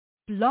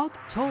Blog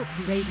Talk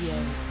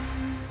Radio.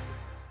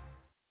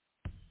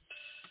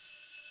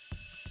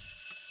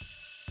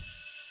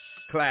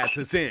 Class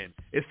is in.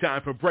 It's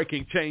time for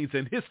Breaking Chains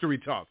and History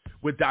Talk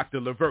with Dr.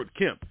 Levert,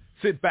 Kemp.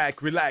 Sit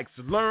back, relax,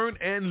 learn,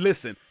 and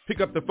listen.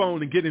 Pick up the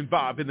phone and get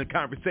involved in the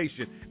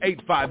conversation.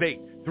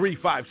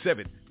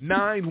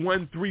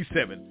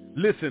 858-357-9137.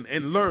 Listen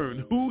and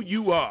learn who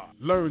you are.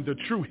 Learn the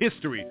true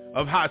history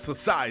of how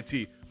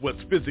society was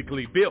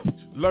physically built.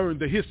 Learn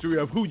the history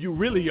of who you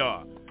really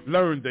are.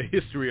 Learn the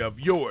history of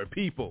your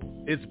people.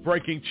 It's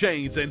Breaking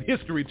Chains and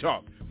History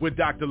Talk with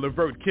Dr.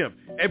 Levert Kemp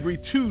every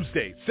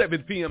Tuesday,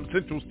 7 p.m.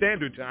 Central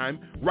Standard Time,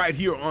 right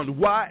here on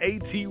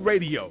YAT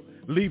Radio,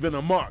 leaving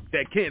a mark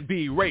that can't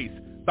be erased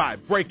by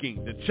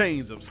breaking the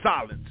chains of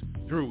silence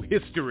through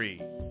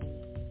history.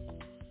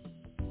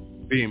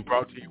 Being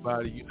brought to you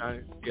by the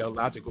United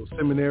Theological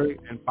Seminary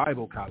and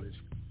Bible College,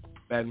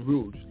 Baton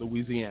Rouge,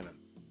 Louisiana.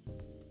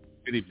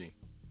 Good evening.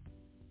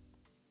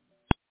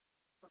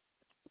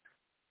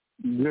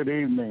 Good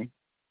evening,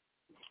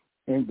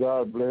 and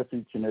God bless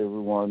each and every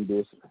one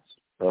this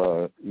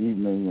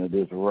evening,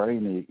 this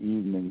rainy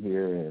evening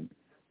here in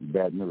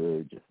Baton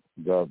Rouge.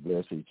 God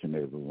bless each and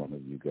every one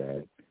of you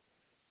guys.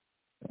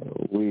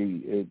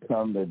 We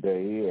come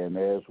today, and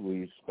as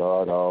we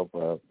start off,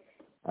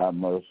 I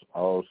must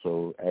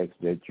also ask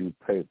that you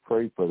pray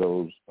for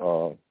those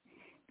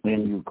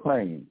in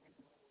Ukraine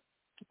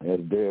as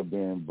they're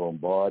being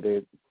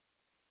bombarded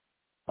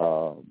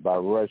by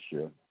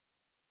Russia.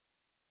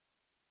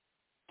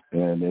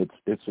 And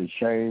it's a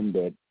shame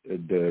that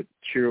the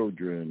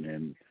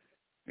children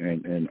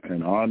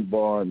and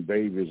unborn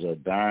babies are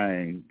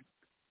dying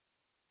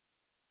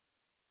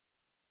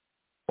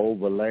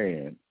over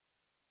land.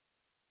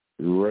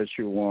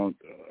 Russia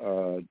wants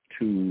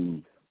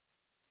to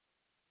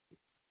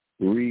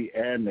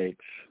re-annex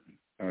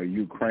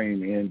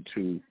Ukraine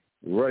into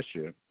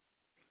Russia,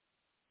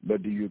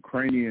 but the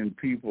Ukrainian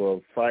people are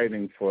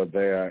fighting for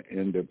their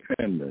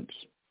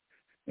independence.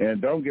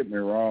 And don't get me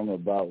wrong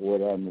about what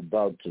I'm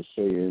about to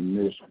say in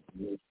this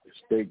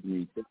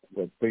statement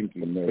for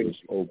thinking that it's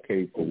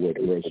okay for what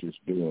Russia's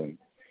doing.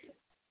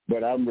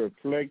 But I'm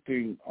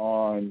reflecting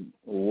on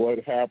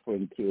what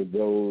happened to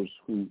those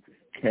who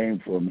came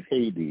from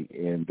Haiti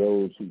and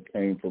those who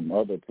came from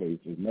other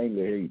places,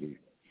 mainly Haiti,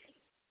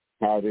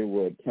 how they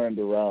were turned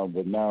around,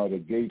 but now the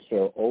gates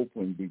are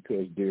open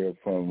because they're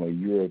from a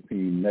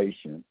European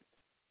nation,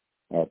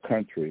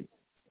 country.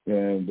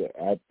 And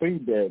I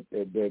think that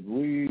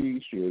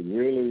we should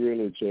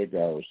really check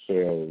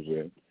ourselves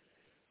and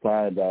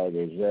find out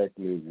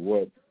exactly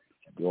what's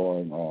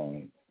going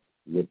on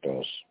with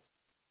us.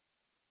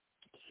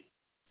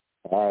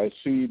 I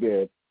see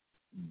that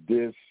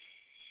this,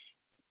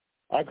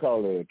 I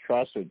call it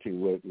atrocity,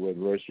 what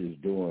Russia is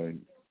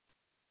doing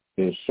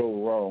is so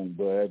wrong,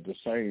 but at the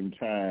same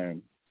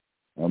time,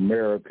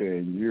 America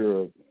and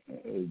Europe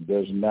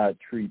does not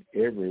treat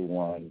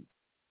everyone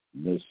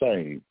the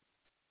same.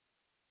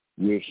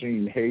 We've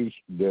seen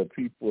the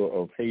people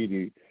of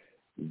Haiti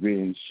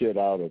being shut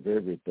out of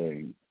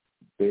everything.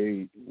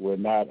 They were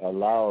not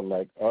allowed,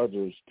 like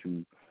others,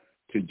 to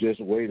just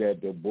wait at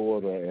the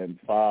border and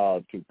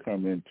file to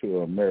come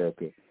into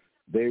America.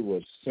 They were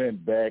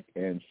sent back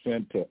and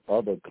sent to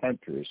other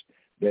countries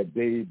that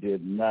they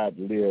did not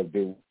live.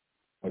 The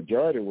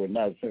majority were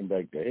not sent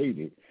back to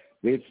Haiti.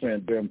 They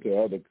sent them to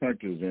other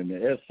countries, in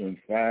essence,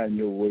 find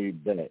your way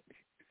back.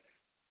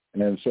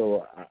 And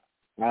so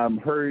I'm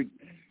hurt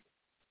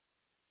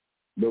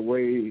the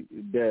way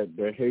that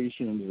the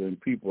Haitians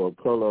and people of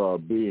color are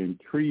being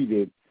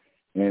treated,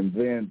 and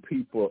then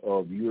people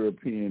of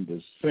European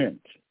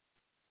descent.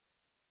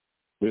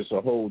 It's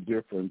a whole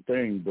different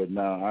thing, but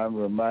now I'm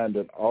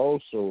reminded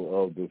also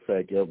of the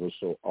fact ever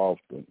so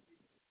often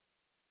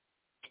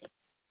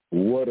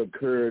what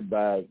occurred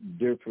by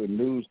different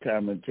news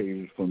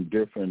commentators from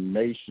different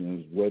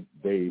nations, what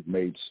they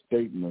made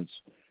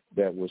statements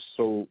that were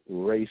so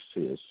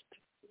racist.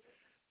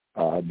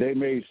 They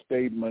made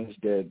statements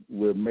that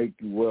will make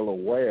you well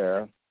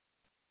aware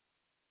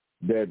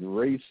that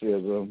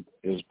racism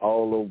is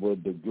all over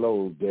the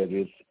globe, that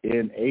it's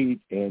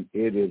innate, and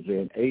it is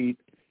innate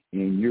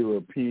in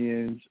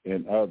Europeans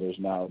and others.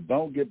 Now,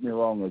 don't get me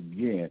wrong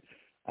again.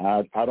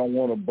 I don't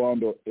want to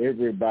bundle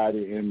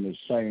everybody in the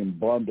same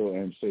bundle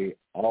and say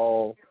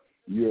all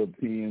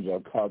Europeans or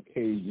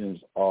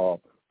Caucasians are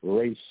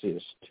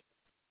racist.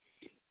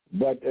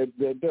 But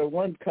the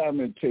one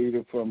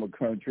commentator from a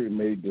country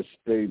made the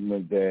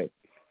statement that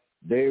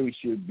they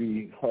should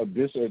be,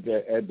 this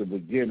at the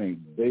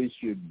beginning, they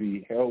should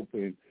be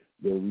helping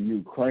the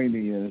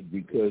Ukrainians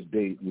because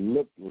they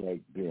look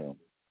like them.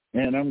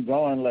 And I'm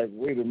going like,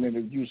 wait a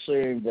minute, you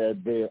saying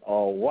that they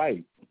are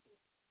white.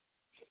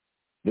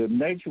 The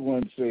next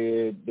one,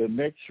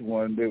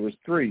 there was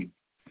three.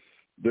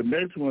 The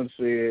next one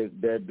said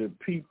that the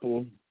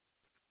people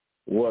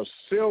were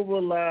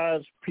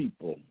civilized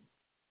people.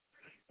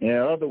 In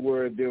other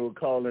words, they were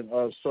calling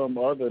us some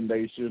other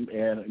nation,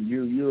 and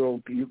you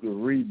could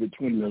read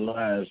between the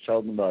lines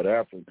talking about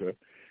Africa.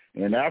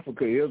 And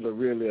Africa is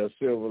really a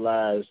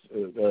civilized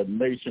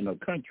nation or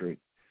country.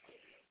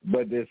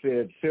 but they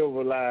said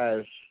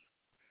civilized.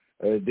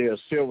 They're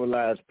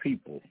civilized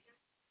people.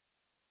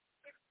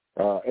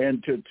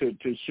 And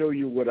to show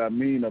you what I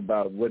mean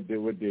about what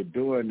they're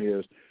doing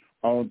is,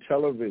 on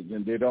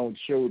television they don't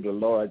show the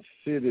large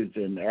cities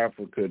in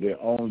Africa. They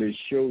only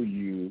show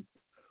you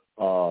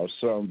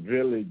some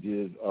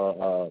villages,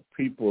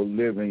 people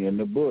living in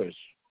the bush.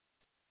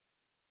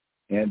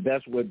 And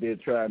that's what they're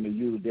trying to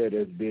use that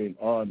as being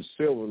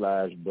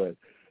uncivilized. But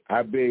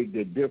I beg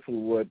to differ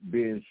what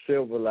being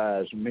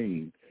civilized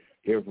means.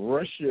 If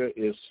Russia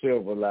is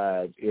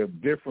civilized, if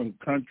different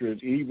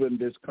countries, even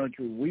this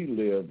country we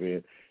live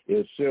in,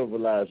 is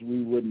civilized,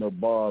 we wouldn't have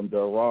bombed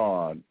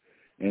Iraq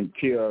and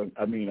kill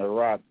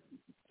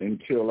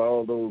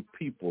all those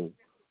people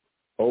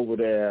over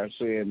there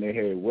saying they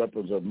had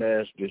weapons of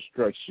mass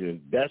destruction.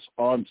 That's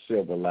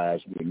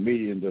uncivilized, when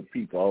millions of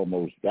people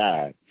almost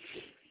died.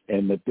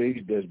 And the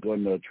things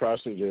the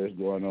atrocities that's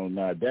going on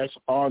now, that's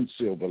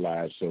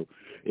uncivilized. So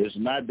it's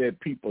not that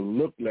people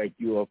look like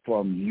you or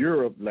from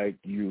Europe like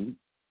you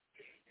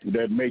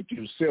that make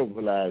you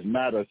civilized.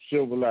 Not a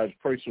civilized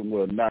person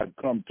will not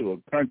come to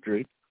a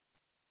country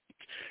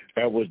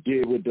that was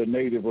deal with the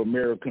Native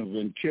Americans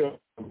and kill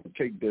them,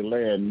 take their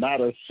land.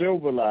 Not a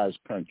civilized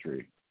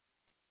country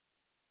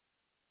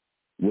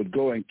would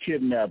go and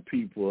kidnap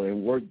people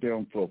and work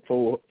them for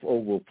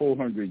over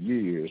 400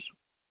 years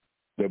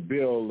to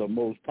build the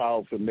most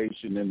powerful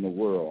nation in the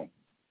world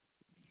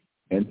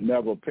and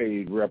never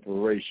paid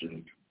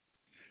reparations.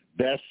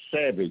 That's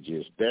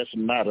savages. That's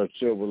not a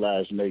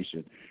civilized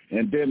nation.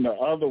 And then the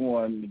other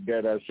one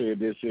that I said,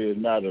 this is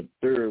not a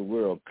third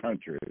world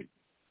country.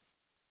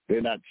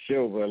 They're not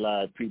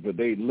civilized people.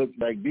 They look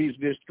like these.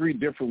 There's three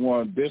different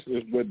ones. This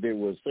is what they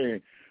were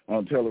saying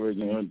on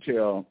television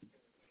until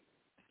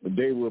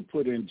they were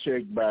put in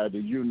check by the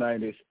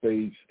United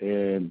States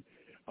and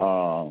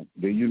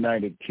the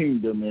United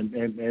Kingdom,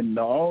 and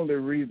the only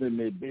reason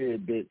they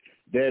did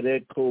that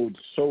echoed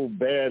so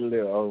badly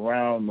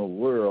around the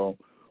world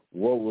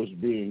what was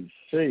being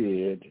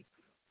said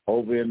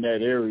over in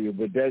that area.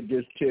 But that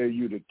just tells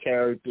you the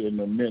character and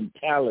the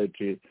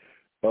mentality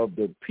of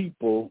the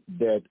people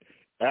that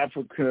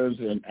Africans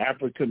and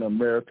African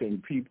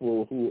American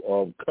people who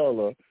are of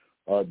color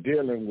are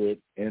dealing with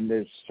in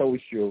this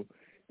social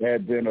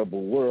advent of a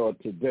world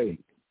today.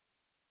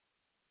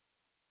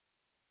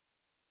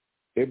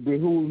 It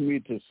behooves me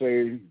to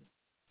say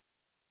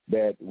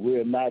that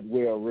we're not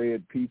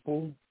well-read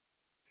people.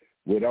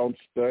 We don't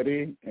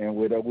study, and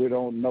we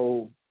don't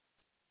know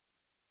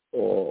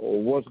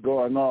what's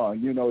going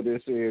on. You know, they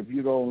say if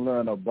you don't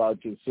learn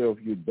about yourself,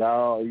 you're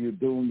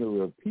doomed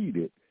to repeat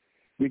it.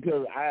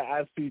 Because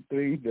I see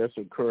things that's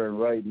occurring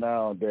right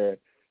now that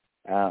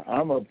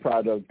I'm a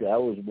product. I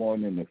was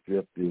born in the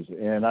 50s,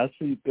 and I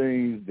see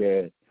things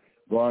that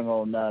going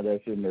on now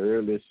that's in the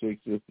early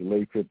 60s, the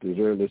late 50s,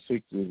 early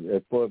 60s,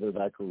 as far as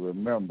I can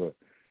remember.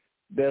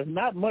 There's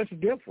not much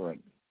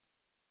different.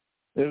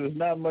 There's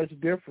not much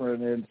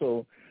different, and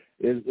so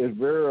it's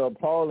very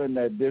appalling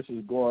that this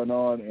is going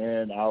on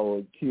and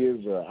our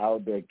kids are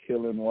out there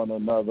killing one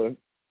another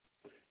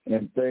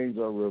and things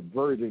are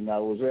reverting. I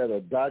was at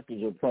a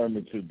doctor's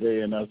appointment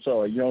today, and I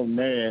saw a young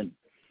man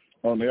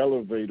on the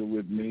elevator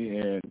with me,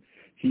 and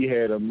he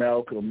had a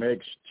Malcolm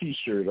X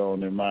T-shirt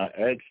on him. I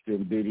asked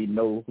him, did he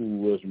know who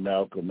was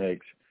Malcolm X?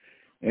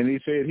 And he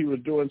said he was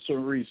doing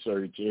some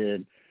research,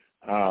 and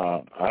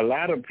a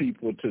lot of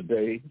people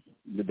today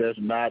that's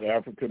not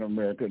African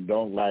American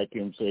don't like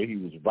him, say he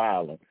was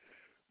violent.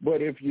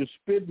 But if you're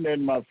spitting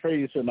in my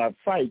face and I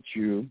fight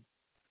you,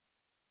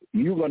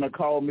 you're going to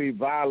call me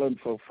violent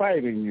for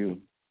fighting you.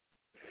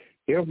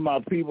 If my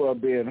people are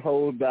being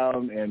held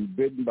down and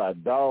bitten by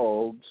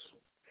dogs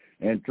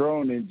and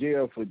thrown in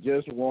jail for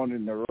just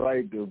wanting the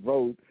right to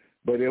vote,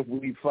 but if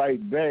we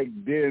fight back,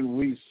 then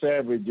we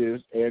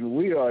savages and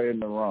we are in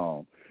the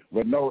wrong.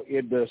 But no,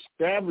 the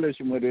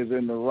establishment is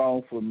in the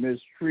wrong for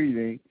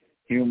mistreating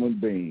human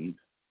beings.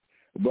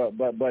 But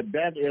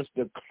that is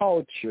the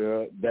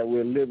culture that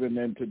we're living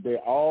in today,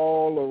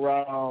 all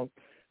around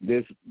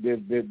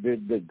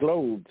the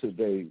globe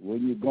today.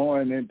 When you're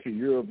going into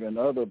Europe and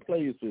other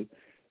places,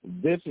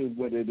 this is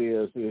what it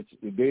is.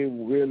 They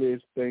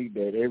really think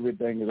that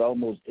everything is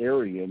almost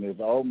Aryan. It's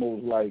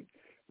almost like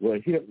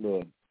what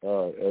Hitler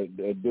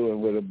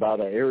doing with about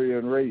an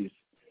Aryan race,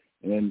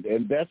 and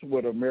that's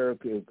what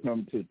America has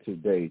come to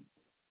today.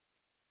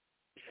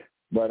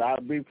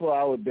 But before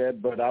I was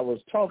that, but I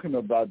was talking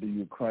about the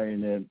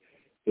Ukraine, and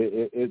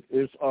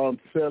it's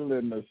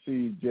unsettling to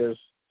see just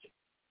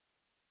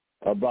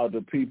about the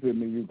people in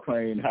the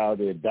Ukraine, how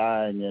they're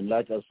dying. And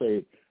like I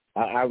say,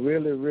 I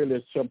really,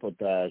 really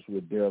sympathize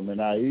with them,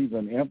 and I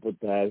even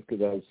empathize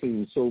because I've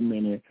seen so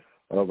many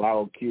of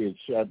our kids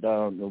shot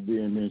down or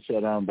being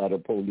shot down by the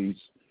police,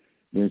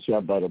 being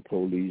shot by the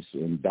police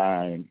and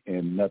dying,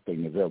 and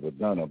nothing is ever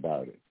done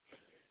about it.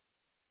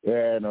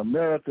 And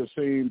America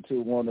seems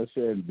to want to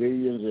send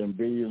billions and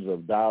billions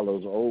of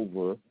dollars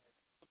over,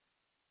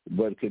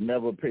 but can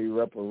never pay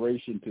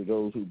reparation to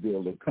those who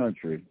build a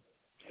country.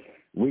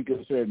 We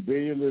could send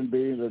billions and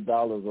billions of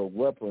dollars of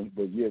weapons,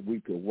 but yet we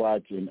could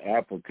watch in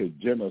Africa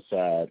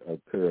genocide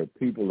occur.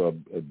 People are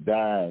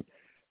dying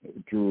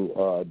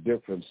through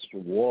different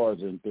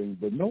wars and things,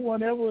 but no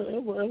one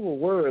ever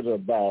worries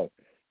about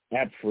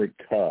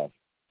Africa.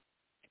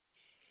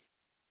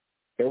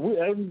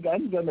 And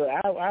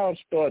I'll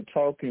start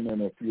talking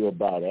in a few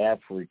about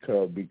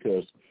Africa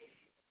because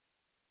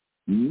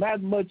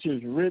not much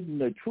is written.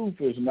 The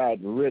truth is not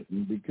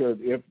written, because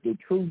if the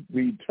truth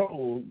be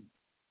told,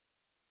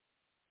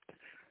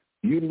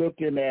 you're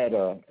looking at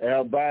an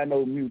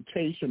albino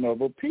mutation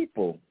of a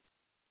people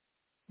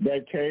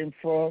that came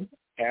from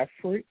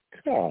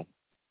Africa.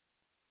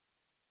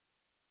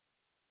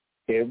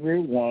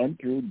 Everyone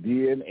through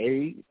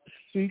DNA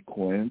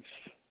sequence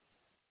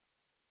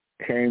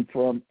came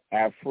from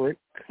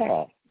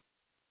Africa.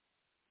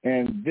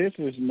 And this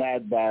is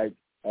not by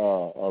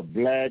a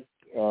black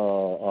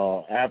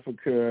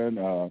African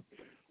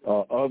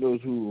others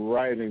who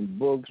write in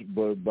books,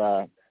 but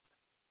by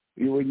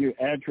when you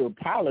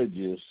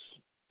anthropologists,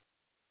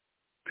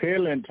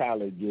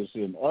 paleontologists,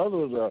 and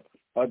others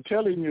are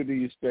telling you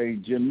these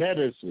things,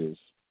 geneticists.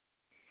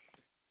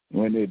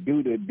 When they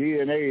do the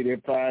DNA, they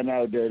find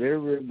out that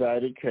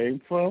everybody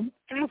came from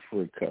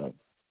Africa.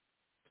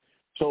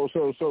 So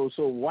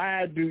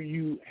why do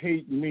you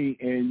hate me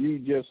and you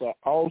just are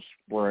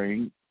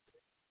offspring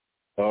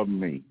of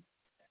me?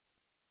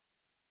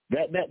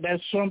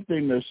 That's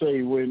something to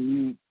say when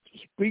you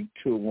speak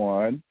to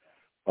one,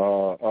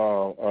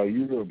 a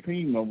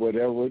European or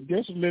whatever.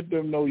 Just let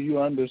them know you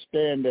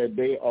understand that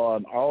they are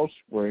an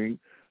offspring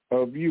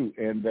of you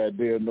and that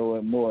they're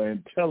no more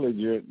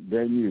intelligent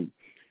than you.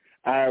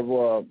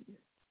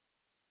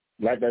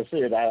 Like I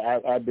said,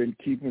 I've been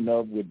keeping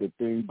up with the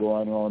thing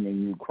going on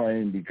in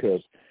Ukraine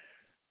because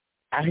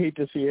I hate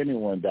to see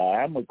anyone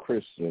die. I'm a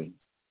Christian,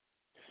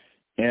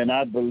 and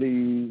I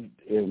believe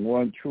in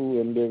one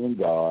true and living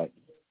God.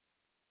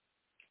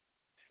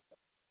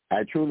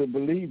 I truly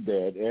believe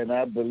that, and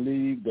I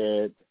believe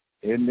that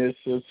in this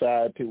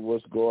society,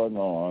 what's going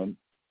on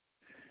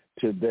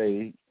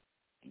today,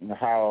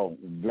 how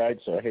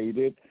blacks are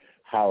hated,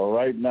 how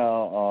right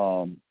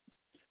now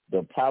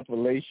the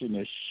population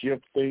is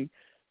shifting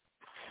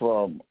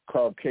from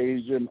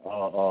Caucasian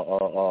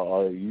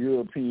or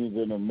Europeans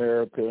in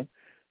America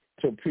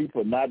to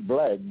people not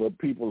black, but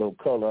people of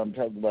color. I'm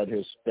talking about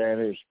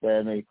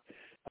Hispanic,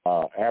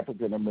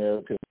 African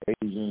American,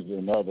 Asians,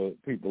 and other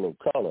people of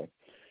color.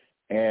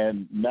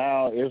 And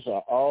now it's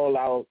an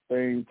all-out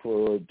thing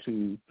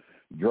to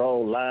draw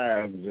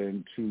lines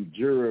and to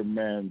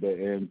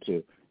gerrymander and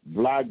to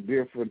block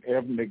different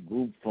ethnic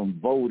groups from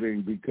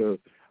voting because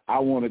I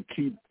want to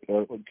keep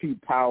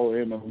power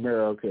in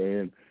America,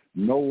 and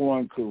no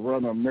one could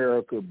run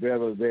America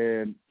better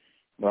than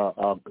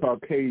a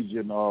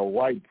Caucasian or a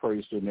white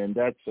person, and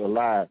that's a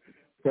lie.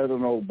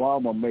 President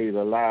Obama made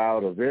a lie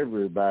out of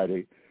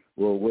everybody.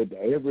 Well, with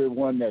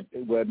everyone not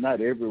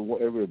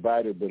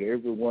everybody, but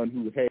everyone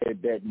who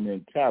had that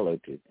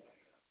mentality.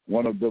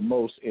 One of the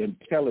most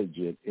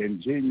intelligent,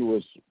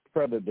 ingenuous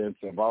presidents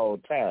of all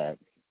time.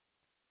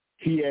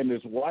 He and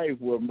his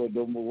wife were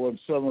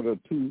some of the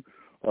two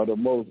of the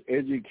most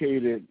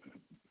educated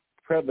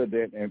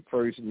president and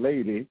first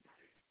lady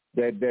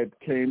that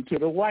came to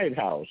the White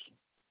House.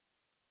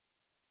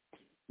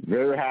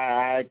 Very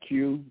high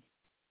IQ,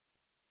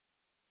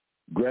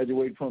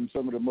 graduate from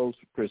some of the most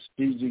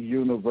prestigious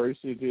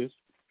universities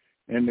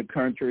in the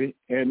country,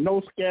 and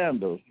no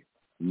scandals,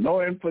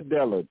 no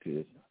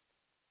infidelities.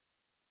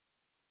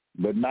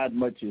 But not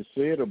much is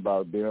said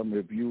about them.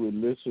 If you would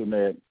listen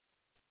at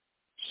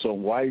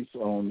some whites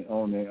on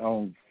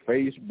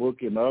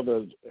Facebook and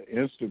other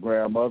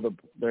Instagram, other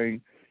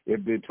things,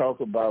 if they talk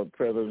about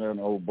President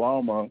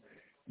Obama,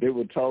 they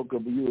would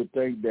you would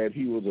think that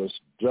he was a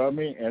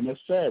dummy and a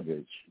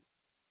savage.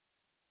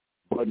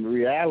 But in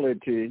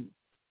reality,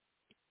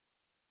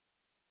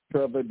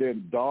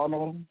 President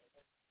Donald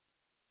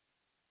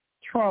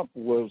Trump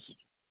was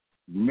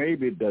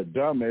maybe the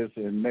dumbest,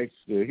 and next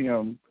to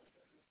him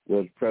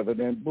was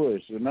President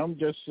Bush. And I'm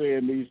just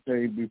saying these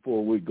things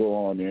before we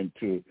go on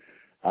into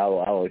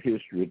our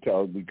history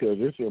talk, because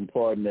it's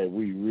important that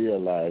we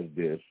realize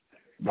this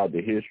about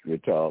the history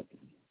talk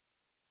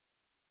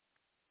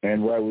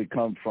and where we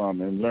come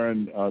from, and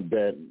learn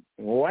that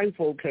white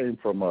folk came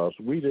from us.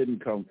 We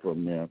didn't come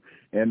from them.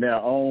 And their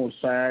own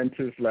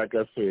scientists, like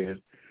I said,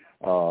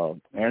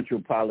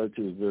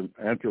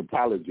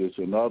 anthropologists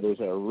and others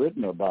have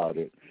written about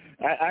it.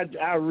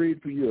 I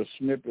read for you a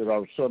snippet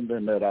of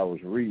something that I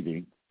was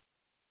reading,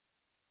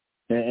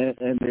 and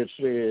it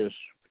says,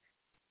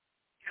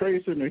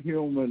 tracing the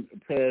human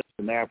past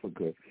in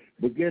Africa,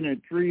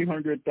 beginning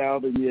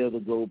 300,000 years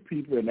ago,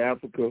 people in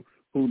Africa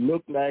who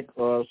looked like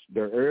us,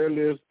 the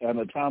earliest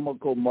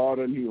anatomical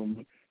modern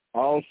human,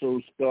 also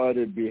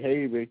started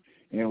behaving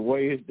in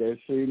ways that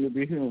seemed to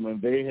be human.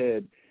 They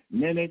had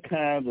many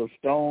kinds of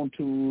stone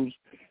tools,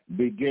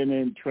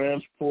 beginning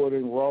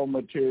transporting raw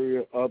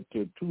material up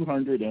to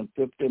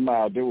 250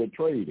 miles. They were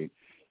trading,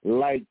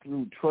 like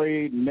through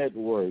trade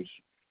networks,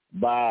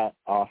 By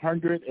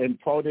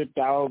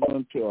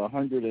 140,000 to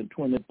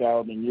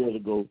 120,000 years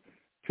ago,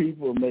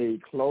 people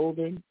made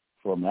clothing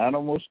from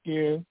animal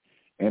skin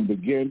and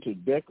began to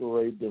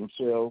decorate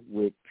themselves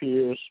with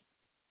pierced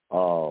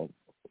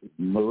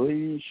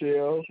marine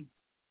shells,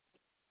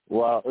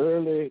 while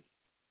early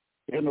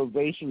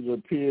innovations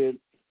appeared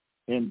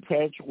in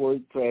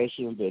patchwork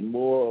fashions and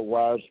more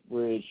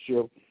widespread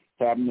shift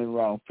happening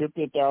around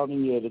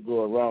 50,000 years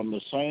ago. Around the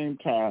same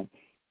time,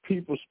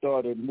 people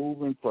started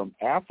moving from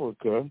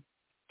Africa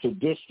to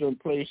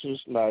distant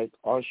places like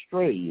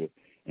Australia.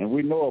 And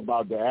we know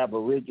about the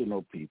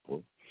Aboriginal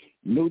people.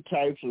 New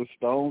types of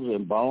stones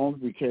and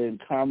bones became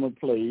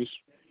commonplace,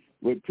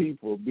 with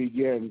people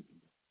began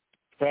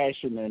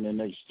fashioning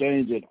and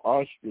exchanging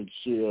ostrich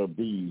shell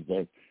beads.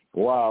 And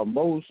while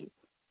most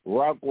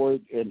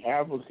rockwork in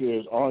Africa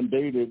is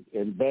undated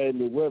and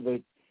badly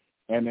weathered,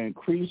 an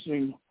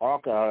increasing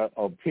archive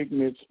of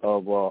pigments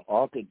of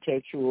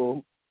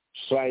architectural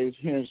sites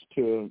hints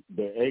to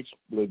the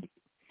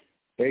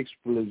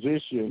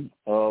exposition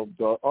of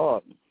the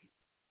art.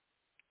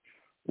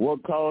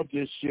 What caused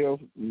this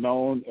shift,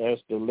 known as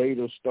the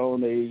later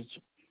Stone Age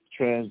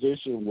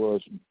transition,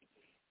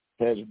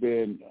 has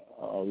been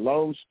a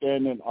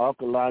long-standing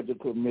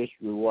archaeological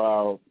mystery.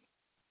 While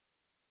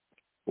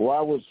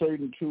with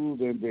certain tools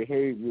and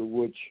behavior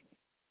which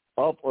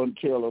up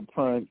until a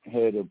point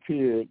had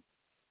appeared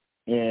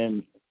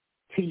in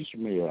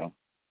piecemeal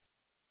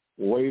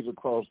ways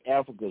across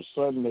Africa,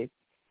 suddenly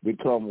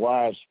become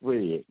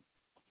widespread.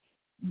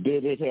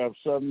 Did it have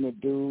something to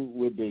do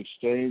with the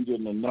exchange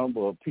in the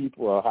number of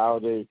people or how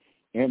they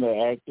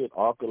interacted?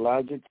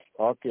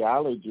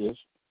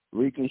 Archaeologists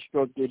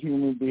reconstructed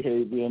human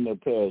behavior in the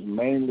past,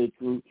 mainly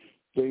through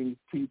things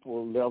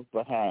people left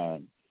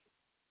behind.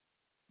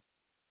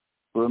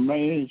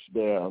 Remains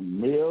their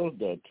meals,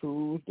 their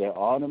tools, their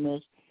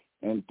ornaments,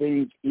 and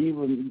things,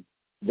 even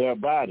their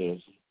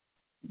bodies.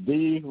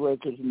 These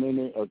records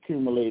many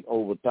accumulate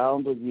over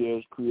thousands of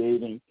years,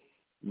 creating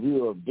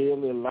view of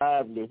daily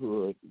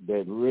livelihood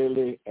that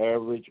really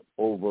average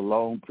over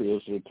long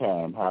periods of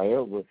time.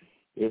 However,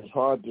 it's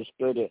hard to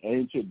study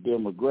ancient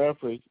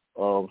demographics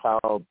of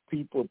how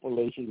people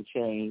population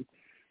change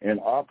in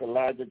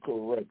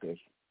archaeological records.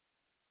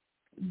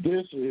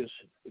 This is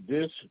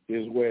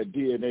where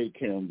DNA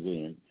comes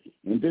in,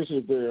 and this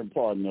is very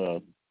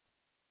important.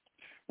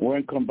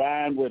 When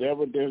combined with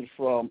evidence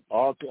from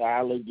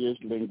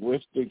archaeologists,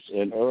 linguistics,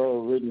 and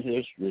oral written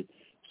history,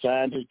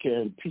 scientists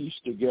can piece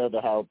together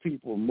how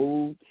people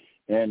moved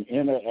and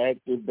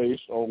interacted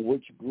based on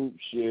which group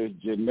shares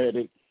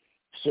genetic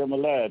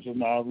similarities.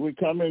 Now, we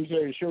come in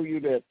to show you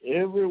that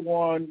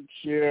everyone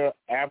shares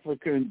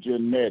African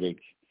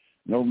genetics.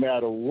 No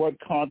matter what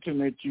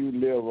continent you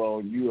live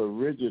on, you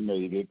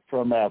originated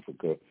from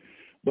Africa.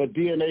 But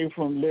DNA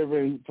from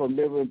living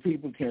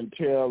people can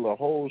tell a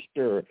whole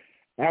story.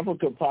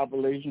 African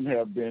population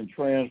have been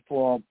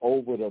transformed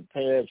over the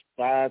past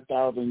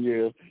 5,000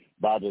 years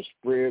by the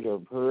spread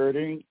of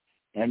herding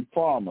and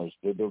farmers,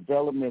 the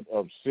development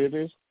of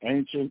cities,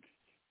 ancient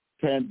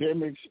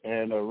pandemics,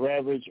 and a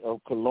ravage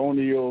of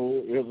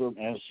colonialism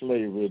and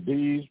slavery.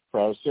 These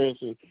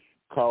processes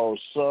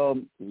caused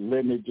some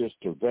lineages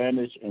to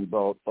vanish and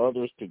brought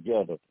others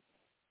together,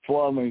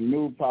 forming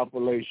new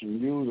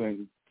populations.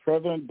 Using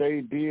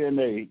present-day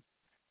DNA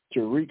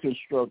to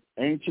reconstruct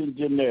ancient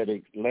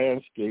genetic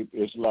landscape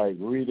is like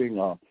reading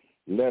a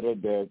letter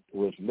that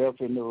was left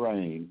in the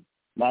rain.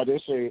 Now, they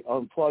say,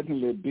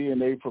 unfortunately,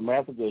 DNA from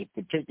Africa is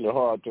particularly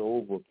hard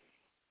to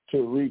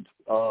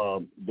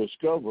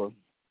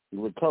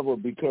recover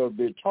because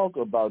they talk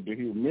about the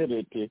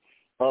humidity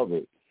of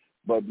it.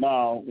 But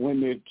now,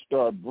 when they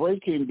start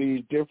breaking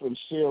these different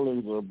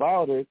ceilings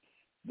about it,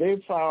 they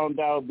found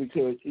out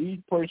because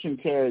each person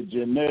carried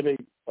genetic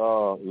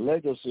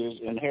legacies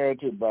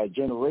inherited by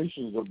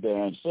generations of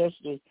their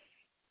ancestors,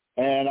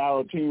 and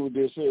our team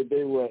just said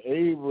they were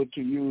able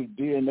to use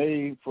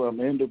DNA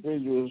from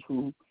individuals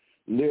who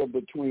lived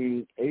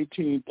between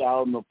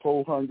 18,000 to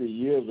 400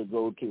 years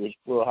ago to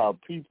explore how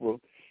people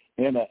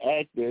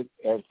interacted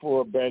as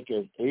far back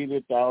as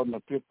 80,000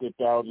 to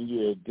 50,000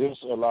 years. This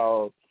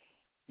allowed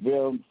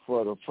them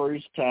for the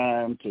first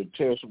time to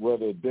test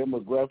whether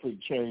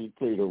demographic change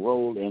played a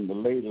role in the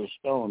later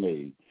Stone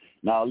Age.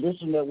 Now,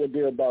 listen to what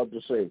they're about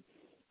to say.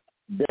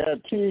 Their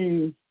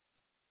team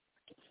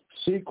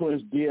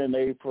sequenced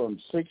DNA from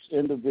 6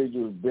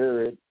 individuals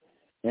buried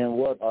in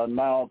what are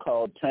now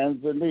called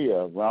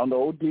Tanzania, around the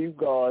old deep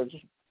gorge,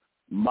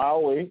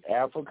 Maui,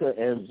 Africa,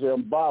 and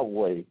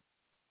Zimbabwe.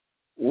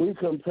 We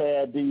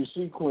compared these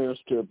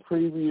sequences to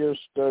previous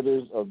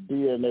studies of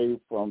DNA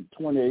from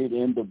 28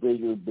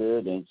 individuals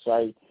buried in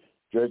sites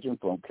stretching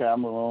from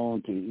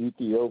Cameroon to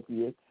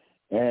Ethiopia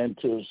and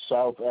to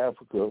South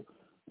Africa.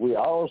 We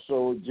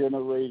also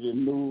generated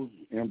new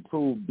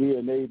improved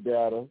DNA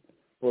data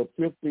for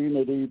 15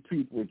 of these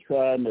people,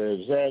 trying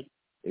to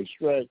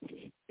extract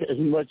as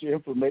much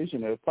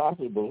information as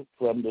possible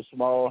from the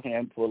small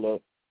handful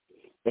of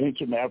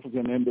ancient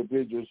African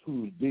individuals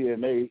whose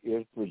DNA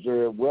is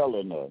preserved well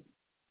enough.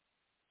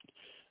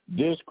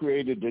 This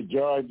created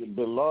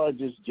the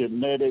largest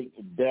genetic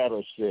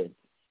data set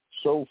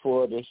so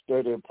far to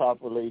study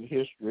populate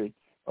history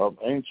of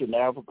ancient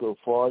Africa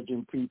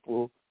foraging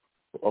people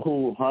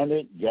who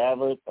hunted,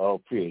 gathered, or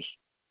fished.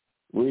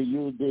 They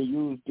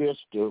used this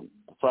to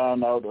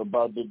find out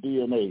about the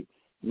DNA.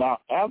 Now,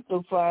 after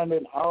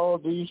finding all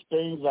these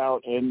things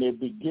out and they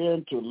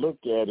began to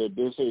look at it,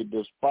 they say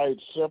despite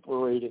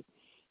separated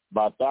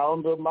by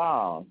thousands of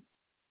miles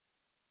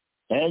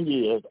and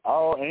years,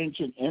 all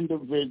ancient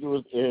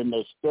individuals in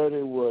the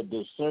study were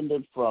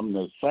descended from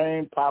the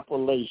same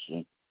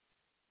population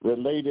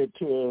related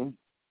to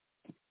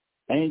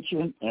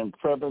ancient and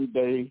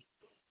present-day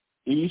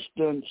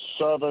Eastern,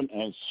 Southern,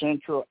 and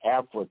Central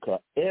Africa,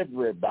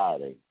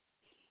 everybody.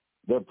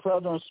 The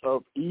presence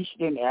of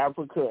Eastern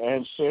Africa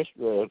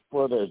ancestry as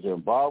far as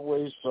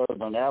Zimbabwe,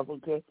 Southern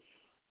Africa,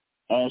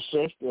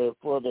 ancestry as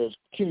far as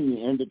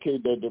Kenya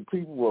indicate that the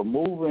people were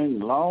moving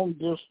long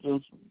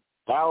distance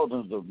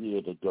thousands of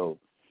years ago.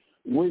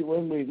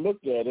 When we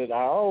look at it,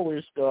 I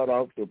always start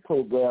off the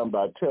program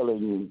by telling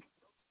you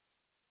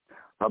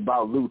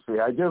about Lucy.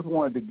 I just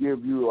wanted to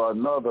give you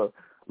another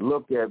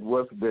look at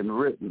what's been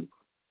written.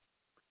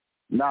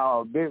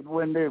 Now,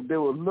 when they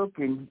were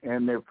looking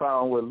and they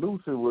found where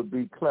Lucy would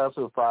be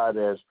classified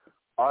as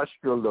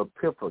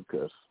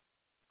Australopithecus.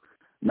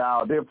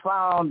 Now, they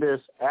found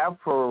this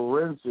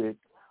aforensic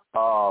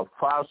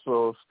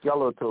fossil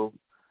skeletal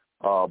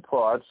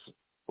parts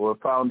were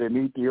found in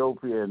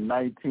Ethiopia in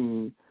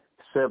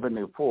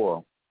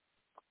 1974.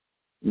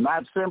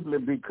 Not simply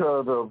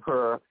because of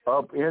her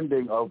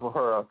upending of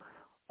her,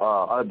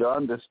 the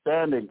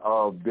understanding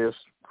of this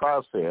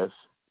process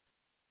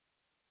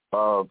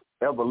of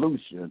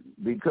evolution,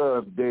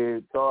 because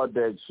they thought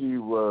that she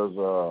was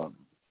a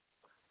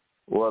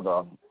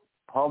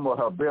Homo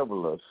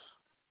habilis,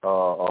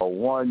 or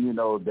one,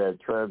 that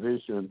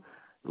transition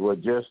was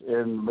just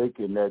in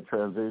making that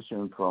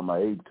transition from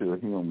an ape to a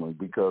human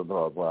because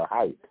of her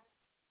height.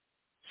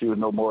 She was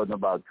no more than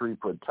about 3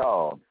 foot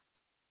tall.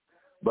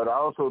 But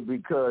also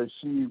because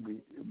she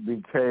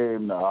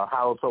became a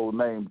household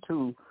name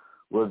too,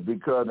 was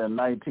because in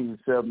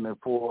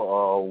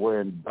 1974,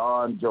 when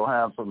Don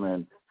Johansson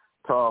and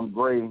Tom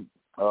Gray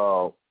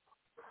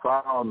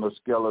found the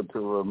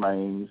skeletal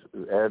remains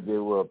as they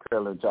were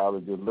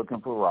paleontologists looking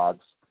for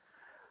rocks,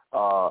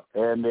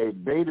 and they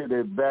dated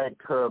it back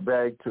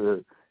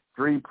to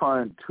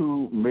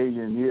 3.2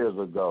 million years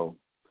ago.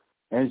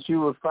 And she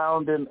was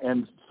found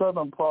in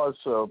southern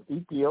parts of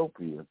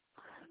Ethiopia.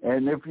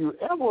 And if you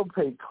ever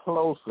pay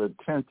close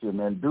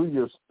attention and do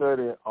your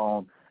study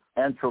on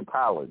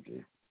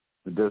anthropology,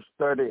 the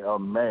study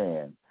of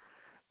man,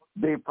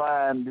 they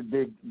find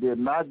they're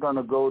not going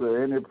to go to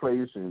any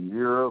place in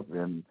Europe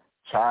and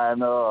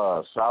China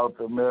or South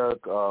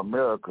America or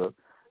America.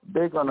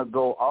 They're going to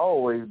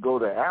always go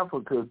to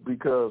Africa,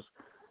 because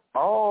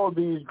all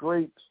these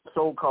great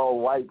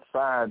so-called white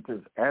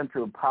scientists,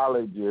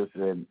 anthropologists,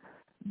 and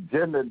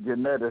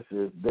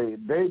geneticists,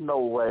 they know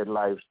where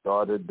life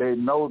started. They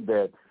know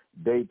that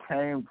they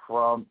came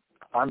from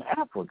an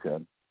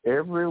African.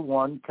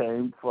 Everyone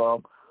came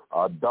from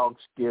a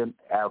dark-skinned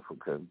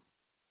African.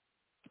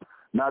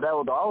 Now, there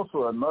was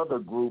also another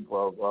group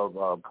of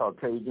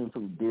Caucasians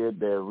who did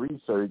their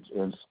research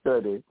and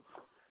study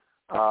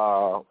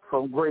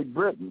from Great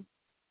Britain.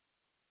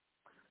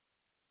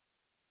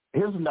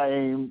 His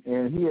name,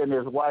 and he and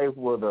his wife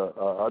were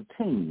a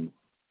team.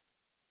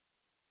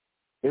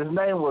 His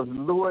name was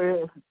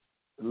Louis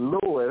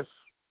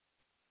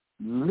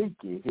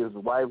Leakey. His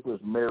wife was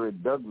Mary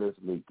Douglas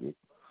Leakey.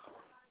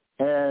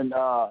 And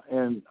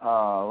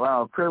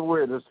around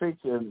February the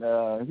 6th, and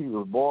he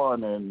was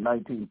born in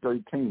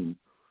 1913.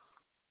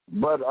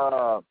 But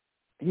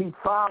he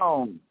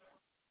found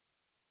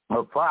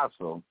a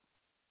fossil,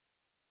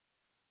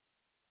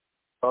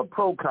 a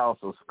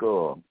proconsul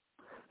skull.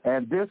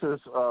 And this is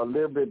a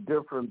little bit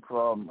different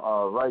from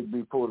right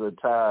before the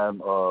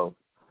time of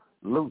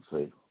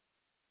Lucy.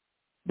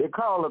 They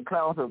call the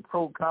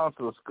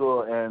proconsul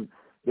skull, and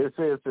it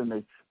says an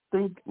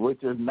extinct,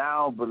 which is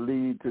now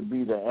believed to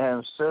be the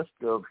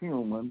ancestor of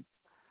humans.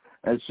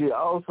 And she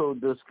also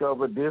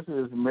discovered, this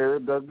is Mary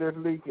Douglas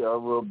Leakey, a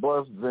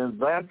robust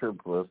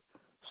Zenzathropus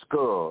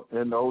skull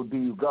in the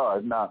OD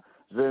guard. Now,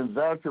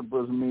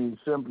 Zenzathropus means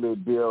simply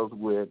deals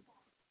with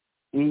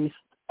East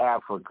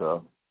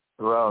Africa,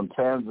 around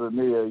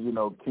Tanzania,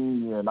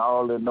 Kenya, and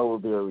all in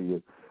those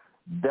areas.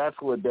 That's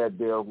what that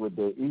deals with,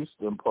 the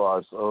eastern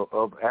parts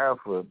of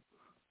Africa.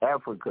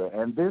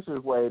 And this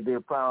is where they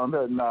found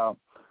her. Now,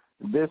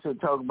 this is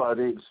talking about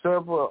it.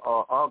 Several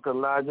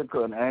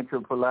archaeological and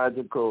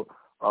anthropological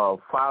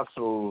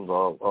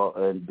fossils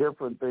and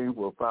different things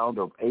were found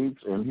of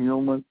apes and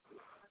humans,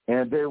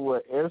 and they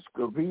were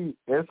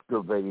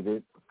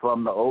excavated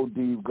from the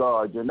OD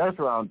Gorge, and that's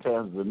around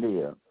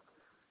Tanzania.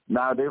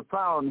 Now, they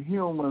found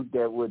humans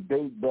that would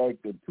date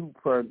back to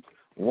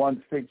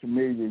 2.16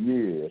 million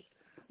years.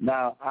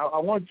 Now, I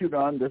want you to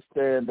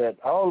understand that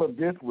all of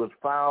this was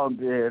found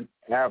in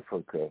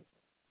Africa.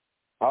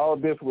 All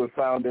this was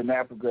found in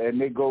Africa, and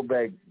they go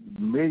back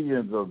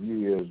millions of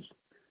years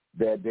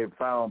that they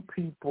found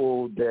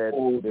people that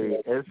they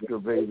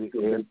excavated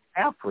in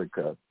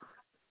Africa.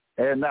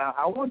 And now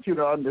I want you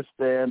to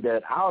understand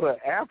that outer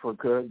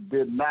Africa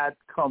did not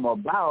come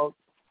about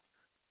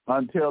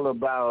until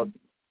about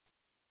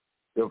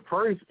the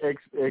first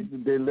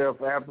they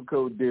left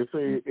Africa. They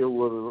say it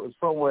was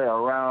somewhere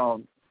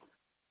around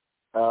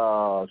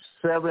for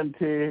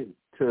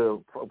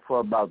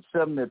about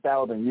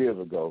 70,000 years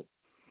ago.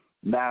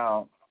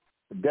 Now,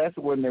 that's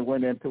when they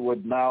went into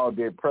what now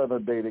they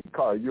present day they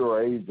call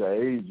Eurasia,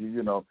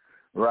 Asia,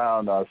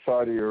 around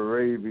Saudi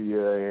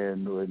Arabia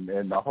and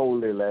the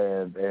Holy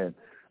Land and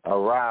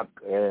Iraq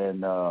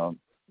and those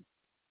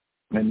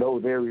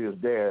areas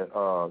there,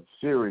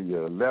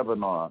 Syria,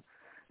 Lebanon,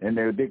 and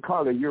they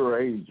call it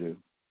Eurasia,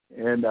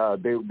 and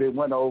they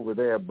went over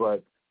there,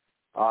 but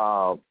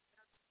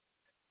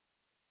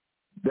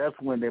that's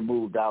when they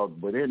moved out.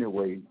 But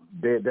anyway,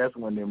 that's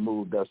when they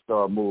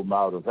started moving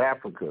out of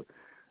Africa.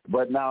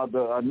 But now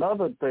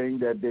another thing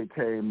that they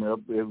came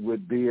up is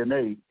with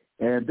DNA,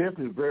 and this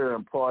is very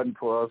important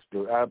for us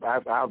to.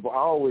 I've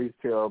always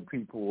tell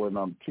people when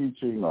I'm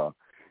teaching, or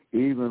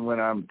even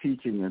when I'm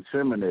teaching in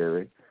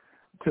seminary,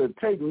 to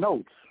take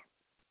notes,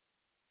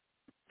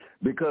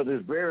 because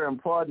it's very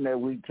important that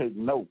we take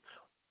notes,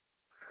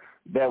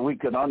 that we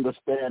can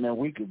understand, and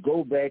we could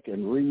go back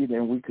and read,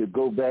 and we could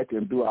go back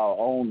and do our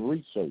own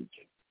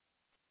research.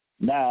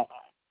 Now,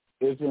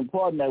 it's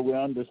important that we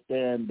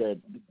understand that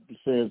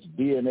since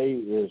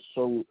DNA is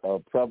so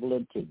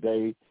prevalent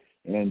today,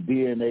 and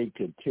DNA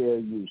could tell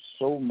you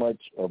so much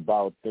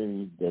about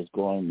things that's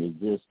going to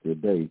exist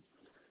today,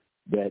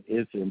 that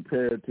it's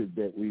imperative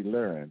that we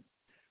learn.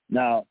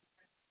 Now,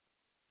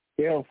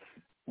 if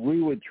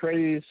we would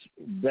trace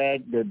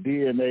back the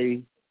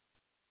DNA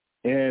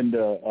and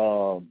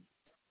the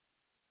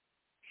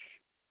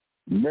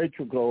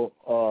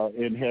matriarchal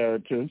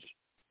inheritance,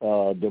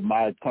 the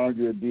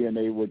mitochondrial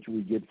DNA, which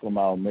we get from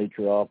our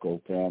matriarchal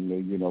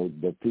family,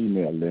 the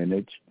female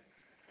lineage,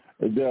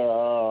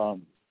 the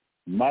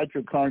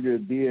mitochondrial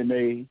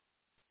DNA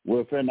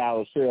within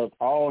ourselves,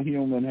 all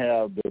humans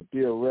have the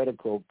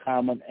theoretical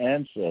common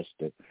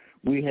ancestor.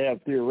 We have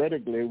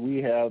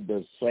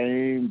the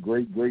same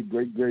great.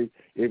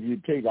 If you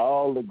take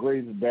all the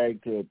greats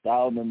back to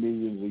 1,000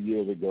 millions of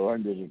years ago,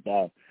 hundreds of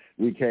thousands,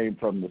 we came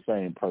from the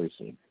same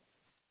person.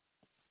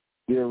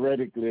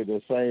 Theoretically, the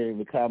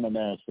common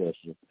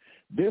ancestor.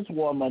 This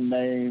woman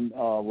name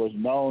was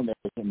known as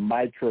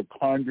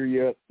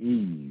Mitochondria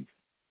Eve.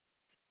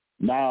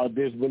 Now,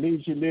 there's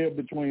believed she lived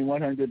between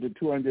 100 to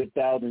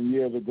 200,000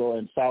 years ago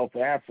in South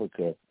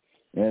Africa,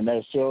 and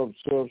that's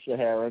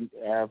sub-Saharan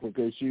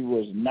Africa. She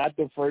was not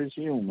the first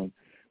human,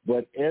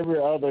 but every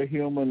other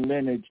human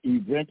lineage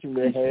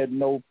eventually had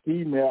no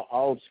female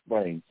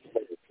offspring,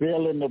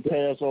 failing to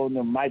pass on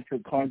the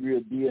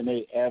mitochondrial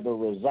DNA. As a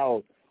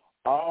result,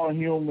 all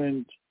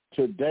humans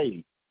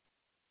today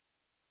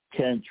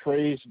can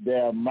trace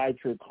their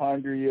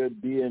mitochondrial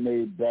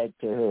DNA back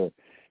to her.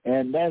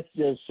 And that's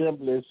just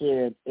simply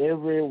saying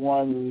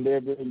everyone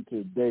living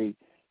today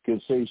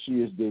can say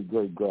she is their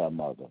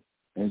great-grandmother,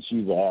 and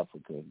she's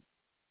African.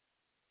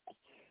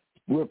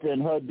 Within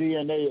her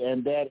DNA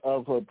and that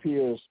of her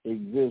peers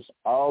exists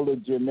all the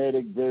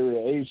genetic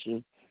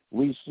variation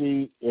we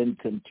see in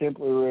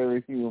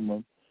contemporary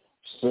humans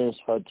since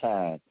her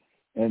time.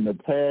 In the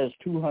past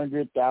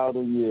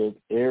 200,000 years,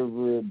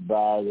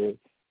 everybody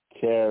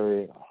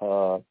carried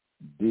her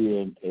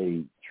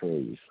DNA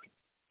trace.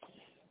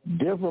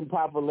 Different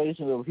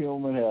populations of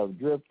humans have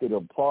drifted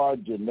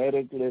apart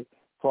genetically,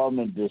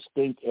 forming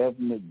distinct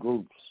ethnic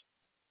groups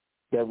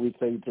that we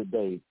say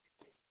today.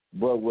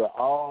 But we're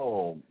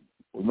all,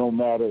 no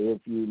matter if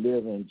you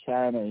live in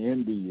China,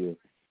 India,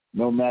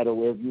 no matter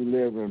if you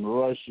live in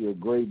Russia,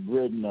 Great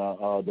Britain,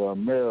 or the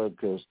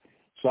Americas,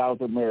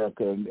 South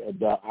America,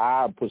 the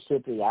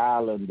Pacific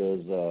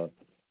Islanders,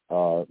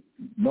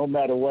 no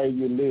matter where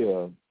you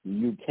live,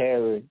 you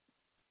carry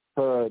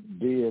her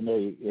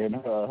DNA, and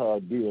her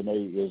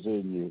DNA is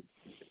in you.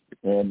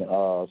 And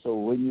so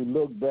when you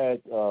look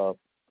back to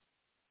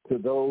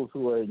those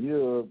who are in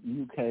Europe,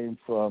 you came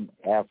from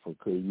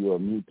Africa. You're a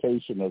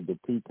mutation of the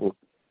people,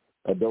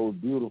 of those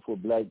beautiful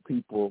black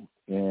people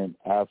in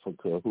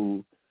Africa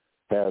who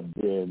have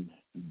been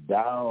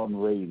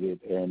downrated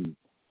and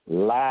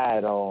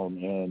lied on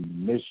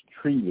and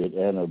mistreated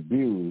and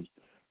abused,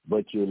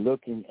 but you're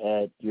looking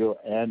at your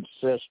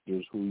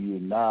ancestors who you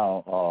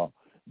now are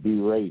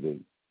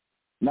berating.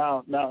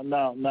 Now,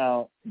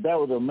 that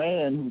was a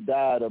man who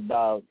died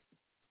about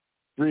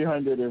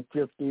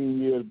 315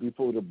 years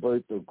before the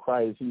birth of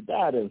Christ. He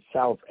died in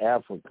South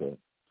Africa.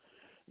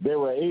 They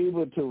were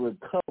able to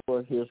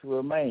recover his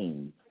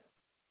remains,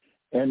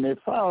 and they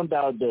found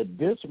out that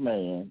this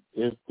man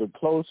is the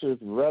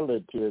closest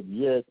relative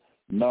yet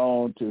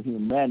known to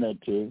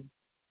humanity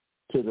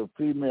to the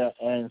female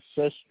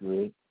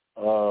ancestry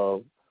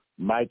of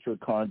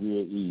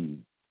Mitochondria Eve.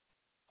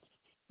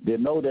 They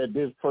know that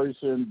this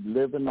person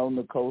living on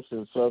the coast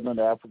in southern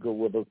Africa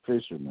was a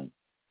fisherman,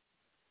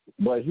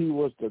 but he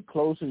was the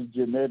closest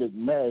genetic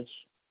match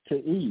to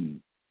Eve.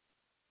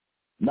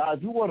 Now,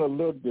 if you want to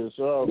look this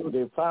up,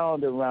 they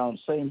found around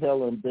St.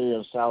 Helens Bay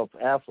in South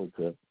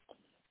Africa,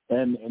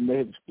 and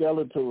the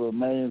skeletal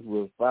remains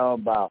was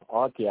found by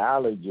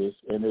archaeologists,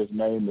 and his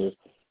name is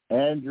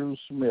Andrew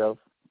Smith,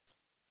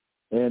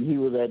 and he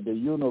was at the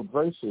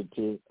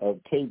University of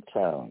Cape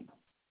Town.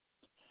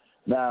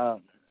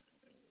 Now,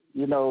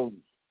 you know,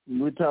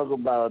 we talk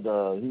about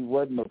he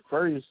wasn't the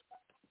first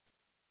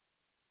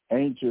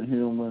ancient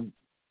human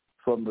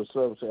from the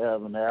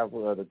sub-Saharan Africa,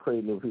 or the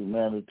cradle of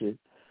humanity,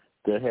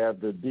 to have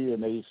the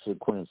DNA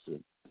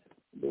sequencing.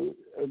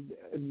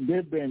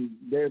 They've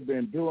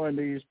been doing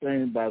these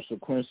things by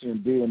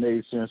sequencing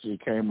DNA since it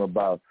came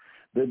about.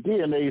 The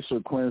DNA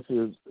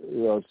sequences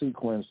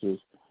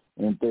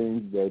and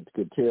things that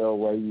could tell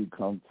where you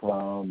come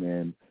from,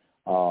 and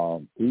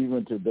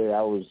even today,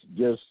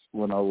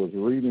 when I was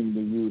reading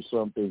to you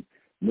something,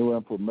 new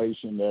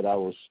information that I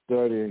was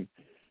studying,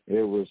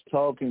 it was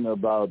talking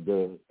about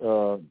the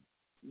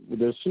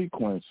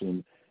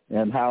sequencing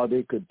and how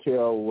they could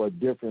tell what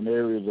different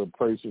areas a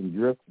person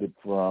drifted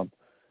from,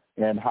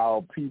 and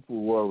how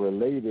people were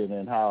related,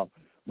 and how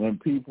when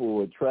people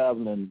were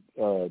traveling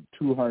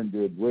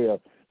 200,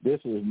 this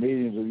is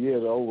millions of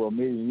years, over a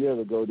million years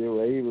ago, they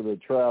were able to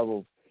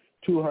travel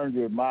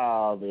 200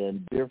 miles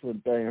and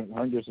different things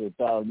hundreds of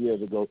thousands of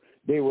years ago.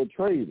 They were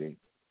trading.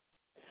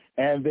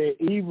 And they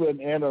even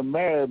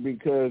intermarried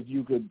because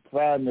you could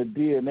find the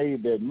DNA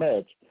that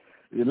matched.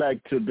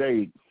 Like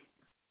today,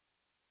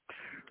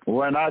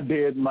 when I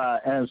did my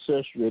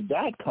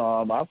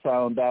Ancestry.com, I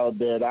found out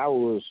that I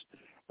was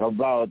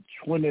about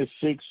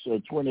 26 or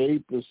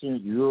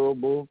 28%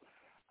 Yoruba.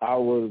 I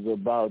was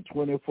about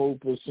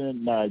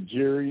 24%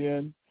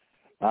 Nigerian.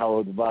 I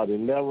was about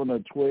 11 or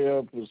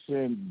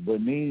 12%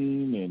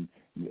 Benin,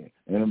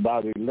 and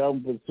about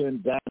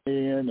 11%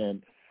 Ghanaian,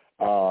 and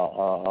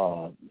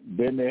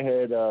then they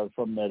had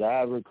from that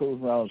Ivory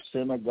Coast around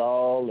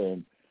Senegal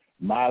and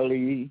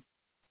Mali.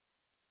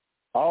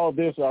 All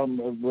this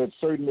with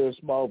certainly a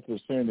small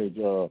percentage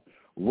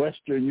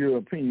Western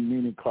European,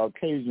 meaning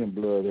Caucasian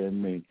blood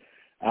in me.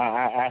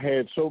 I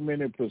had so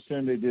many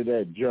percentage of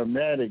that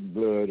Germanic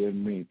blood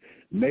in me,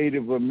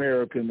 Native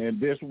American, and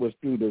this was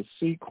through the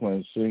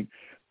sequencing,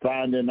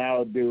 finding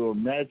out they were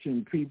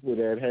matching people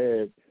that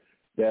I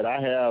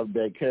have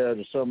that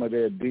carried some of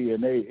their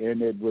DNA,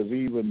 and it was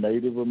even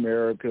Native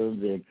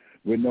Americans, and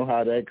we know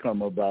how that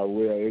come about.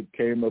 Well, it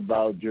came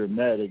about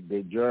Germanic,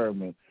 the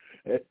German.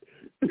 It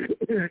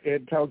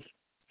talked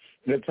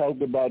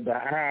about the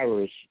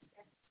Irish,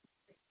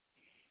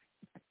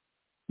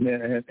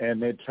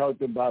 and they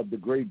talked about the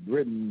Great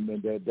Britain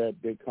that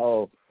they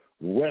call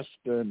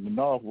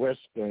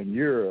Northwestern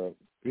Europe,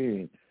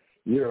 being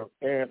Europe,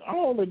 and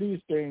all of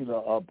these things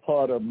are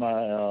part of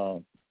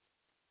my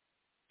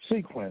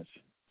sequence.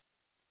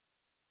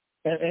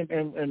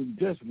 And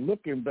just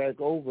looking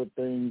back over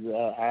things,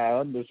 I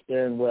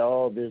understand where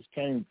all this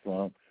came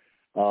from.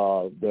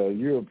 The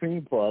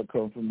European part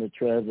comes from the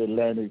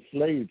transatlantic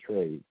slave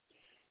trade.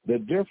 The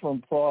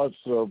different parts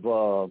of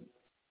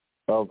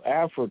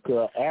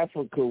Africa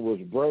was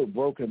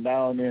broken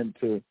down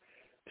into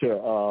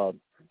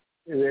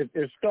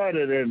it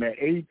started in the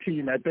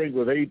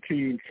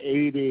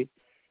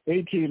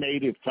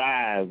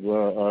 1885,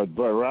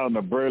 around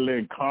the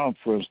Berlin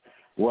Conference,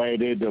 where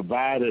they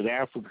divided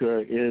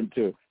Africa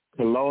into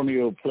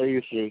colonial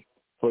places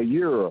for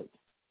Europe.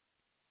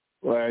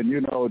 And,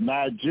 you know,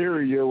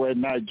 Nigeria, where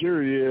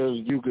Nigeria is,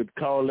 you could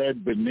call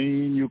that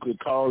Benin, you could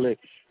call it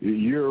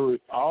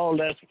Europe. All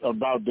that's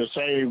about the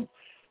same,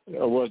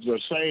 was the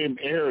same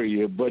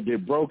area, but they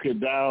broke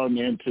it down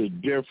into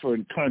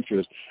different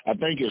countries. I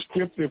think it's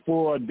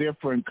 54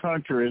 different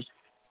countries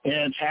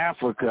in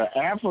Africa.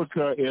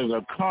 Africa is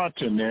a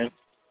continent,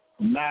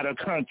 not a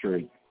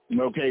country.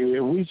 Okay,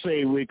 if we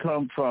say we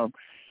come from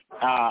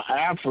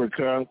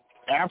Africa,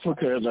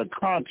 Africa is a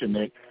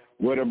continent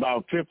with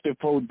about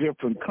 54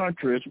 different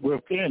countries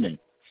within it.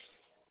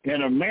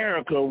 In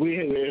America,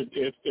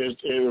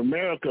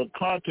 America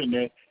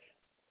continent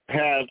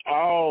has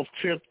all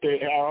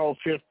 50,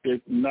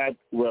 not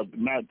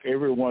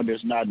everyone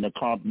that's not in the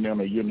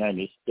continental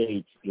United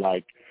States,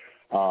 like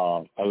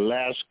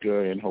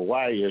Alaska and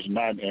Hawaii is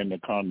not in the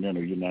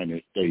continental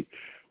United States.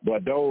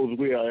 But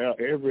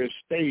every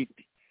state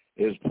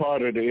is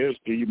part of the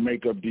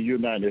make up the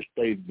United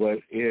States. But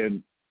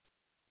in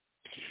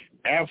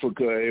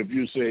Africa, if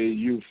you say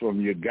you from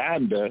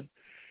Uganda,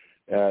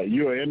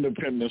 you're an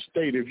independent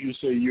state. If you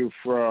say you're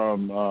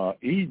from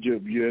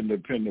Egypt, you're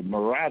independent.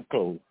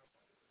 Morocco,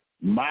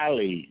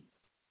 Mali,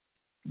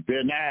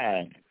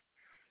 Benin,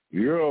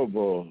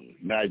 Yoruba,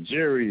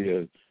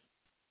 Nigeria.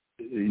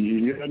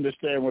 You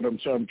understand what I'm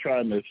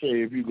trying to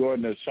say? If you go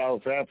into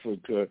South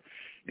Africa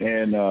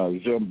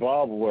and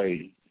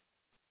Zimbabwe,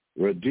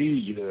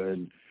 Rhodesia,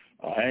 and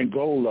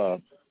Angola,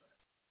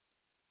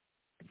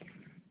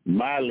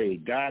 Mali,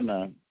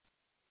 Ghana,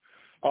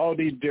 all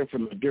these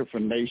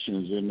different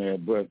nations in there,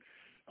 but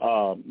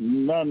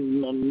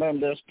none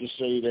less to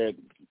say that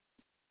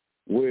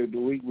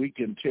we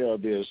can tell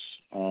this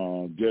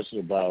just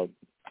about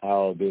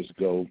how this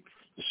goes.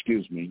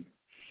 Excuse me.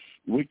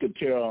 we could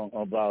tell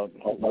about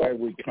where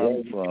we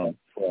come from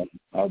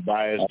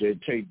by as they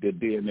take the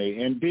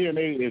DNA. And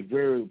DNA is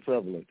very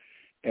prevalent.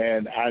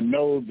 And I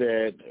know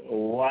that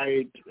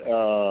white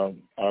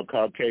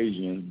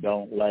Caucasians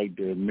don't like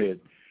to admit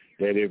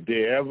that if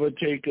they ever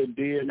take a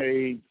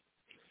DNA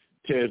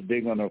test,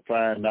 they're going to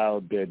find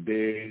out that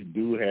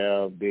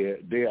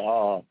they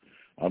are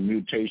a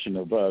mutation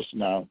of us.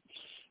 Now,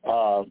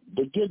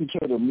 but getting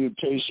to the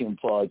mutation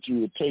part, you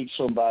would take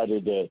somebody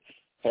that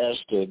has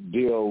to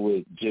deal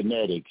with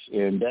genetics,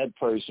 and that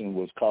person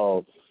was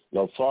called,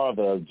 the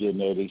father of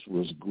genetics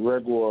was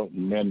Gregor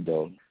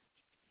Mendel.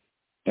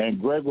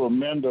 And Gregor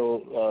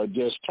Mendel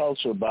just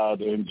talks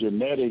about in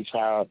genetics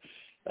how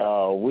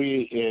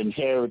we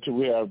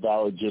have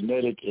our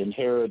genetic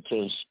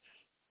inheritance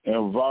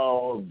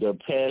involve the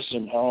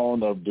passing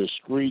on of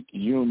discrete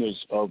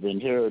units of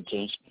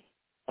inheritance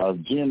of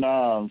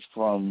genomes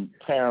from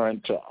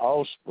parent to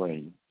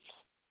offspring.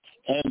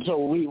 And so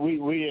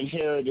we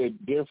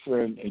inherited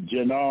different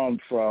genomes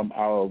from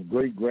our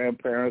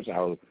great-grandparents,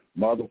 our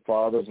mother,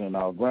 fathers, and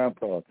our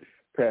grandparents.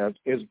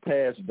 It's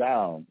passed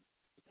down.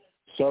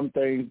 Some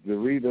things, the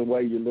reason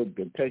why you look,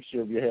 the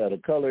texture of your hair, the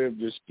color of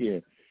your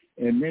skin,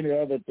 and many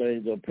other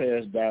things are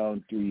passed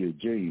down through your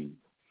genes.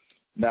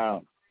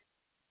 Now,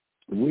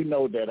 we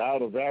know that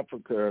out of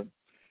Africa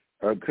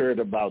occurred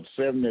about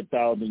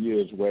 70,000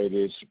 years where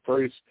it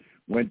first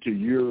went to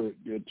Eurasia,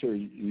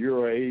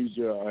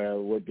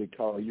 what they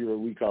call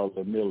we call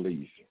the Middle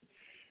East,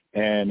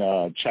 and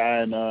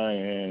China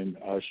and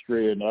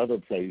Australia and other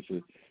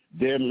places.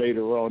 Then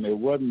later on, it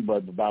wasn't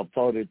but about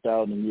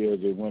 40,000 years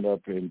it went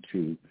up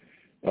into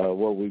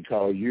what we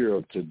call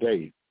Europe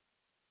today.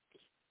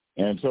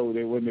 And so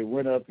when they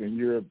went up in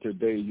Europe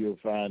today, you'll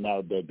find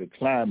out that the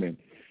climate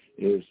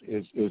is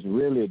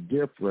really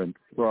different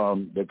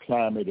from the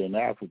climate in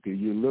Africa.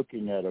 You're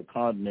looking at a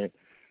continent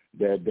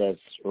that's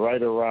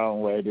right around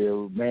where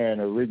the man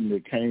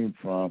originally came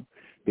from.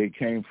 They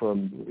came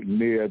from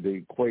near the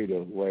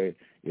equator where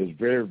it's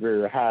very,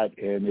 very hot.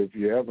 And if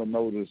you ever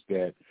notice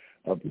that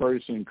a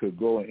person could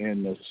go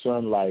in the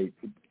sunlight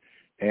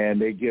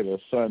and they get a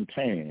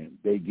suntan,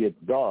 they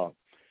get dark.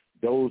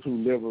 Those who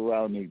live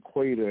around the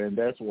equator, and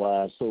that's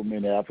why so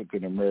many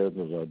African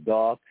Americans are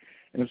dark,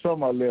 and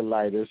some are a little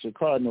lighter. It's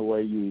according to the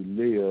way you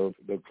live.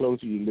 The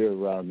closer you live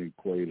around the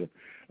equator,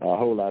 a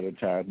whole lot of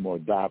times more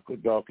darker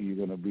you're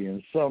going to be.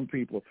 And some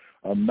people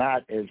are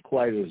not as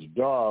quite as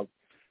dark,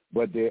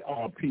 but there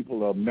are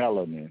people of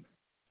melanin.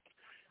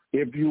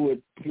 If you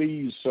would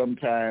please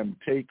sometime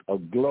take a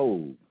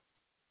globe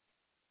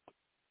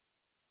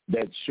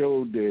that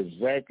showed the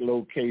exact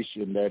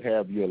location that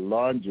have your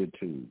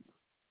longitude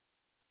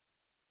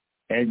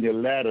and your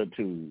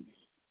latitude.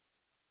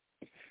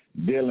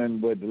 Dealing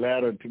with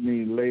latitude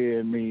mean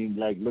laying mean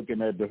like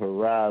looking at the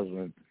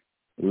horizon.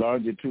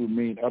 Longitude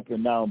mean up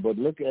and down, but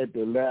look at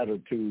the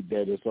latitude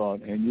that it's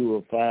on, and you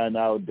will find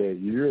out that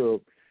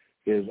Europe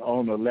is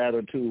on the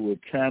latitude with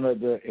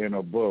Canada and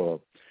above.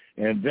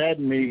 And that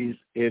means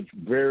it's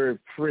very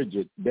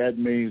frigid. That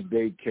means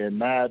they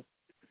cannot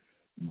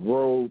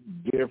grow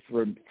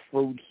different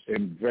fruits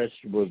and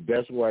vegetables.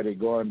 That's why they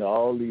go into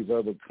all these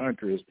other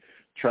countries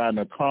trying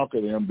to conquer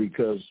them,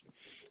 because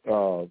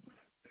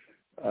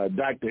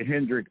Dr.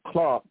 Hendrik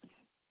Clark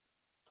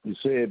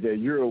said that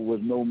Europe was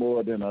no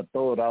more than a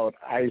thawed-out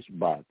ice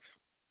box.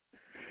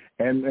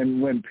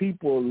 And when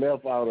people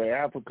left out of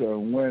Africa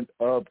and went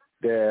up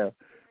there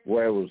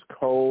where it was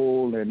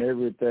cold and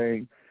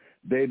everything,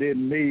 they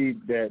didn't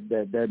need that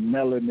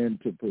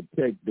melanin to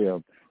protect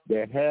them.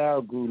 Their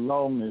hair grew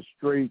long and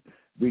straight,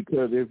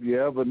 because if you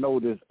ever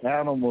notice,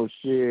 animals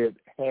shed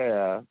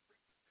hair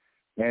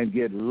and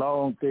get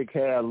long, thick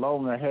hair.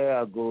 Longer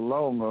hair go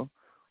longer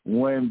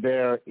when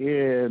they're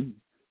in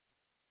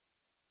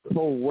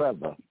cold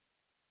weather.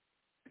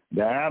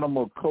 The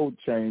animal coat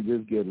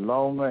changes get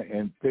longer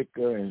and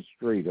thicker and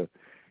straighter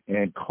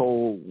in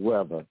cold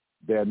weather.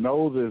 Their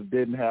noses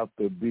didn't have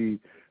to be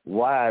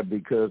wide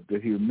because the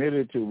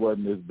humidity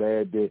wasn't as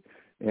bad.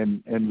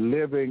 And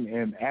living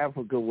in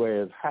Africa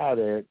where it's hot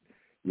at,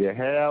 your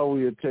hair or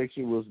your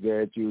texture was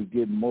that you would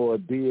get more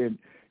D, and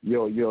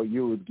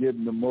you would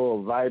get the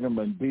more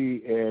vitamin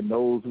D, and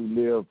those who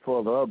live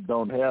further up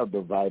don't have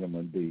the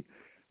vitamin D.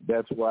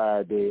 That's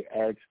why they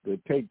ask to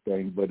take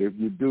things. But if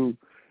you do,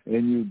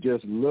 and you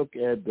just look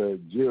at the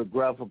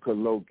geographical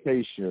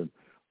location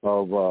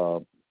of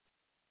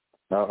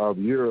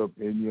Europe,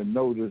 and you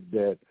notice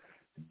that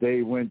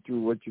they went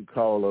through what you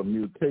call a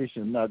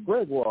mutation. Now,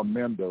 Gregor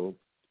Mendel,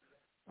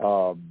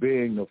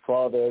 being the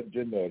father of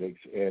genetics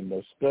and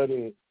the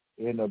study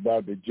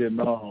about the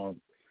genome,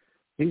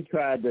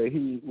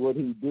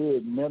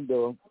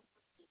 Mendel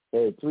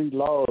had three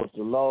laws: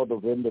 the law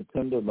of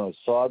independent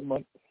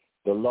assortment,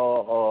 the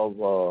law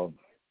of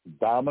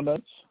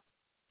dominance,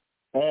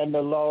 and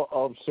the law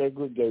of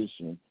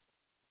segregation.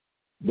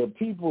 The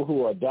people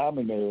who are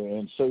dominating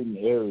in certain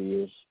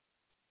areas,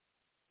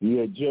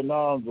 your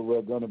genomes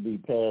were going to be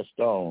passed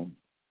on.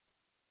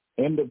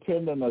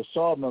 Independent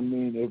assortment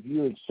means if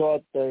you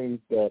assort things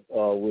that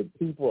with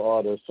people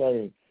are the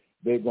same,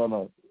 they're going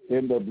to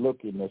end up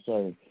looking the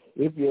same.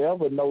 If you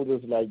ever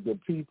notice, like the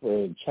people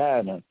in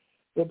China,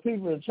 just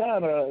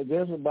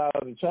about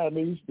the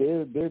Chinese,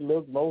 they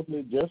look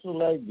mostly just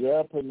like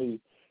Japanese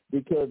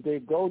because they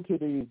go to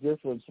these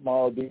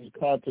these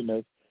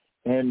continents,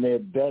 and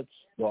that's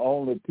the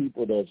only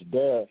people that's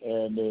there,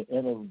 and they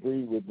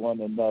interbreed with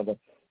one another,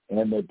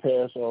 and they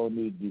pass on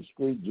these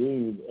discrete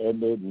genes,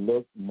 and they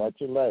look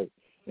much alike.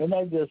 And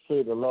I just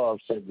say the law of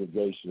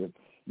segregation.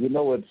 You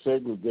know what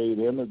segregate,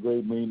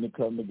 integrate mean to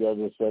come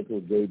together,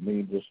 segregate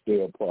means to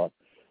stay apart.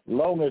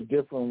 Long as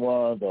different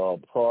ones are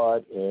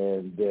apart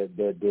and that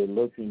they're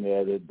looking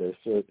at it,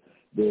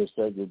 they're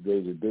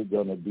segregated, they're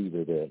going to be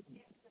to that.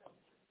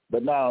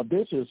 But now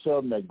this is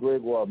something that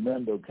Gregoire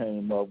Mendel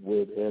came up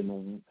with,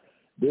 and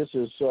this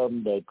is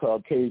something that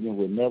Caucasian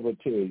would never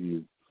tell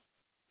you.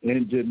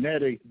 In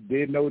genetics,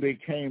 they know they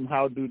came.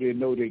 How do they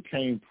know they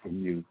came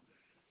from you?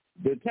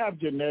 The top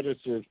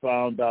geneticists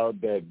found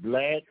out that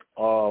black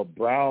or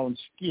brown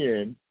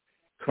skin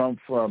come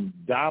from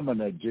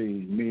dominant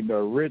genes, meaning the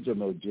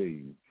original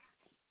gene.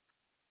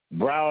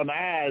 Brown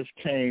eyes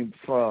came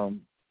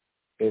from,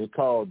 it's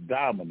called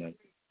dominant,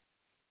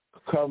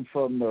 come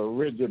from the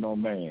original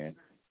man.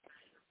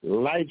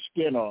 Light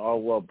skin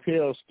or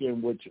pale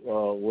skin, which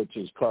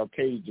is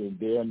Caucasian,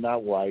 they're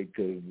not white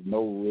because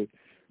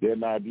they're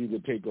not. You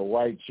could take a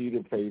white sheet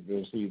of paper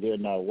and see they're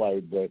not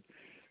white, but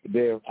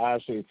I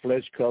say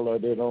flesh color,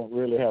 they don't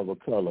really have a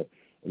color.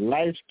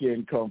 Light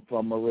skin come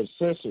from a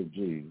recessive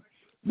gene.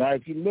 Now,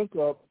 if you look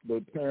up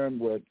the term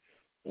what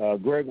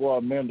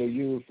Gregoire Mendel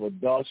used for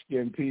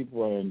dark-skinned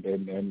people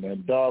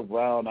and dark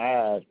brown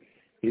eyes,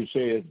 he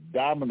says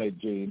dominant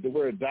gene. The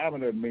word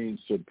dominant means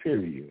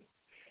superior.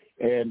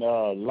 And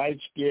light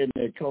skin,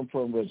 they come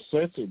from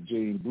recessive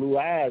gene. Blue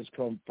eyes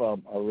come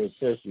from a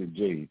recessive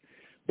gene.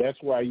 That's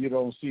why you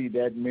don't see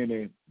that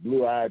many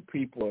blue-eyed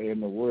people in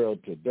the world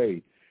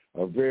today.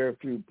 Very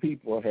few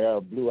people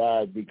have blue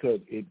eyes because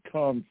it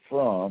comes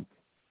from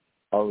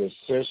a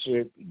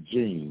recessive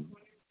gene.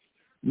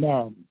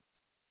 Now,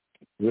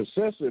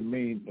 recessive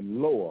means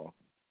lower.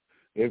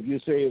 If you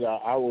say that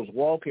I was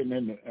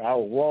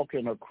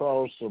walking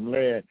across some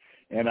land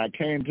and I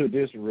came to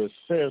this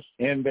recess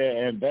in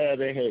there, and there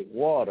they had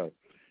water,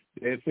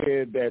 they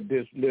said that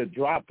this little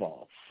drop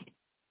off,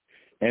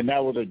 and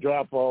that was a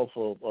drop off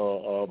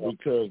of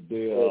because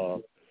they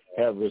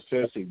have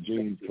recessive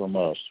genes from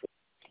us.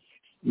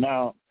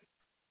 Now,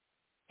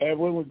 and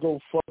when we go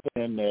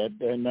further in that,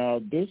 and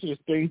now this is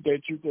things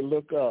that you can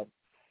look up,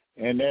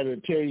 and that'll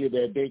tell you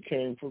that they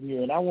came from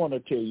you. And I want to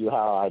tell you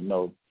how I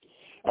know.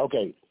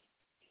 Okay,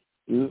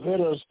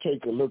 let us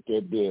take a look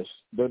at this.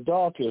 The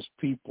darkest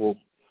people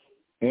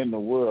in the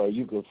world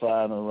you can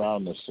find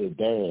around the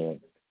Sudan,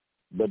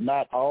 but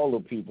not all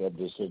the people of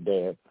the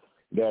Sudan.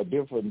 There are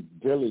different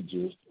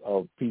villages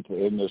of people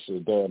in the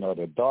Sudan are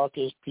the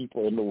darkest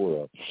people in the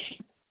world.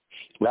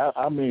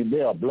 I mean,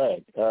 they are black.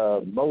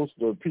 Most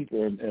of the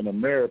people in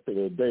America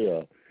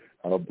today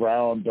are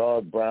brown,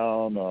 dark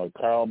brown,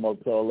 caramel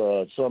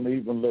color. Some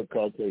even look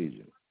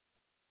Caucasian.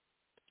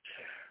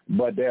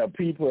 But there are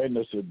people in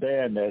the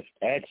Sudan that's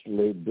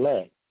actually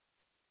black.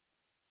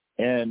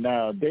 And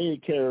they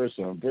carry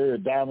some very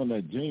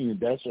dominant genes.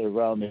 That's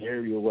around the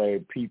area where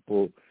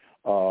people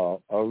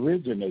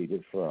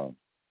originated from.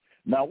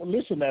 Now,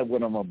 listen to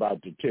what I'm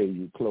about to tell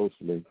you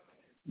closely.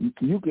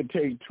 You could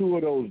take two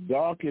of those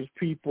darkest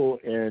people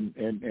and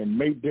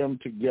make them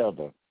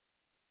together,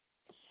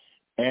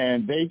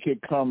 and they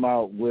could come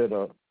out with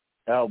a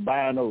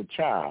albino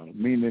child,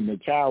 meaning the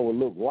child will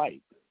look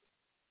white.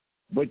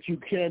 But you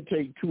can't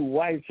take two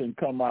whites and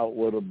come out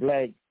with a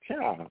black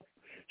child.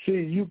 See,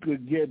 you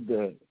could get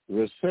the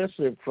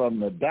recessive from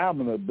the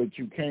dominant, but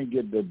you can't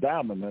get the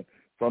dominant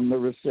from the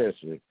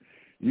recessive.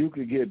 You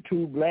could get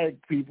two black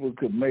people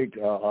could make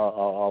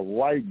a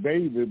white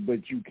baby,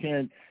 but you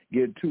can't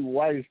get two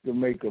whites to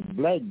make a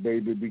black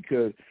baby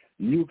because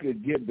you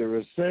could get the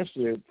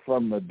recessive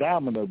from the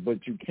dominant,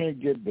 but you can't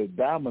get the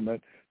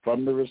dominant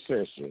from the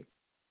recessive.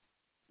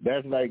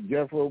 That's like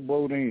Jethro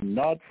Bodine,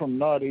 not from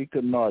not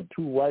equal not.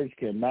 Two whites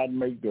cannot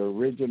make the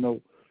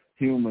original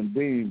human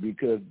being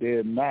because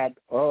they're not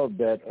of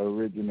that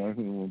original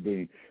human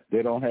being.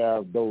 They don't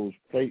have those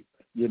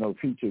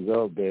features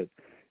of that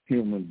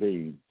human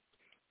being.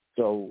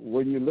 So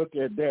when you look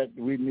at that,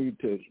 we need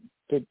to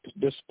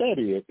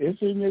study it.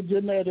 It's in your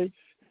genetics,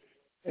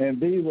 and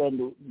these are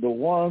the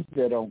ones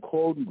that I'm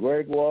quoting: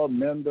 Gregoire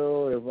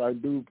Mendel, if I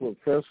do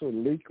Professor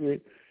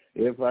Liquid,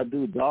 if I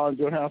do Don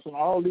Johansson.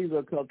 All these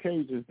are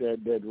Caucasians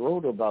that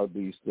wrote about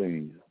these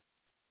things.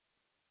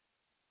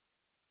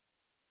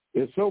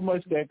 There's so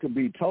much that could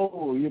be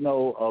told,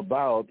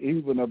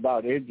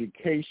 about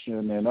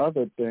education and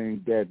other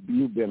things that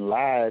you've been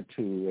lied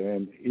to,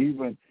 and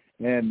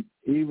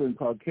even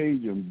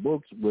Caucasian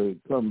books will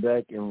come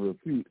back and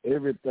refute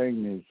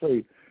everything they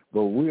say,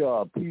 but we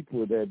are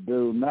people that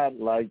do not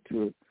like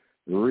to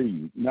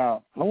read.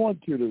 Now, I want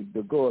you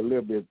to go a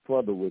little bit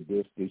further with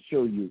this to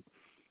show you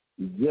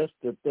just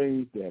the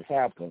things that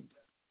happen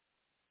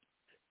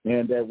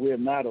and that we're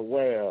not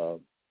aware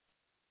of.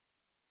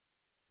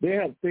 They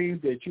have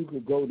things that you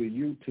could go to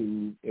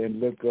YouTube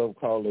and look up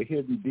called a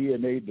hidden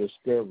DNA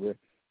discovery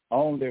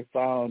only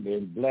found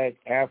in black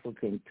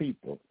African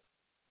people.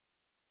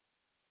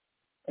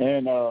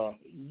 And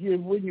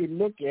when you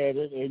look at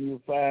it and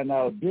you find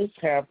out this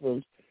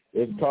happens,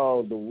 it's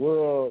called the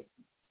World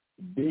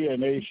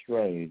DNA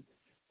Strain.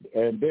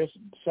 And this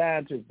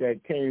scientist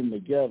that came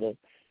together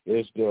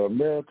is the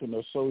American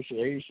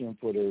Association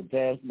for the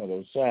Advancement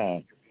of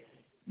Science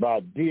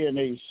by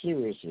DNA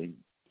sequencing.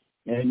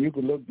 And you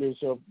can look this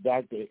up.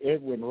 Dr.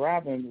 Edwin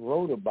Robin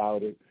wrote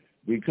about it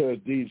because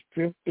these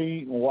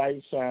 15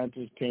 white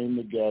scientists came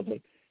together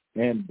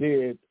and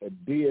did a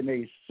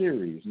DNA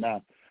series.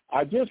 Now,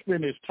 I just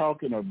finished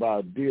talking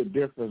about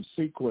different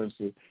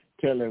sequences,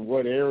 telling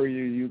what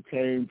area you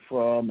came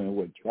from and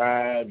what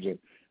tribes and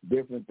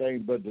different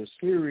things, but the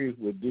series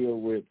would deal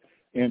with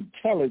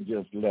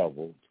intelligence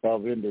levels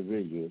of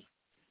individuals.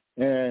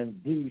 And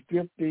these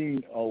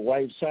 15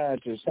 white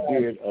scientists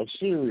did a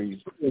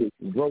series,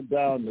 broke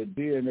down the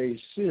DNA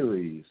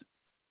series.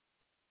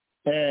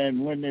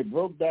 And when they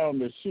broke down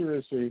the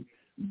series,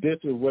 this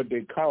is what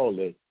they call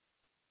it.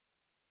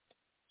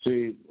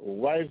 See,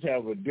 whites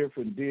have a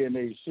different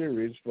DNA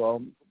series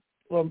from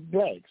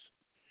blacks.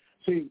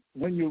 See,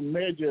 when you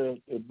measure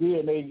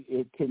DNA,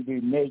 it can be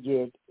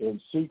measured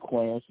in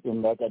sequence.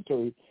 And like I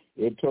told you,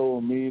 it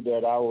told me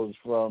that I was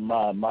from,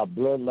 my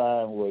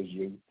bloodline was,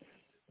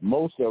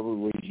 most of it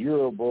was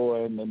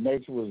Yoruba, and the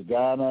next was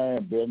Ghana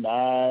and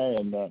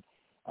Benin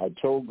and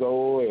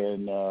Togo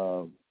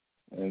and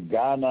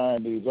Ghana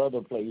and these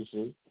other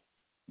places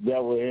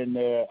that were in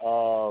there.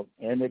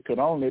 And it could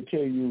only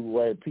tell you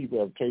where people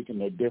have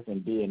taken a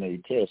different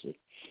DNA tests.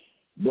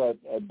 But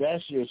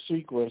that's your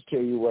sequence,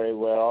 tell you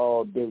where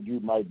all that you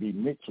might be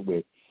mixed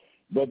with.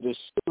 But the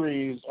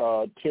series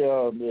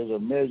is a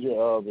measure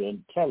of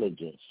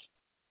intelligence.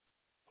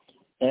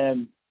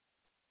 And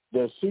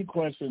the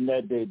sequencing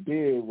that they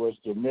did was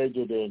to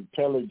measure the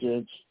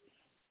intelligence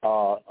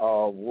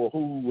of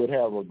who would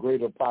have a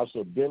greater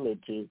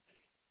possibility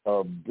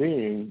of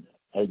being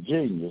a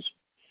genius.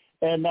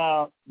 And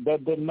now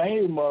the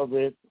name of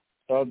it,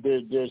 of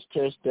this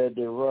test that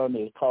they run,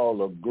 is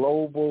called a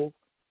global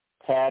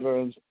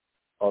patterns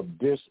of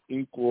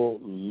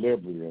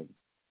disequilibrium.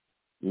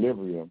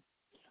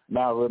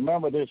 Now,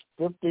 remember, this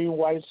 15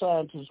 white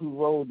scientists who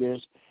wrote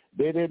this,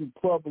 they didn't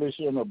publish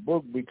in a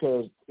book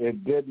because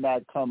it did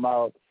not come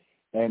out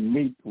and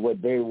meet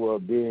what they were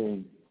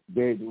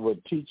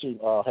teaching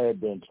or had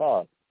been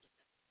taught.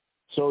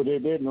 So they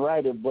didn't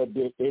write it, but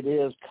it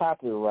is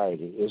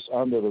copyrighted. It's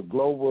under the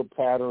global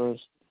patterns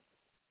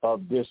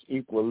of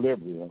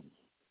disequilibrium.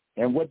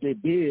 And what they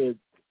did,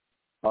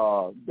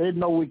 they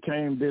know we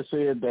came, they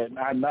said that,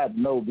 I not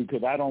know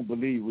because I don't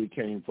believe we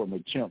came from a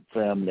chimp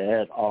family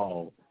at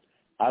all.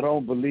 I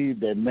don't believe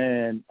that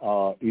man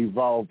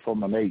evolved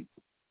from an ape.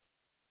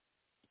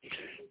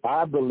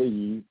 I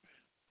believe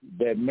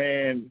that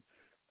man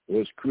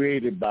was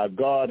created by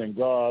God and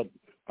God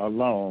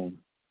alone,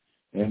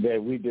 and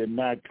that we did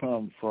not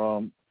come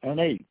from an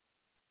ape.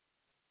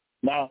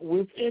 Now,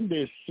 within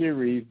this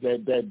series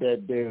that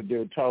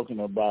they're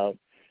talking about,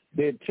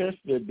 they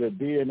tested the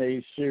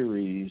DNA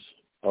series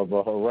of a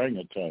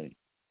orangutan.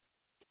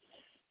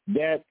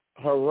 That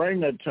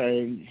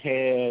orangutan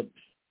had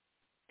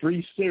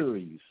 3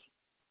 series.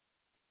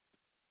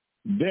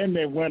 Then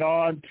they went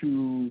on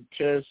to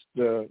test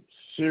the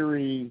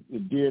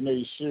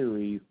DNA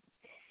series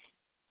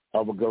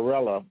of a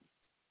gorilla.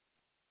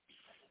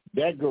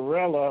 That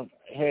gorilla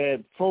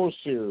had 4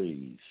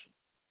 series.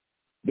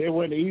 They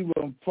went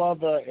even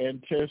further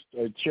and tested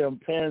a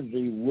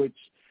chimpanzee, which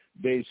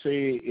they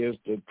say is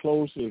the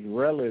closest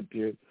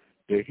relative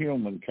to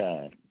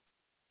humankind.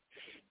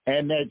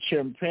 And that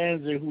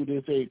chimpanzee, who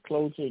they say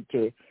closer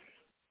to,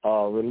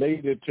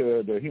 related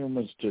to the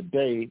humans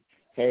today,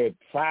 had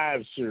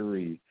 5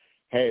 series,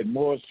 had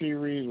more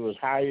series, was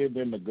higher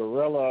than the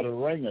gorilla or the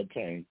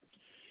orangutan.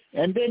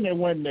 And then they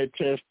went and they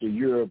tested the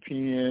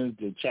Europeans,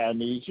 the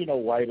Chinese,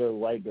 white,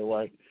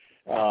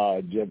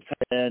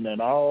 Japan, and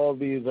all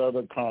these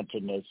other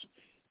continents,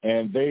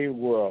 and they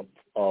were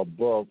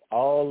above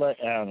all the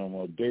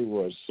animals. They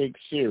were 6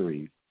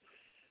 series.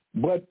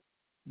 But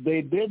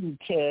they didn't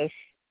test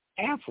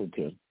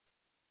African.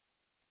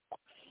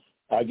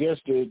 I guess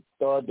they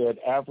thought that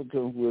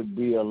African would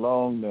be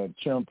along the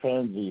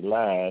chimpanzee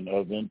line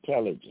of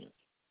intelligence.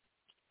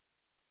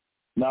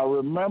 Now,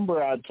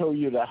 remember I told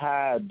you the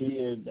higher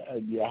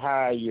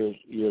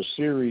your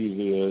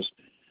series is,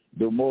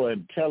 the more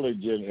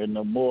intelligent and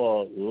the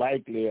more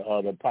likely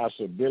or the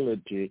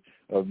possibility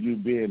of you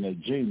being a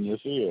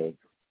genius is.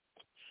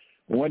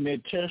 When they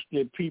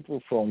tested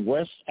people from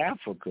West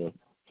Africa,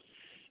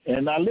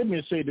 and now let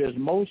me say this,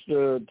 most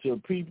of the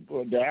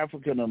people, the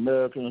African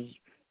Americans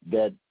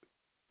that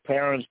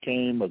parents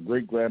came or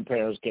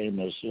great-grandparents came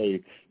as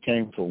slaves,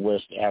 came from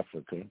West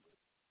Africa.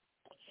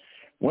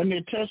 When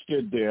they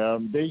tested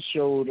them, they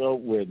showed up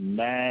with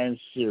 9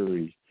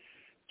 series,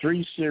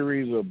 3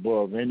 series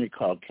above any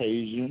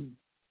Caucasian,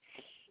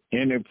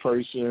 any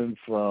person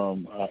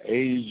from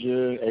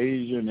Asia,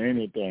 Asian,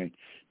 anything.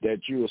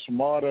 that you're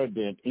smarter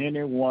than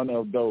any one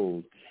of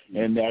those.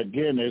 And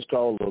again, it's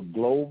called a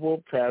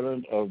global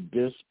pattern of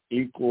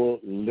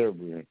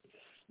disequilibrium.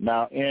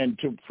 Now, and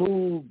to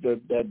prove that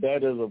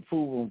is a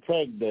proven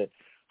fact, that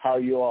how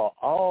you are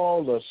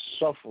all the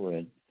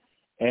suffering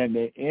and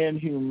the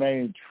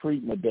inhumane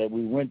treatment that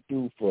we went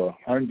through for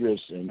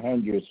hundreds and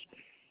hundreds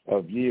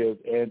of years,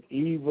 and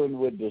even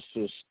with the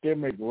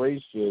systemic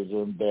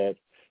racism that's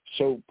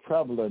so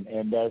prevalent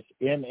and that's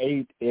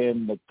innate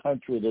in the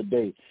country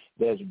today,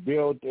 that's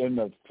built in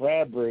the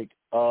fabric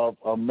of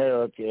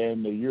America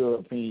and the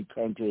European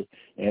countries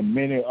and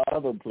many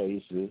other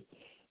places,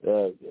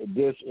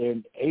 this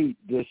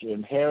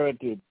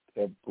inherited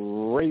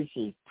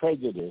racist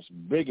prejudice,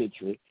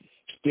 bigotry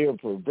still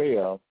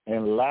prevail,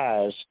 and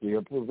lies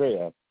still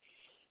prevail.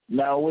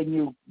 Now, when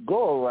you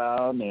go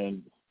around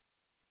and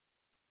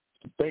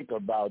think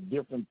about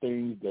different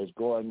things that's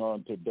going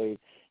on today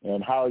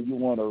and how you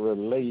want to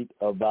relate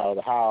about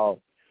how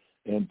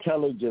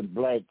intelligent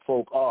black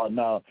folk are.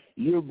 Now,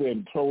 you've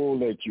been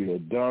told that you're a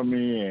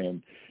dummy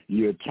and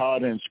you're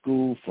taught in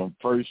school from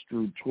 1st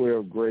through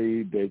 12th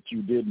grade that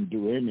you didn't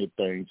do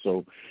anything.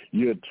 So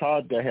you're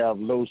taught to have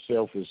low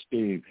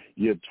self-esteem.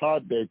 You're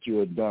taught that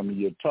you're a dummy.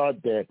 You're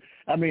taught that,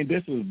 I mean,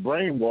 this is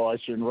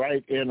brainwashing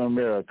right in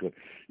America.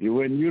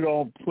 When you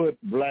don't put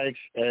blacks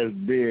as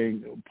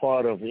being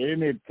part of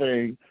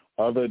anything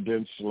other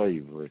than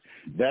slavery.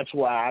 That's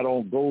why I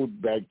don't go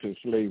back to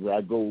slavery.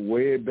 I go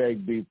way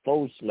back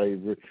before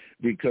slavery,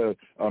 because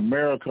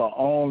America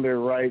only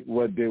write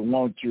what they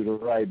want you to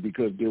write,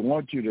 because they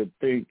want you to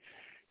think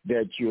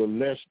that you're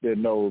less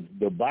than those.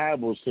 The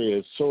Bible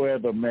says, so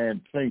as a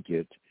man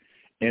thinketh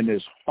in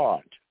his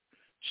heart,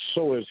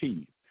 so is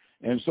he.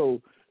 And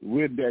so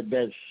with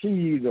that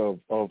seed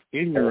of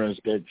ignorance,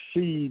 that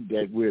seed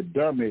that we're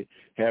dummy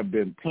have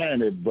been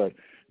planted, but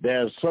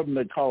there's something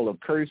they call a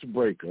curse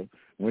breaker.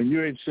 When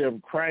you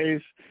accept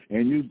Christ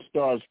and you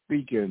start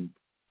speaking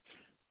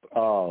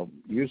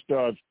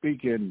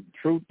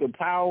truth to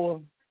power,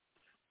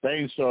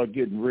 things start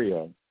getting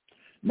real.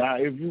 Now,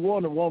 if you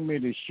want me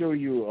to show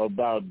you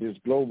about this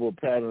global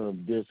pattern of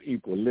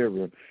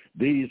disequilibrium,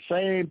 these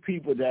same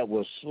people that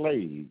were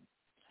slaves,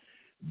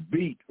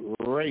 beat,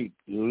 raped,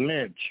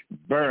 lynched,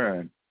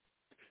 burned,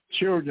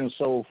 children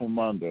sold from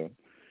under,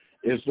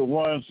 is the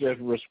ones that's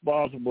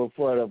responsible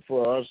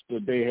for us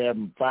today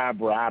having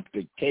fiber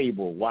optic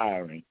cable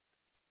wiring.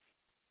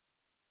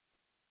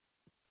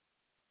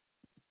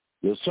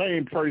 The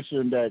same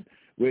person that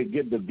will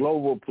get the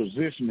global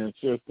positioning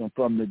system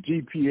from the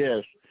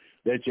GPS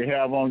that you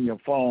have on your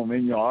phone,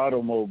 in your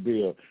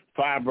automobile,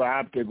 fiber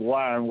optic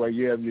wiring where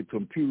you have your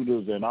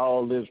computers and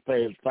all this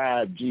past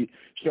 5G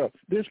stuff.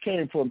 This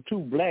came from two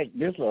black,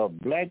 this a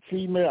black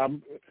female,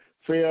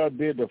 Phil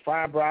did the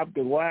fiber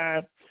optic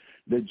wire.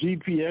 The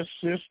GPS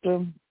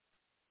system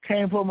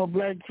came from a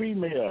black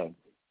female.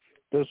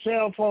 The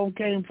cell phone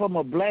came from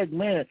a black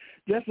man.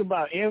 Just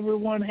about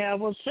everyone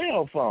have a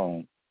cell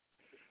phone.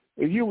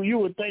 You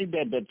would think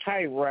that the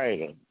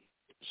typewriter,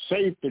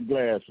 safety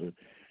glasses,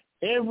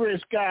 every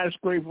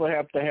skyscraper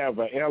have to have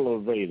an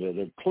elevator,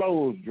 the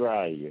clothes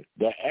dryer,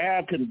 the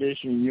air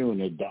conditioning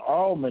unit, the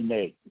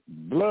almanac,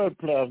 blood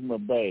plasma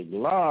bag,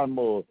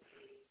 lawnmower,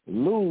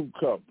 lube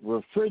cup,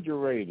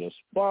 refrigerator,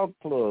 spark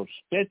plug,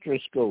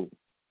 stethoscope,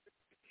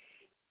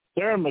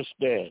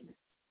 thermostat,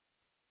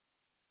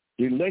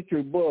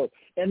 electric bulb,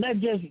 and that's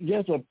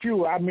just a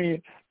few. I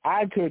mean,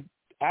 I could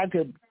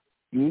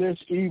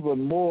list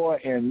even more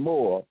and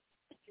more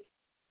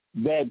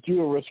that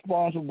you're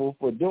responsible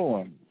for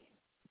doing.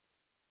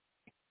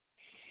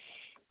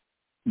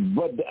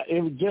 But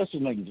it was just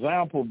an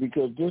example,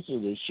 because this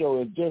is a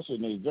show. It's just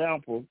an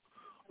example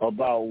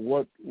about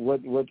what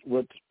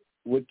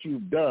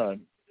you've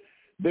done.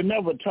 They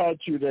never taught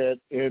you that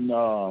in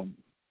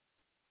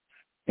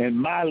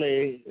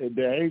Mali,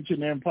 the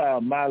ancient empire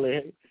of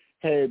Mali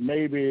had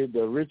maybe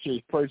the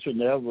richest person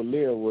to ever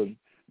live was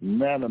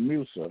Mansa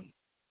Musa.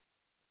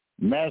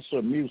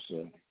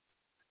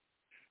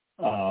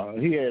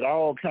 He had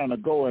all kind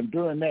of going.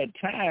 During that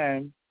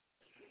time,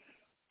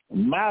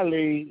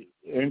 Mali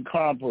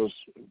encompassed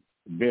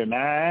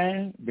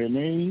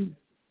Benin,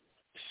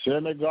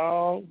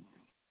 Senegal,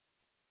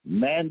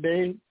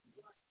 Mande,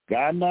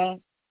 Ghana,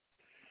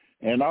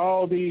 and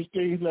all these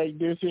things like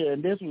this here.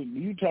 And this was,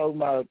 you talking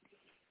about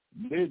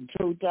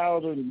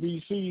 2000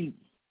 BC,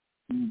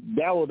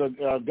 that was a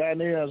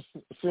Ghanaian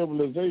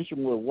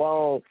civilization with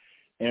walls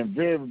and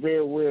very,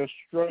 very well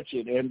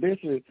structured. And this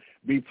is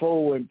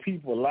before when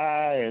people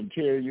lie and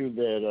tell you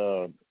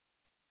that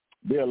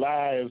they'll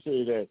lie and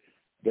say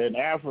that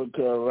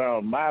Africa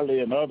around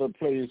Mali and other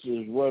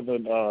places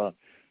wasn't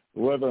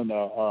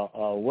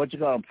what you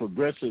call a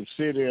progressive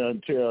city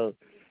until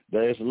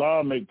the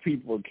Islamic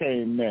people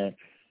came there.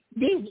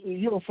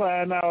 You'll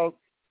find out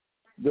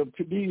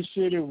these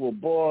cities were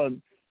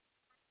born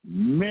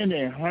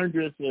many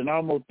hundreds and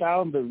almost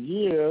thousands of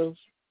years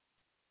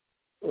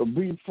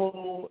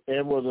before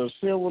it was a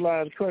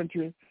civilized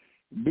country,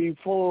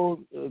 before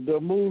the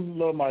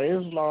Muslim or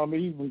Islam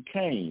even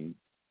came.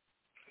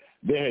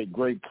 They had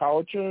great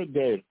culture.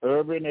 They had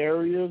urban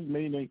areas,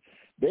 meaning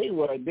they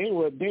were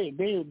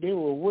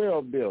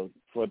well built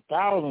for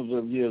thousands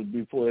of years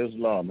before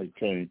Islam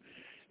came.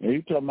 And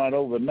you're talking about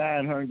over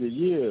 900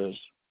 years.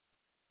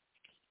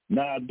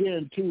 Now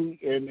then too,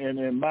 and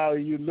in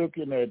Mali you're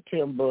looking at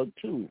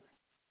Timbuktu.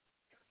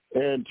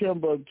 And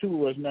Timbuktu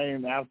was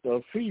named after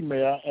a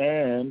female,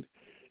 and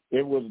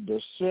it was the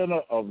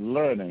center of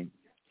learning.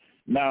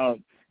 Now,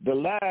 the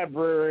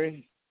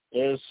library,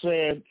 as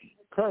said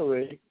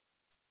Curry,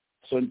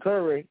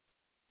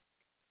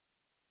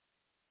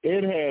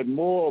 it had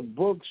more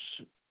books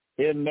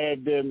in there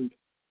than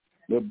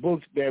the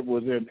books that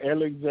was in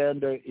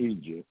Alexander,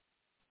 Egypt.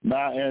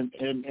 Now, in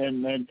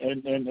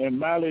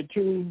Mali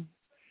too,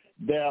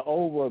 there are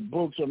over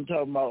books, I'm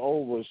talking about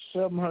over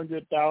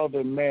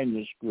 700,000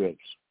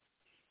 manuscripts.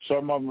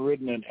 Some of them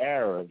written in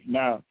Arab.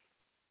 Now,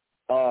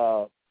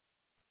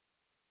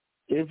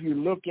 if you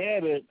look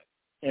at it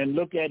and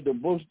look at the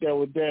books that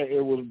were there,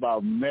 it was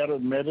about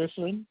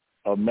medicine,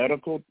 or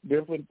medical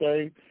different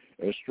things,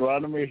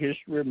 astronomy,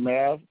 history,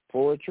 math,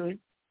 poetry,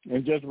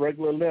 and just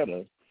regular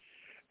letters.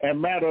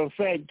 And matter of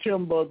fact,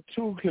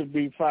 Timbuktu could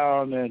be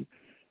found in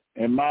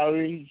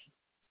Mali,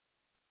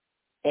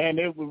 and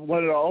it was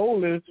one of the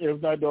oldest,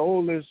 if not the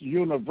oldest,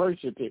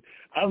 university.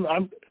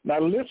 Now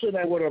listen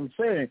at what I'm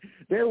saying.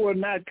 There were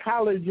not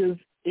colleges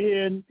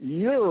in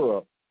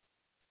Europe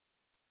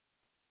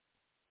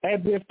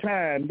at this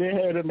time. They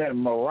had them in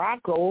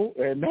Morocco,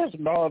 and that's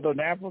Northern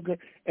Africa,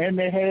 and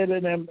they had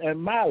it in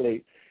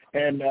Mali.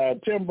 And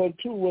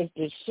Timbuktu was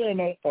the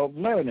center of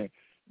learning.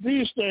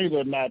 These things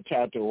are not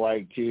taught to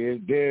white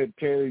kids. They'll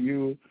tell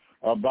you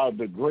about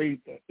the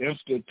great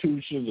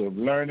institutions of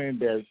learning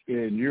that's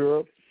in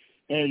Europe.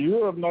 And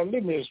Europe, now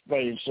let me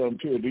explain something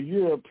to you. The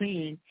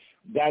Europeans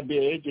got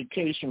their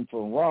education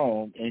from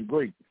Rome and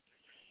Greek.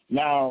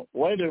 Now,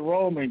 where did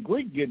Rome and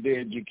Greek get their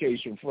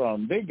education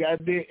from? They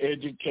got their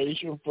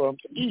education from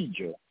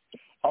Egypt.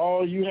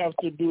 All you have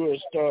to do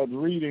is start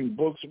reading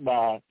books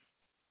by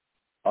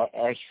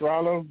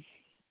Aristotle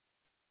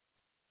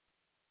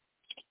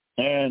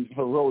and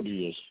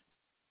Herodias,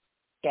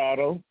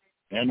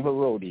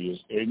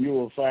 and you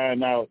will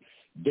find out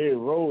they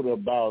wrote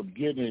about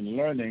getting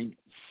learning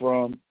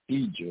from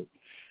Egypt,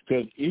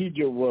 because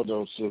Egypt was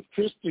a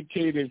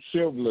sophisticated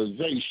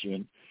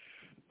civilization.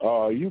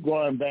 You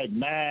going back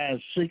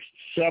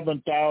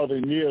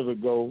 7,000 years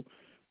ago,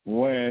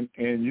 when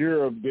in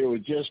Europe they were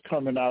just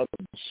coming out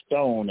of the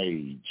Stone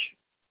Age.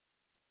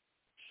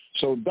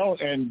 So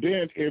and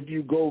then if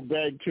you go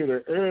back to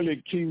the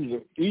early kings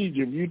of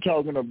Egypt, you're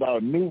talking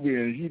about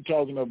Nubians, you're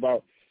talking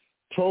about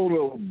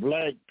total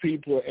black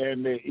people,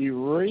 and they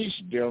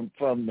erased them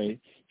from the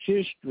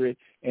history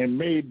and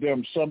made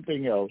them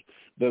something else.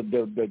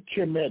 The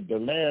Kemet, the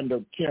land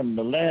of Kemp,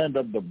 the land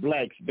of the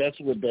blacks, that's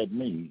what that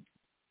means.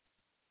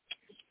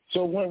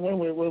 So when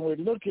we're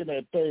looking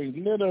at things,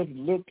 let us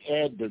look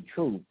at the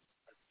truth.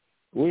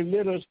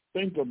 Let us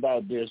think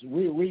about this.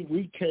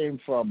 We came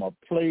from a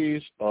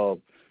place of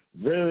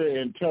very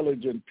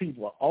intelligent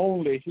people.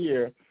 Only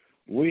here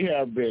we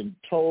have been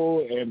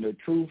told, and the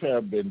truth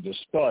have been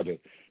distorted.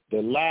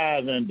 The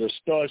lies and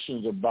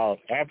distortions about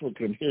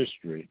African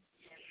history.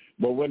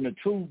 But when the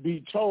truth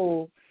be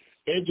told,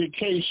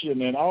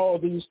 education and all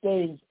these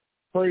things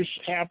first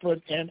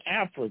happened in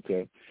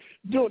Africa.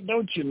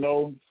 Don't you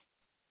know,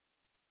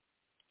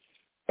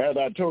 as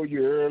I told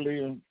you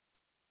earlier,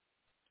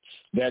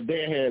 that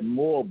they had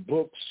more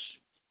books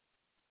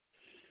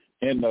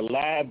in the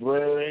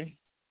library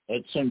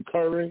at St.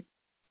 Curry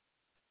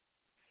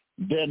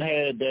than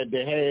they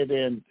had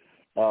in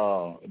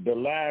the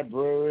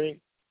library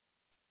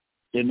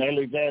in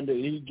Alexander,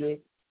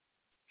 Egypt,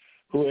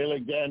 who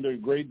Alexander the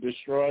Great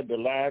destroyed the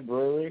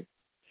library.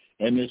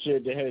 And they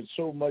said they had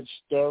so much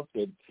stuff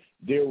that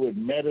deal with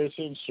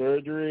medicine,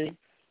 surgery,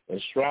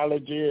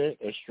 astrology,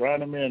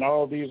 astronomy, and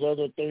all these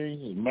other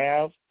things,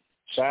 math,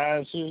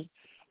 sciences.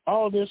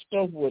 All this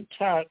stuff was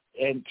taught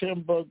in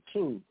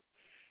Timbuktu.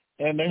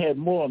 And they had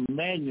more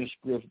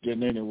manuscripts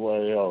than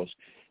anywhere else.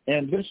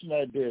 And listen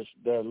at this,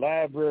 the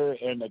library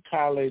and the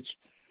college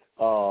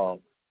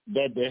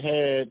that they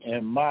had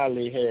in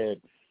Mali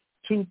had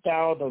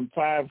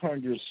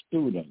 2,500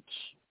 students.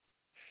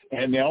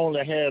 And they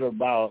only had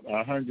about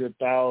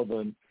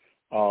 100,000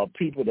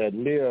 people that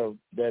lived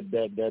in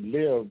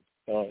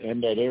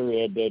that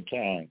area at that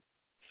time.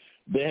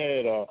 They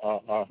had a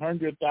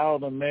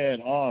 100,000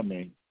 man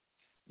army.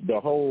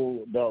 That's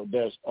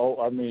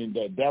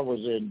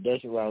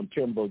around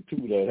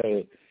Timbuktu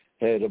that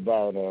had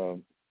about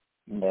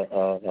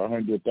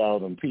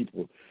 100,000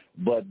 people.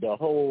 But the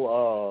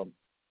whole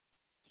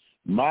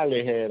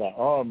Mali had an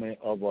army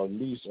of at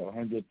least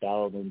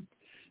 100,000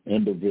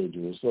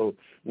 individuals. So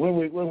when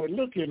we're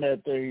looking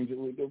at things,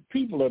 the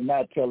people are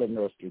not telling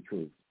us the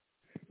truth.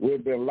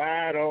 We've been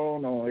lied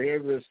on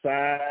every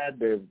side.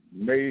 They've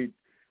made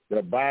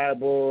the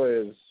Bible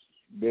has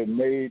been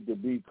made to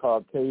be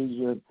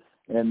Caucasian,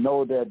 and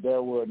know that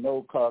there were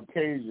no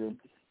Caucasians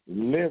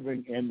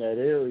living in that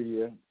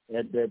area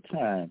at that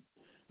time.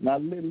 Now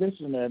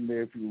listen at me,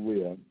 if you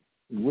will.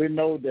 we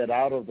know that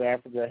out of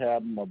Africa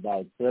happened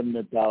about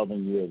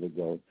 70,000 years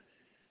ago,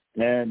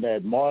 and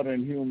that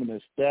modern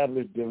humans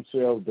established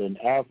themselves in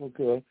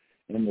Africa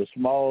in the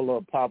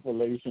smaller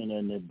population,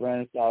 and they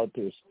branched out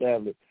to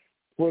establish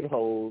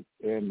footholds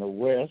in the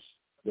West,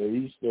 the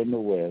East and the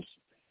West.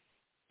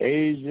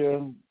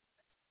 Asia,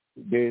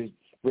 they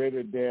spread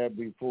it there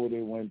before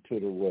they went to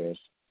the West.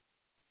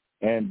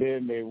 And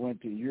then they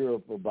went to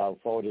Europe about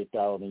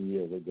 40,000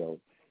 years ago.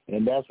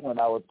 And that's when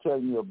I was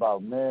telling you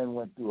about man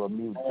went through a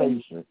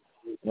mutation.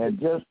 And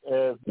just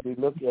as we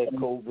look at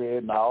COVID,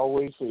 and I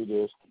always say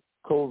this,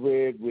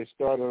 COVID, we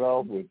started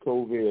off with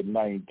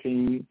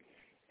COVID-19,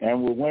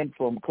 and we went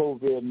from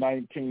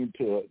COVID-19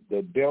 to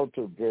the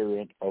Delta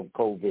variant of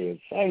COVID.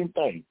 Same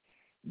thing,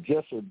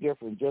 just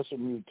a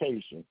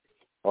mutation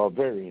or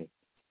variant.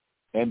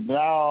 And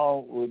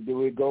now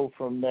we go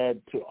from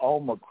that to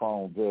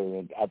Omicron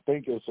variant. I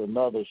think it's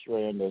another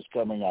strand that's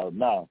coming out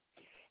now.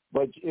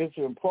 But it's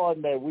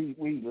important that we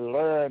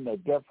learn the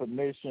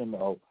definition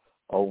of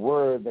a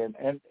word.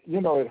 And you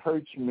know, it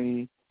hurts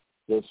me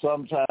that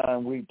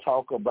sometimes we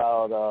talk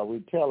about, we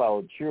tell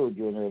our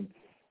children, and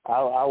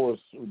I was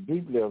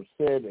deeply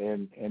upset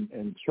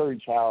in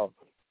church how,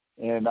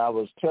 and I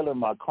was telling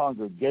my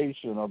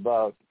congregation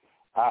about,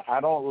 I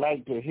don't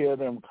like to hear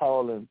them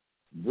calling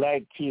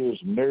black kids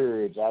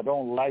nerds. I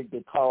don't like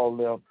to call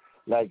them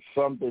like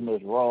something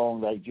is wrong,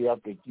 like you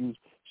have to use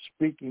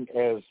speaking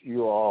as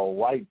you are a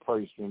white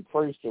person.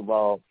 First of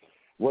all,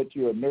 what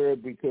you're a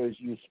nerd because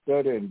you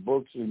studying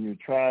books and you're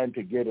trying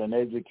to get an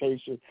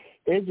education.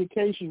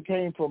 Education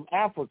came from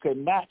Africa,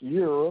 not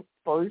Europe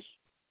first.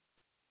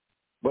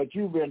 But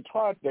you've been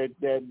taught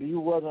that you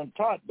wasn't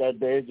taught that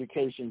the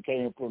education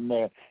came from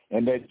there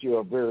and that you're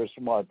a very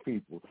smart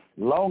people.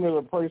 As long as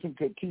a person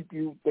could keep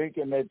you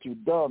thinking that you're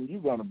dumb, you're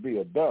going to be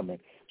a dummy.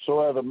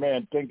 So as a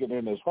man thinking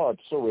in his heart,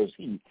 so is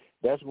he.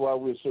 That's why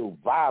we're so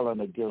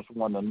violent against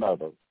one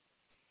another.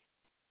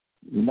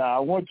 Now, I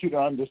want you to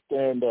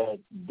understand that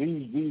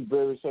these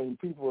very same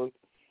people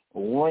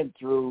went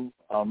through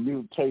a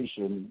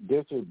mutation.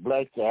 This is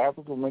black to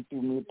Africa, went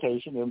through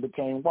mutation and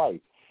became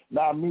white.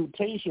 Now,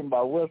 mutation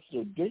by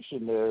Webster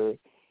Dictionary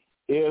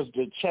is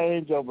the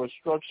change of a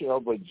structure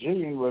of a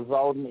gene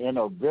resulting in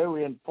a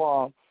variant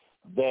form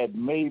that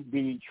may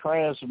be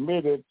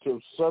transmitted to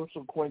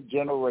subsequent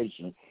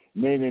generations,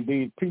 meaning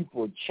these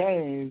people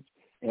change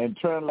and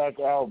turn like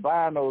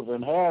albinos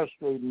and hair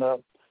straighten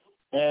up,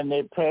 and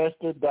they passed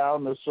it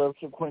down to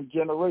subsequent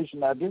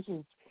generation. Now, this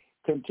is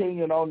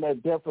continuing on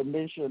that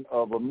definition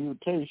of a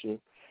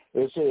mutation.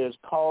 It says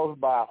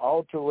caused by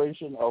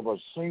alteration of a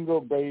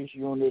single base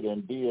unit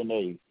in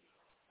DNA,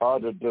 or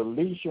the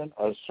deletion,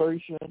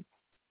 assertion,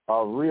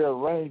 or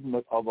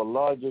rearrangement of a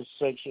larger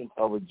section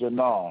of a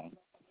genome.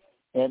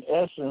 In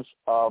essence,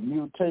 a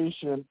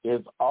mutation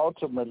is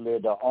ultimately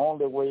the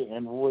only way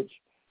in which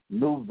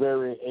new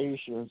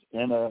variations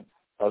in a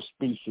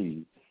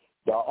species.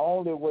 The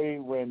only way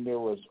when there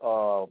was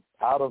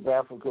out of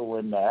Africa,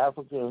 when the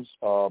Africans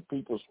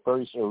peoples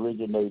first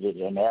originated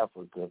in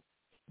Africa,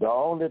 the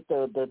only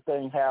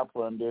thing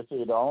happened, they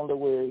say the only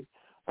way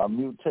a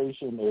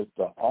mutation is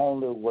the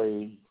only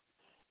way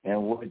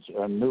in which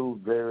a new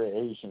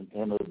variation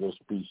enters the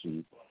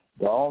species.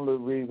 The only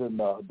reason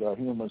the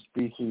human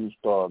species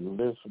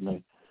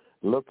started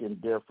looking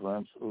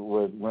different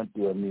went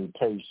through a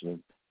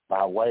mutation.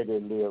 By where they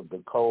lived,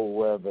 the cold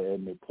weather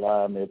and the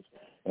climates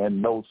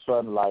and no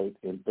sunlight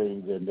and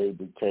things, and they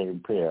became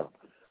pale.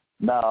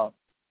 Now,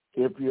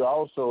 if you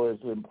also,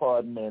 it's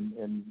important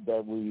in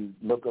that we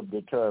look up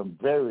the term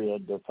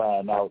variant to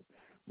find out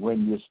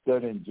when you're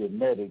studying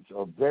genetics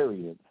or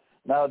variant.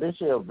 Now, they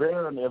say a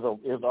variant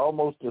is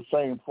almost the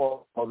same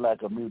form of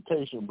like a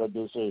mutation, but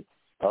they say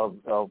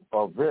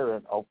a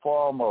variant, a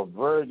form or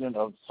version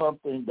of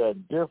something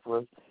that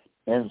differs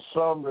in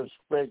some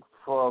respect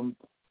from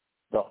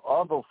the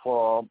other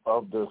form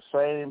of the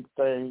same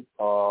thing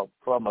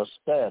from a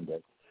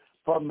standard.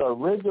 From the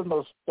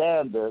original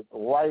standard,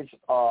 whites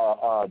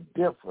are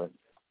different.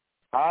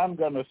 I'm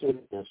going to say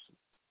this.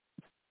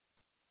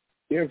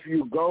 If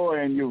you go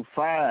and you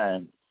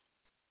find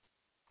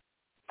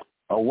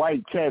a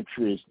white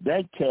catfish,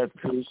 that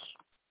catfish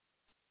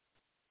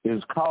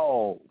is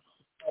called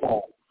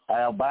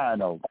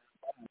albino.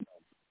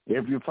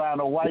 If you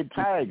find a white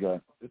tiger,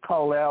 it's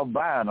called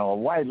albino, a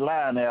white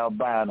lion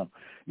albino.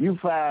 You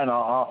find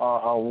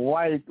a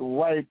white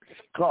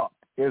skunk,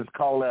 it's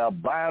called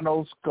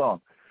albino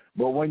skunk.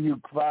 But when you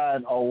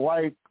find a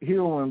white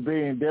human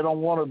being, they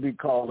don't want to be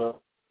called a,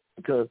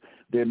 because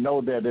they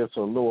know that it's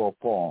a lower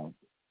form.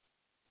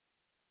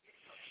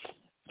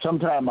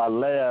 Sometimes I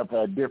laugh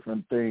at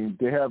different things.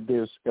 They have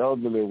this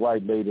elderly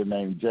white lady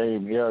named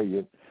Jane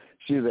Elliott.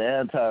 She's an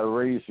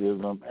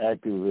anti-racism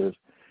activist.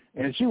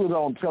 And she was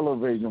on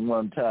television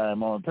one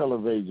time, on a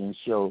television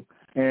show,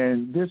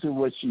 and this is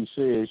what she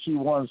said. She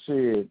once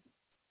said,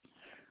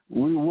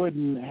 we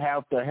wouldn't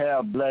have to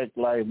have Black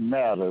Lives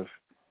Matter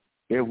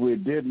if we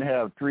didn't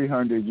have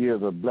 300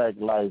 years of Black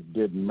life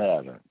didn't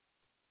matter.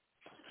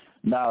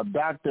 Now,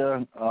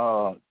 Dr.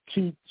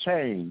 Keith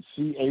Chang,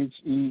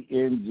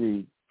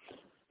 C-H-E-N-G,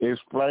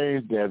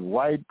 explains that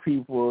white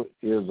people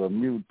is a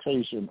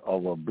mutation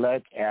of a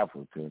black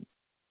African.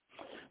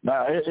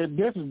 Now,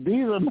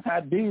 these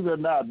are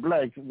not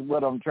blacks.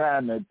 What I'm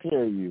trying to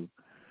tell you,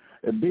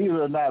 these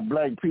are not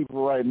black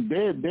people, right? And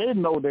they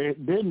know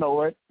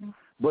it,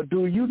 but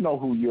do you know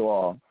who you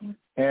are?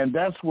 And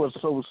that's what's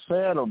so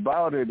sad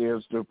about it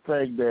is the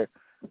fact that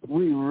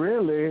we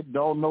really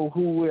don't know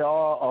who we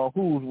are or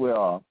whose we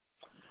are.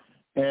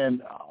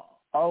 And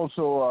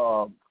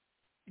also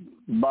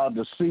about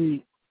the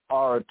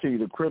CRT,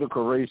 the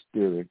critical race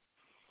theory,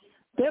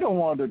 they don't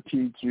want to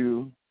teach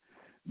you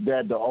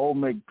that the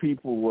Olmec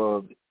people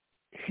were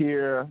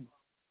here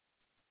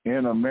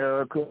in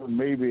America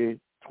maybe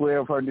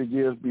 1,200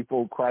 years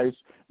before Christ.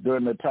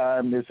 During the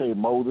time they say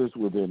Moses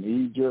was in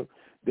Egypt,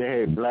 they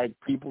had black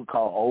people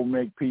called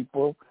Olmec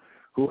people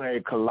who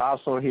had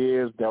colossal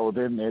heads that was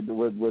in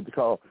what they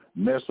call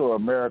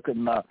Mesoamerica.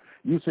 Now,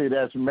 you say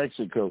that's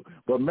Mexico,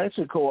 but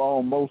Mexico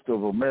owned most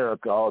of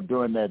America all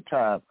during that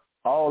time.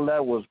 All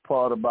that was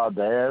part about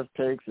the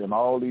Aztecs and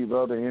all these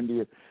other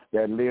Indians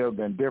that lived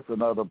in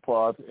different other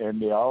parts,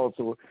 and they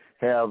also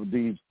have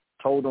these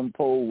totem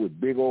poles with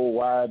big old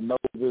wide noses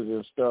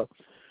and stuff,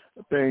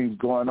 things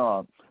going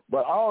on.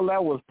 But all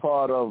that was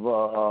part of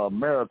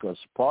America.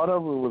 Part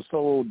of it was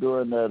sold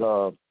during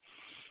that,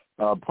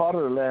 part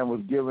of the land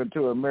was given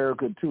to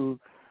America too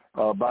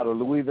by the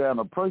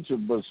Louisiana Purchase,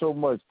 but so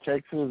much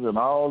Texas and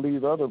all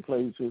these other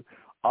places,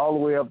 all the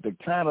way up to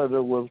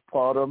Canada was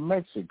part of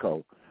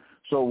Mexico.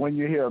 So when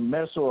you hear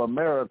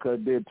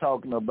Mesoamerica, they're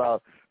talking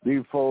about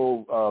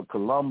before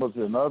Columbus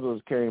and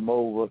others came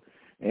over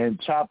and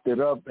chopped it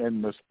up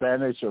in the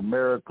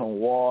Spanish-American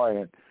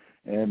War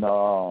and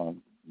the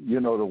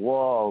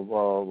war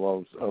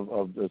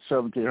of the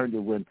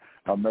 1700 when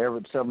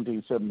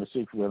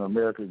 1776 when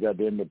America got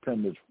the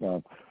independence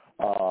from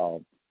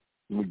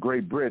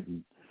Great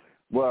Britain.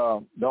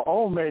 Well, the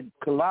Olmec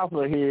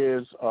colossal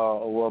heads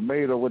were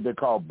made of what they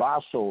call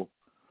basalt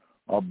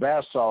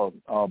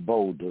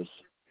boulders.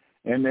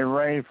 And they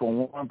range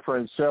from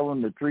 1.7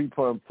 to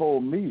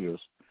 3.4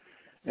 meters.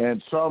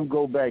 And some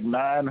go back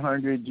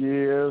 900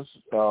 years,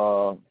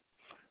 the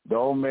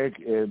Olmec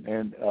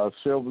and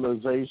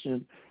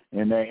civilization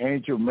in the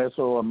ancient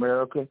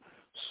Mesoamerica.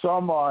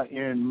 Some are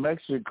in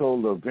Mexico,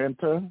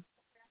 Levert,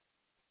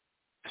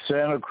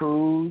 Santa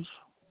Cruz,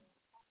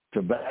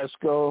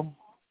 Tabasco,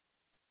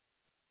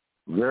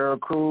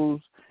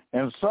 Veracruz,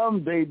 and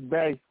some date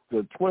back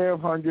to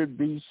 1200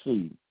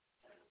 BC.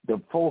 The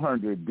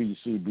 400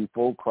 BC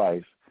before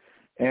Christ,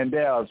 and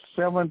there are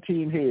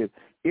 17 heads.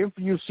 If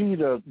you see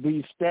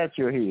these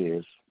statue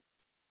heads,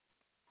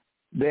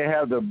 they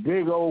have the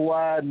big old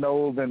wide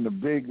nose and the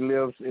big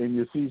lips, and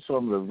you see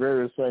some of the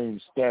very same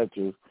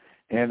statues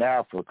in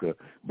Africa.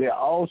 They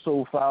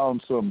also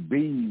found some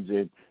beads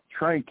and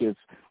trinkets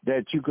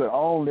that you could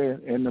only,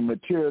 in the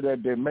material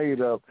that they're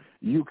made of,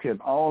 you can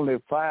only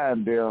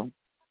find them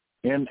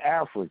in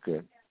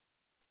Africa.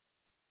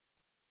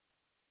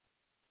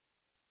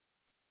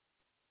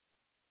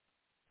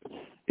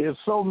 There's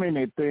so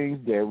many things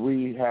that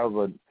we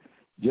haven't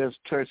just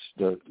touched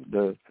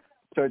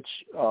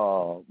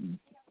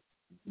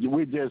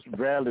we're just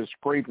barely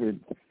scraping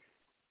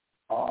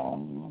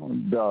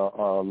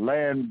the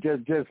land,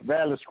 just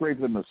barely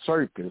scraping the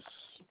surface.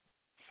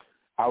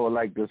 I would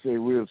like to say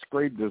we'll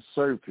scrape the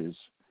surface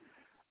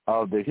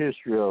of the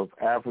history of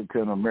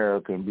African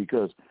American,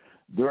 because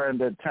during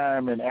that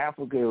time in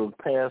Africa it was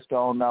passed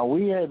on. Now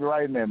we had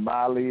writing in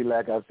Mali,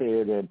 like I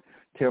said, and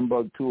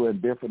Timbuktu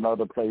and different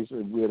other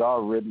places. We had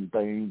all written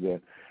things, and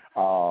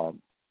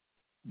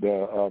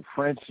the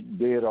French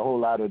did a whole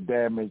lot of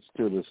damage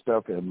to the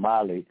stuff in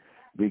Mali,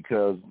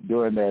 because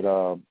during that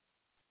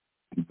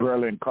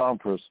Berlin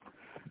Conference,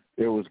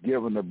 it was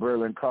given, the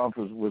Berlin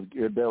Conference that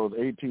was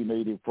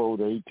 1884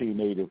 to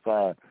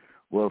 1885.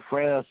 Well,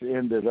 France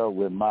ended up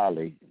with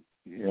Mali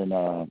and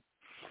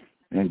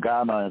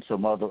Ghana and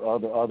some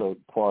other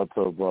parts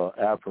of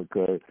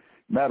Africa.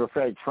 Matter of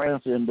fact,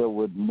 France ended up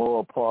with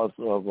more parts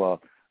of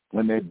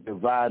when they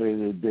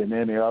divided it than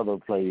any other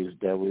place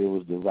that it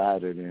was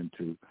divided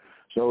into.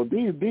 So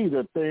these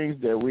are things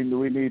that we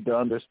need to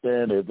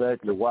understand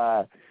exactly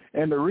why.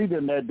 And the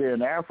reason that they're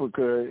in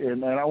Africa,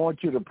 and I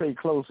want you to pay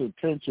close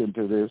attention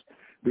to this,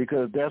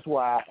 because that's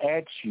why I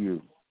asked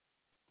you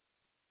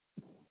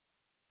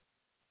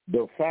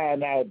to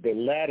find out the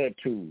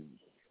latitudes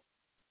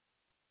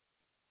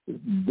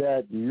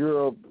that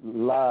Europe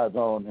lies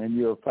on, and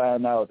you'll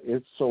find out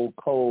it's so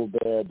cold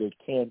there they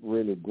can't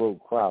really grow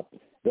crops.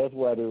 That's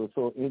why they were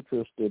so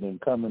interested in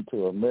coming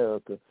to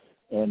America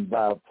and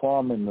by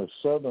farming the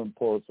southern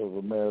parts of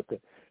America,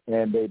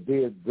 and they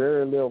did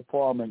very little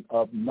farming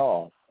up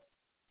north.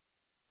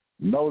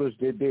 Notice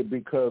they did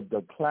because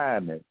the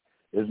climate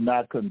is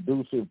not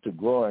conducive to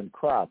growing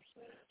crops.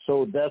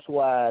 So that's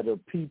why the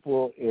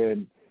people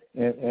in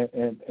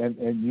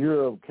and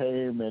Europe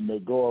came and they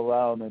go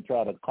around and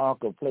try to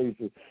conquer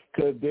places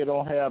because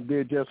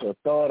they're just a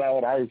thawed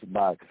out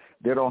iceberg.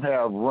 They don't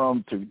have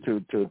room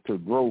to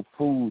grow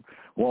food,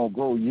 won't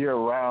grow year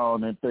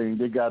round and things.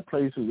 They got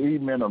places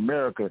even in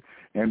America,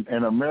 and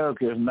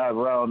America is not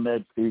around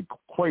that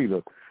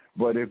equator.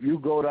 But if you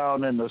go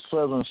down in the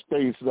southern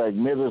states like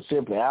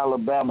Mississippi,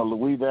 Alabama,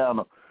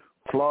 Louisiana,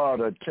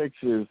 Florida,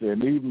 Texas,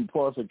 and even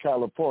parts of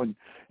California,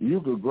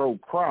 you could grow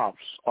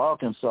crops,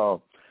 Arkansas,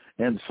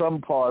 and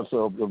some parts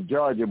of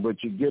Georgia,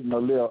 but you're getting a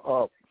little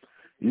up.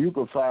 You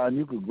could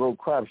grow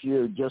crops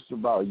just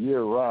about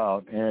year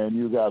round, and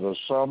you got a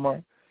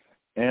summer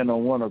and a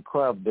winter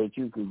crop that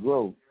you could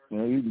grow,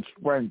 even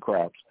spring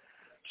crops.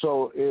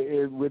 So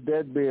with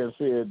that being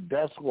said,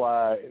 that's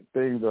why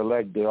things are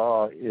like they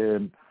are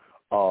in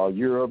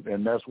Europe,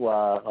 and that's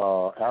why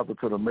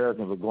African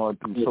Americans are going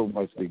through so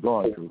much they're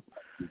going through.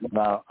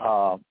 Now,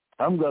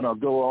 I'm going to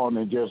go on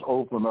and just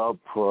open up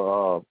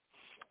for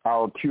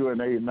our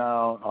Q&A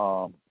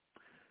now.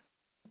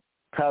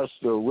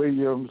 Pastor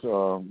Williams,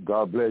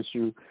 God bless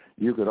you.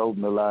 You can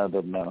open the line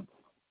up now.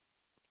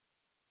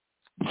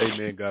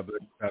 Amen. God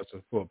bless you,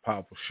 Pastor, for a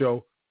powerful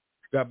show.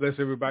 God bless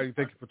everybody.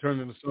 Thank you for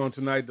turning us on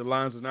tonight. The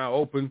lines are now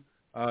open.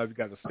 If you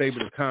got a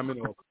statement, a comment,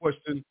 or a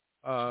question,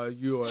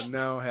 you are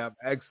now have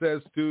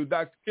access to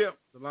Dr. Kemp.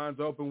 The lines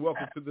are open.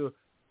 Welcome to the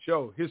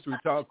show, History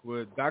Talk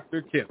with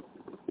Dr. Kemp.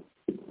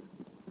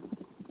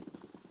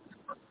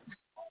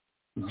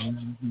 You're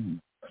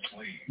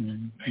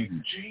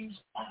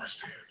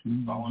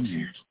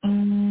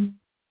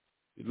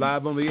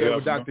live on the air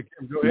with Dr.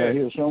 Kemp. Go ahead. I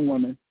hear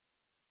someone.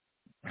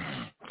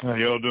 How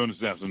y'all doing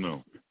this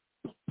afternoon?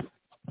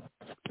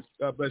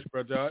 God bless you,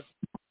 Brother George.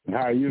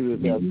 How are you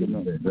this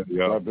afternoon?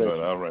 God bless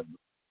you. All right.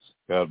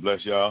 God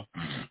bless y'all.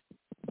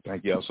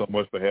 Thank y'all so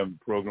much for having the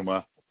program.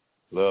 I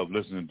love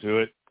listening to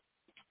it.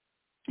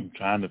 I'm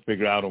trying to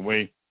figure out a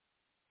way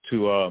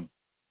to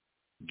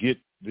get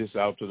this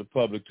out to the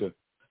public to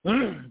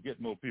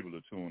get more people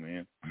to tune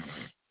in.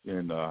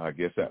 And I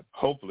guess that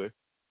hopefully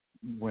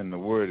when the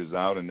word is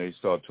out and they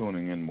start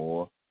tuning in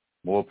more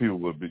people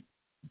will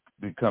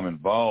become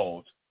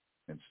involved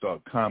and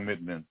start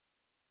commenting. And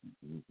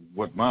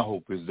what my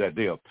hope is that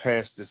they'll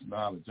pass this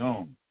knowledge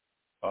on.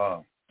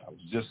 I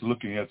was just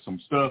looking at some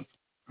stuff,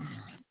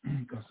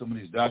 some of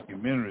these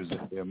documentaries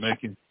that they're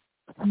making,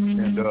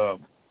 and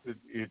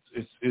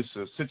it's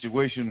a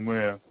situation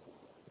where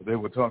they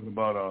were talking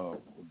about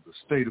the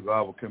state of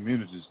our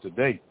communities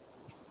today,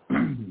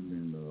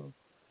 and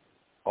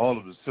all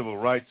of the civil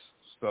rights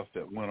stuff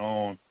that went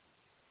on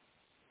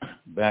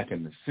back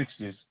in the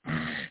 60s,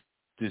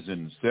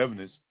 in the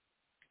 70s.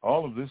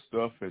 All of this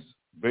stuff has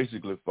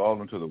basically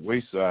fallen to the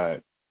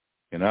wayside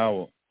in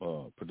our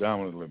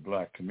predominantly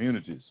black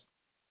communities.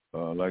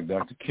 Like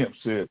Dr. Kemp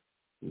said,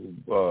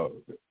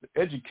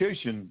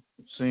 education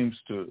seems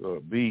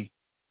to be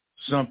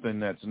something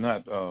that's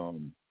not,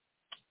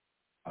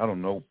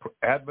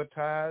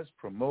 advertised,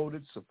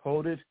 promoted,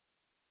 supported.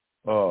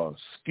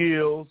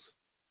 Skills,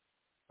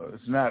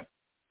 it's not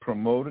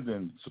promoted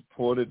and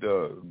supported.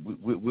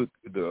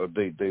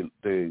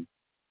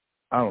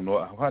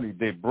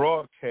 They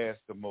broadcast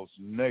the most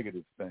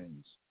negative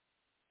things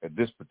at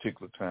this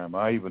particular time.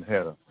 I even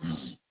had a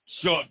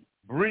short,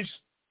 brief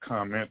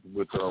comment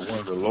with one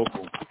of the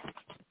local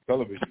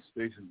television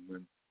stations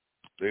when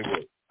they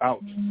were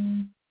out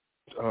in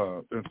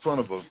front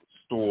of a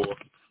store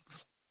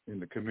in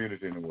the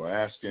community and were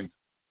asking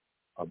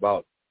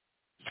about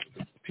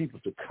people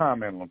to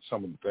comment on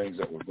some of the things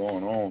that were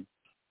going on.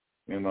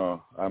 And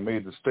I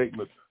made the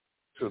statement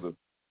to the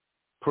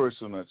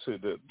person. I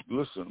said that,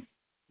 listen,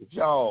 if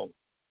y'all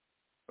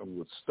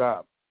would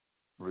stop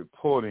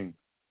reporting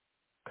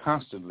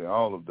constantly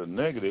all of the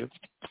negative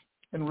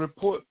and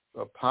report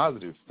a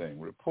positive thing,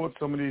 report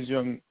some of these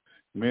young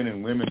men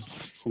and women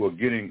who are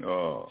getting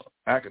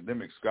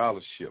academic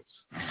scholarships,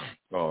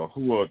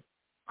 who are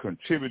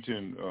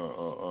contributing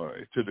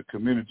to the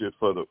community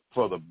for the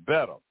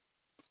better.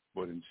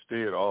 But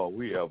instead, all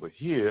we ever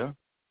hear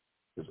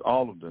is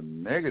all of the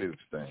negative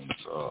things.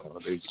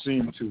 They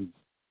seem to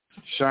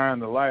shine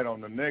the light on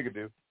the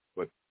negative,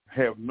 but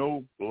have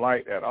no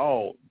light at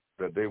all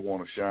that they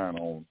want to shine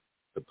on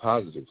the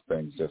positive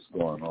things that's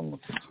going on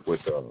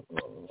with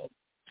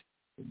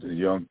the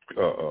young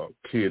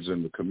kids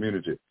in the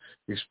community,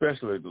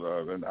 especially,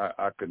 and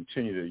I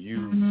continue to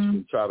use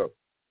and try to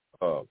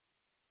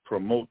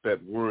promote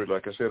that word.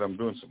 Like I said, I'm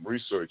doing some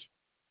research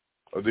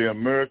of the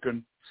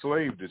American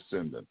slave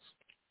descendants,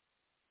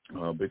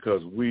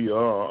 because we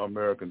are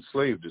American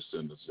slave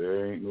descendants.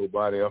 There ain't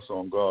nobody else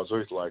on God's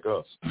earth like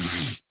us.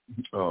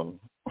 So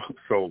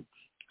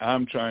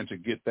I'm trying to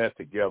get that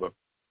together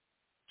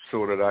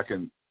so that I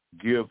can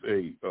give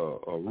a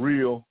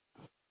real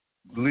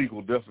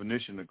legal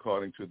definition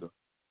according to the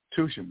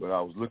Constitution. But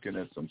I was looking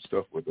at some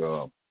stuff with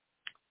a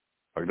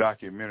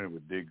documentary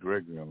with Dick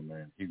Gregory on the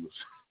man. He was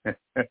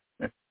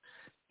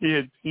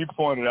he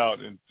pointed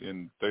out in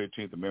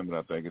 13th Amendment,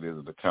 I think it is,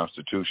 of the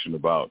Constitution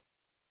about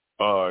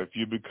if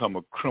you become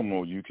a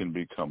criminal, you can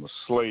become a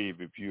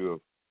slave if you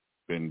have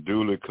been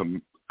duly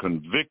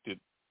convicted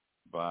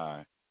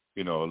by,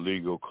 a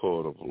legal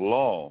court of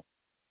law,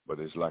 but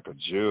it's like a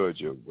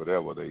judge or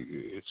whatever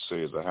it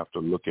says. I have to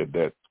look at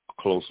that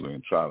closely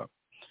and try to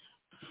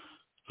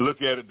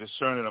look at it,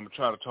 discern it. I'm going to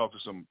try to talk to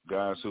some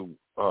guys who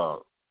are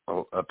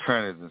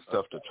attorneys and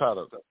stuff to try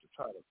to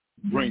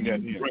bring that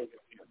in.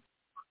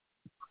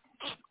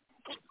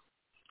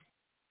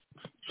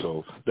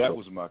 So that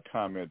was my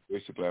comment.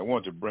 Basically, I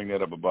wanted to bring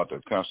that up about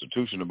the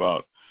Constitution,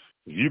 about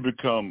if you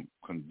become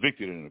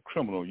convicted and a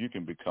criminal, you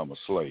can become a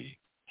slave.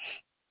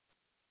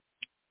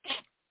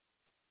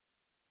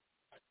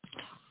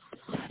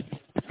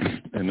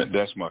 And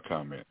that's my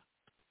comment.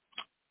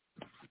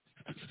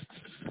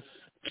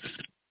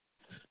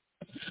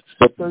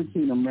 The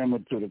 13th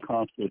Amendment to the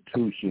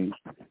Constitution,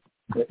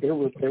 it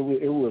was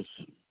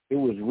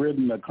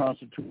written. The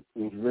Constitution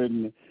was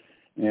written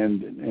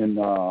in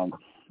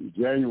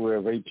January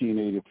of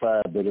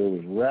 1885, but it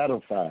was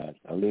ratified.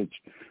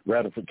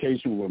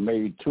 Ratification was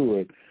made to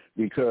it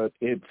because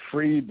it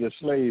freed the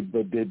slave,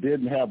 but they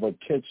didn't have a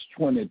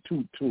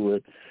catch-22 to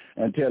it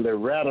until they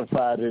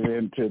ratified it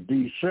into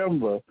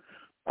December.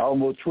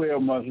 Almost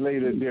 12 months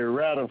later, they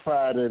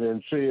ratified it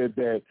and said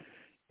that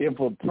if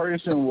a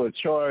person was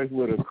charged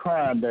with a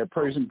crime, that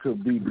person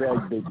could be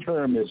back. The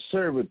term is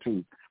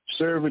servitude.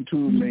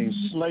 Servitude means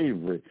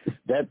slavery.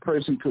 That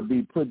person could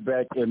be put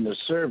back in the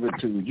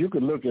servitude. You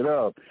could look it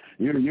up.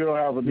 You don't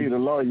have to need a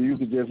lawyer. You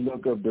could just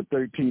look up the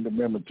 13th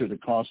Amendment to the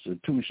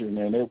Constitution,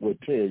 and it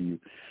would tell you.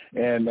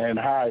 And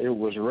how it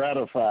was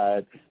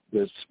ratified.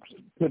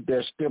 Put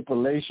that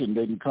stipulation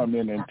didn't come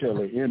in until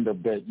the end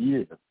of that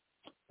year,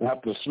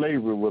 after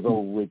slavery was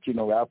over with.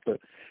 After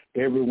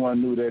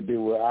everyone knew that they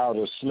were out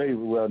of slavery.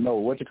 Well,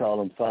 no,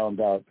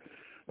 found out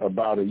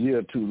about a year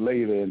or two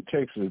later in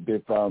Texas, they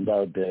found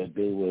out that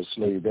they were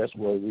slaves. That's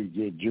where we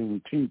get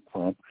Juneteenth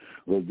from,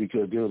 was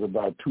because they was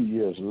about 2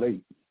 years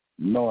late,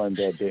 knowing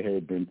that they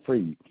had been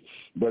freed.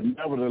 But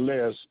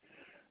nevertheless,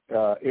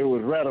 it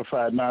was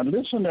ratified. Now,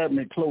 listen at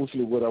me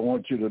closely, what I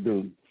want you to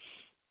do,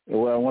 and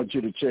what I want you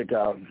to check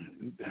out.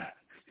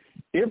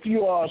 If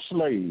you are a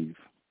slave,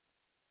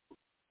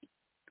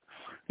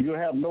 you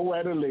have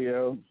nowhere to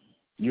live,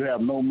 you have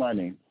no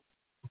money.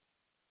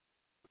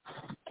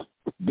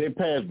 They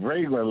passed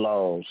vagrant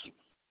laws.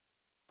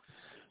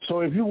 So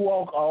if you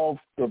walk off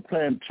the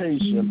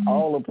plantation,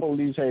 all the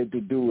police had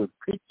to do is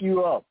pick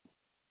you up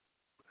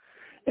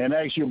and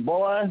ask you,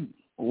 boy,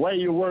 where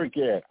you work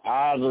at?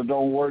 Ours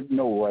don't work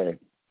nowhere.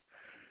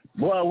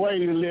 Boy, where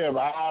you live?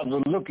 Ours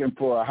are looking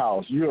for a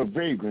house. You're a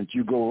vagrant.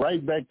 You go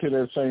right back to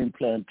that same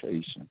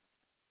plantation.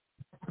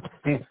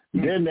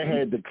 Then they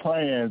had the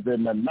clans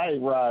and the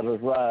night riders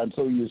riding,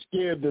 so you're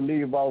scared to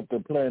leave off the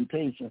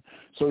plantation.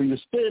 So you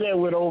stay there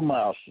with old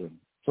master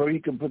so he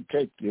can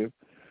protect you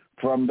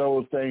from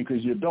those things,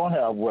 because you don't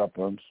have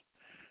weapons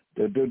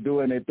to do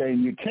anything.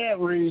 You can't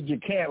read, you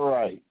can't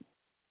write.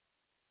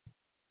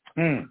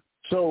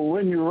 So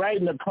when you're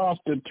writing the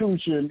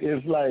Constitution,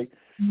 it's like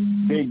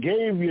they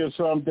gave you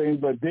something,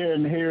 but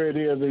then here it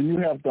is, and you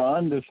have to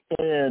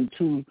understand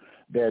too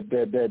that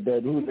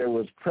who there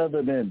was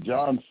President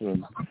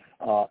Johnson.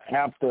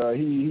 After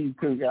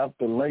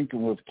after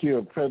Lincoln was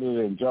killed,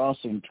 President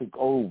Johnson took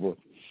over,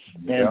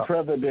 and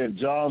President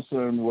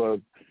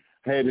Johnson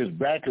had his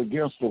back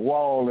against the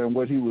wall, and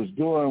what he was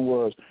doing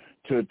was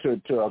to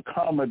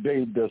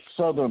accommodate the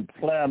Southern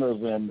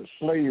planters and the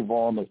slave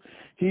owners.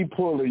 He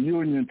pulled the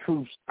Union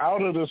troops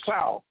out of the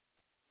South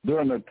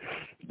during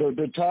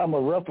the time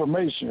of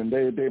Reformation.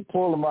 They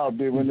pulled them out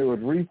when there was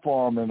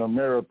reform in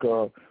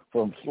America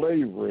from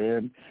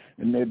slavery,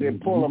 and they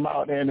pulled them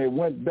out, and they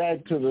went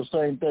back to the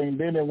same thing.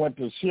 Then they went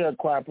to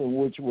sharecropping,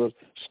 which was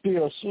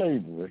still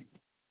slavery.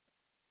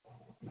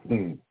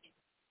 And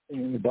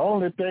the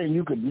only thing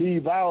you could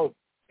leave out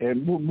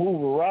and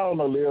move around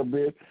a little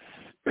bit,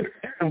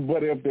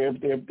 but if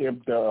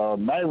the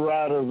night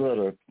riders or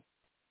the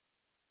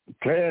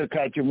clans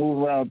caught you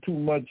move around too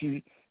much,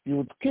 you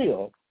would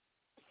kill.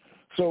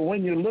 So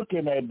when you're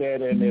looking at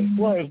that, and as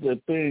far as the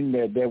thing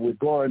that we're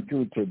going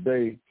through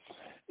today,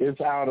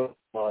 it's out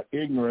of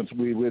ignorance.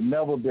 We've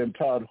never been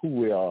taught who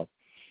we are.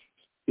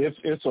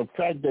 It's a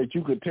fact that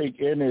you could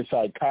take any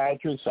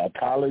psychiatrist,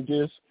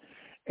 psychologist,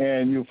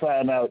 and you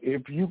find out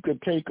if you could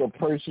take a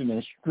person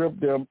and strip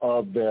them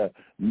of their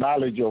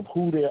knowledge of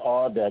who they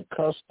are, their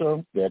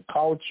custom, their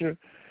culture,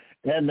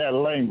 and their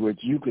language,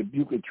 you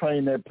could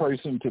train that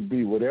person to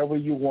be whatever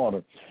you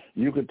wanted.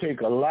 You could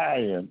take a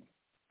lion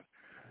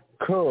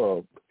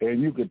cub,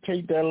 and you could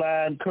take that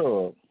lion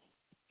cub,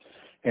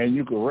 and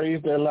you could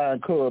raise that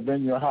lion cub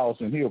in your house,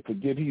 and he'll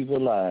forget he's a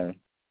lion.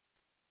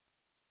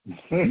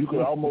 You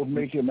could almost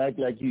make him act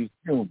like he's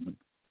human.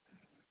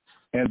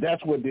 And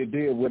that's what they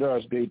did with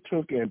us. They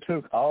took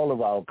all of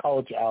our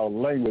culture, our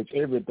language,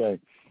 everything.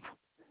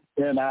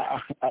 And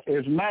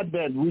it's not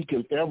that we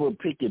could ever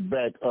pick it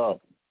back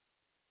up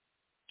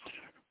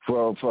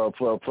from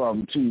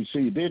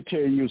TC. They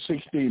tell you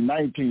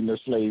 1619 the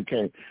slave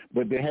came,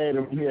 but they had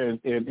them here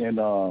in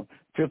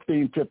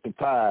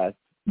 1555.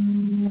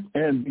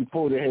 And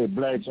before they had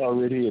blacks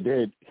already here,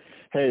 they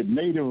had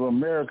Native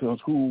Americans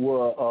who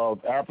were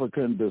of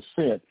African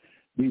descent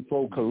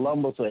before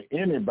Columbus or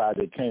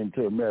anybody came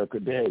to America.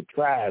 They had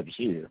tribes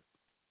here.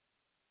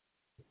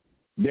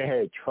 They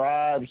had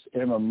tribes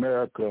in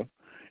America.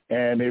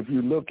 And if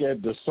you look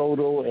at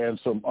DeSoto and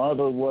some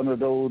other one of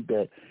those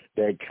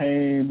that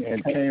came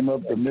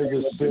up the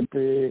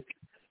Mississippi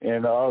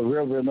and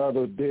river and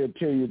others, they'll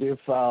tell you they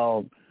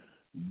found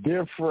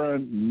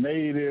different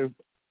native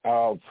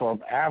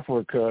from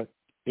Africa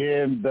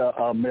in the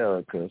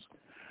Americas.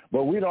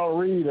 But we don't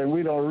read and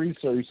we don't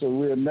research, so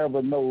we'll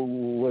never know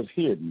what's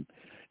hidden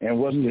and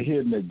what's the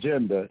hidden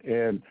agenda.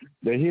 And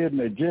the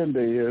hidden agenda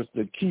is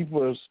to keep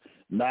us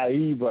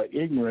naive or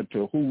ignorant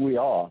to who we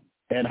are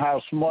and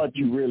how smart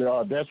you really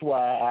are. That's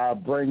why I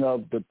bring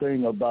up the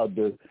thing about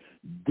the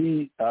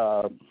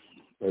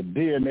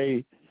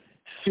DNA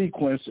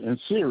sequence and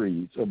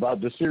series,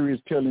 about the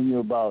series telling you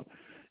about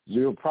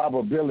your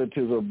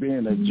probabilities of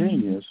being a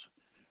genius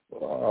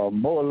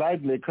more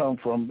likely come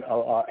from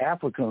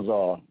Africans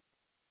are.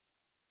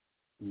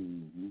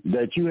 Mm-hmm.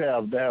 That you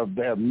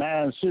they have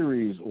 9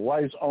 series,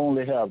 whites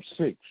only have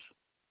 6.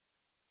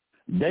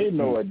 They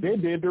know it. They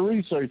did the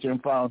research and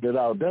found it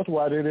out. That's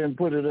why they didn't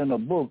put it in a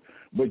book,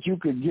 but you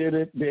could get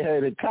it. They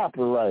had it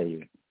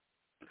copyrighted.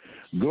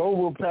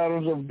 Global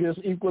patterns of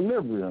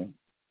disequilibrium.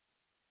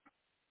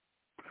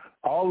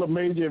 All the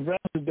major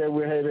advances that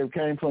we had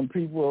came from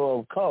people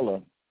of color,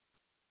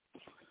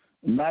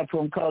 not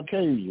from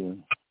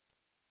Caucasians.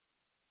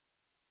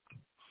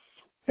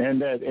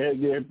 And that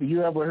if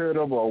you ever heard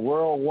of a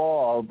world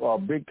war, a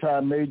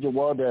big-time major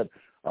war that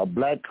a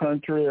black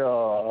country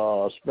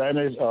or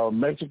Spanish or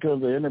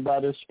Mexicans or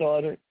anybody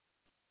started?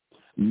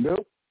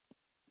 Nope.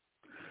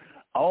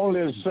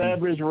 Only a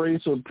savage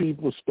race of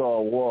people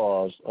start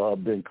wars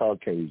been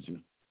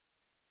Caucasian.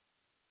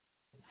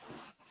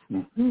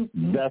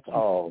 That's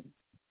all.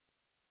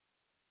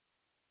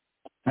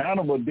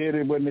 Hannibal did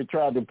it when they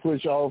tried to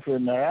push off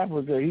in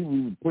Africa. He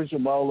would push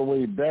them all the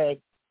way back.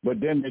 But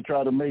then they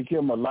try to make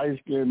him a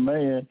light-skinned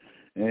man,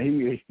 and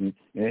he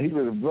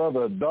was a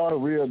brother, a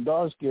real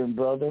dark-skinned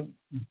brother.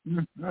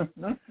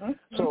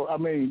 So, I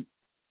mean,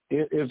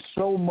 it's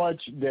so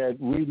much that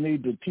we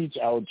need to teach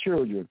our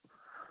children.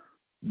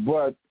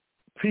 But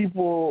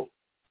people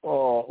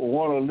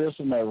want to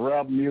listen to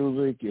rap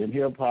music and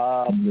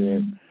hip-hop,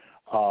 and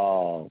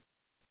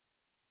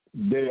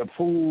they're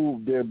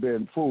fooled. They've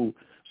been fooled.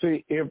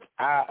 See,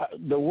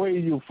 the way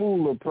you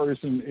fool a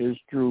person is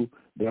through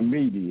the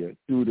media,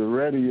 through the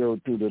radio,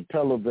 through the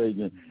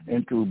television,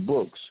 and through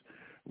books.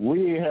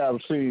 We have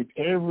seen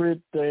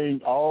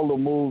everything, all the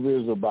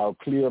movies about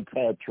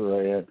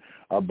Cleopatra and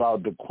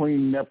about the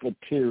Queen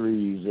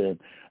Nefertiti's and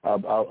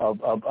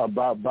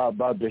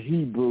about the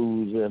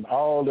Hebrews and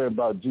all that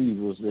about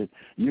Jesus. And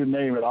you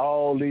name it,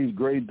 all these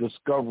great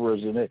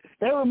discoverers. And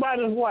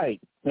everybody's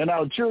white. And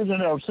our children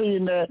have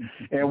seen that,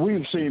 and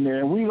we've seen it,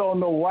 and we don't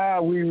know why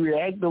we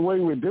react the way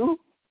we do.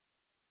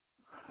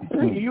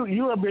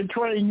 You have been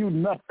trained, you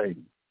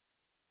nothing.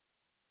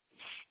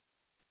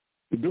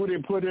 Do they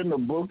put in the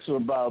books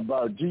about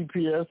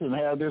GPS and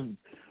have this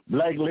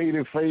black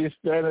lady face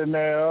standing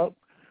there up,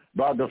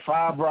 about the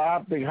fiber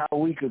optic, how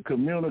we could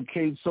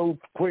communicate so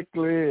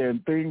quickly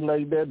and things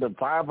like that, the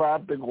fiber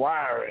optic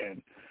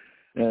wiring,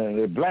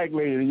 and the black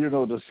lady,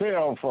 the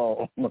cell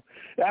phone.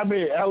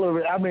 They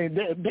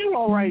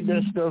don't write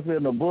that stuff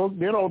in the book.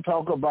 They don't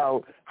talk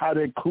about how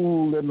they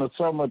cool in the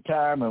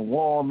summertime and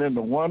warm in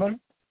the winter.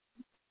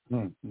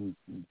 The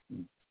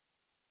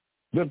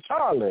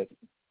toilet.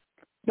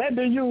 That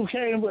the you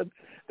came with.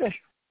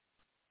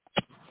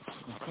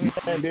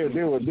 And they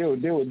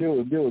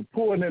were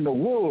pouring in the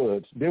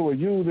woods. They were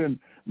using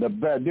the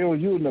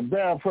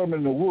bathroom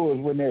in the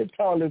woods when they had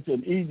toilets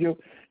in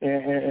Egypt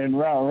and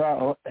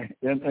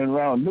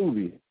around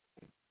Nubia.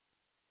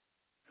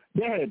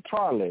 They had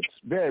toilets.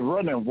 They had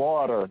running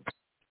water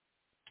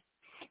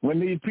when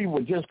these people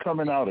were just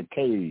coming out of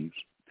caves.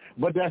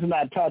 But that's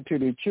not taught to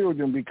the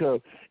children, because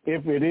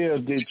if it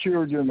is, the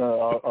children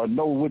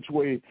know which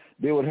way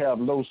they would have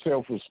low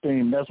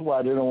self-esteem. That's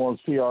why they don't want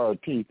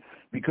CRT,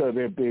 because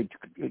if the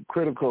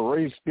critical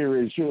race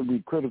theory should be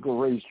critical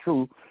race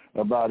truth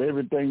about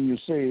everything you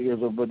say is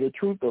but the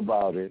truth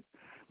about it.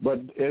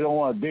 But they're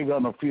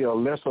going to feel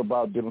less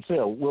about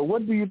themselves. Well,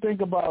 what do you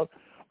think about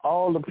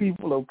all the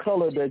people of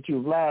color that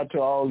you've lied to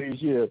all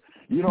these years?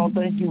 You don't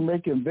think you're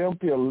making them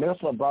feel less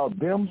about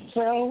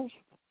themselves?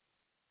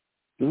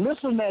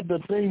 Listen at the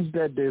things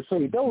that they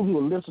say. Those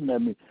who listen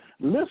at me,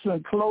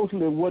 listen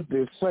closely what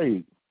they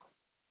say.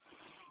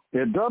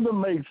 It doesn't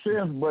make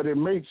sense, but it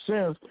makes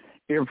sense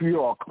if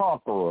you're a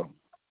conqueror.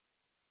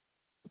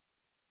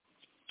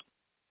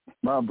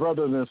 My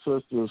brothers and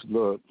sisters,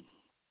 look,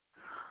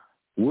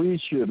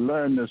 we should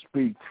learn to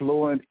speak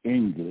fluent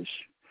English,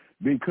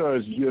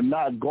 because you're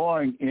not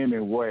going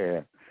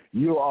anywhere.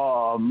 You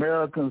are an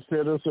American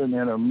citizen.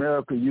 In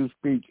America, you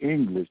speak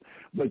English.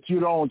 But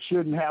you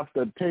shouldn't have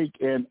to take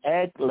and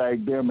act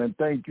like them and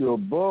think you're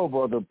above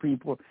other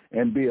people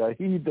and be a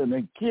heathen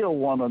and kill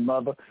one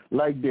another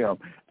like them.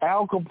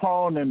 Al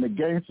Capone and the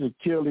gangsters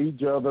killed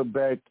each other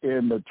back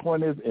in the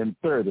 20s and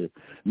 30s.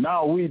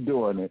 Now we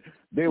doing it.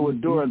 They were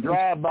doing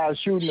drive-by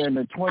shooting in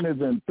the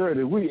 20s and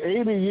 30s. We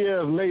 80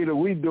 years later,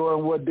 we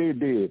doing what they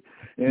did.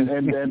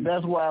 And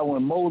that's why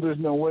when Moses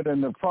went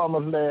in the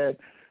promised land,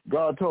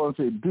 God told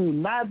us, do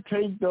not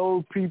take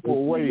those people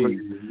away.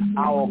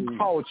 Our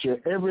culture,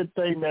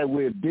 everything that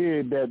we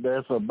did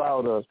that's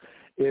about us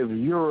is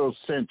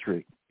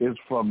Eurocentric. It's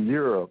from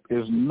Europe.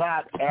 It's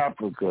not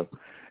Africa.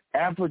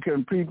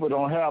 African people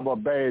don't have a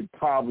bad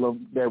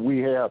problem that we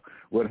have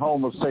with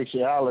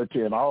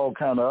homosexuality and all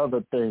kind of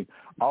other things,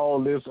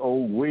 all this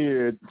old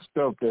weird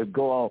stuff that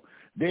go on.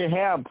 They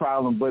have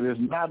problems, but it's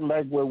not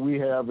like what we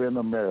have in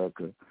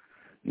America.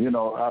 You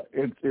know,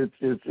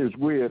 it's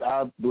weird.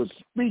 I was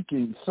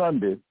speaking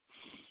Sunday,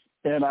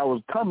 and I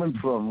was coming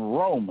from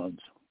Romans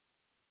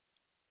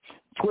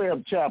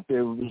 12 chapter.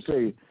 It would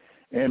say,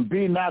 and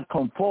be not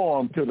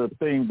conformed to the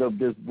things of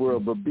this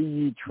world, but be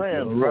ye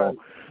transformed. Right.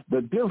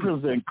 The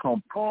difference in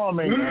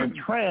conforming and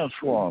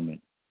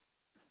transforming.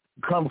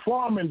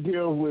 Conforming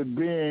deals with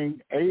being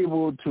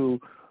able to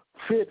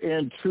fit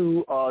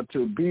into or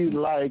to be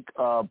like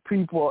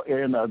people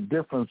in a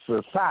different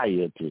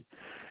society.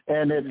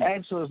 And it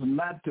asks us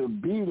not to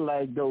be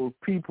like those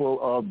people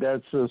of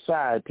that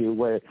society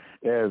where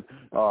as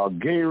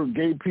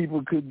gay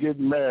people could get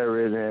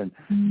married and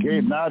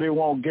now they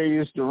want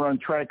gays to run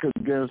track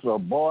against a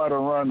boy to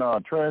run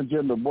a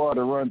transgender boy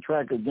to run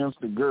track against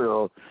a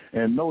girl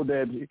and know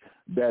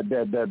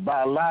that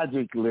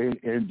biologically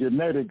and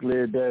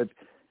genetically that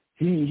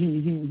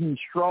he's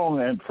strong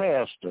and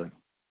faster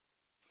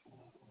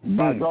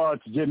by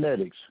God's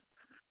genetics.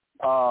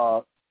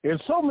 There's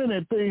so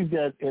many things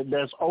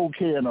that's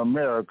okay in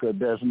America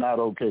that's not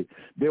okay.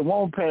 They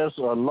won't pass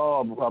a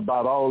law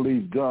about all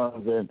these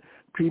guns, and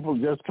people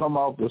just come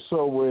off the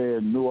subway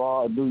in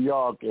New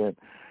York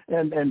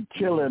and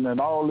killing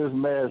and all this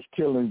mass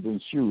killings and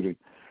shooting.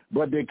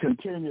 But they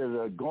continue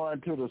to go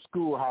into the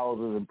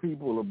schoolhouses and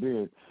people are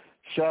being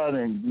shot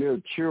and little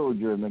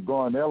children and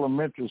going to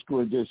elementary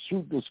school and just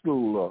shoot the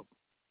school up.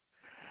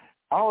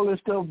 All this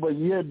stuff, but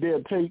yet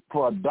they'll take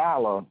for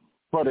 $1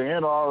 for the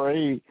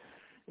NRA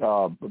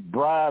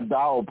bribed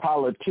our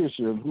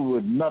politicians who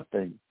is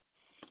nothing.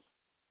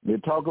 They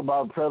talk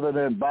about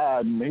President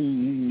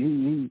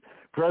Biden.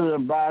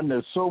 President Biden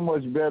is so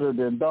much better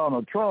than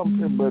Donald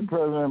Trump, but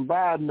President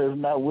Biden is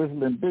not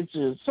whistling Dixie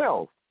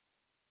himself.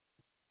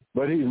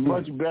 But he's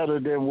much better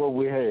than what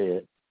we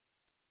had.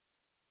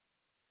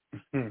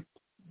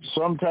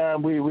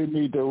 Sometimes we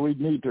need to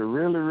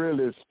really,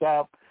 really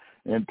stop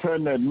and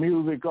turn that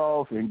music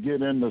off and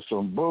get into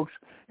some books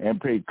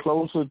and pay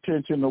close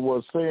attention to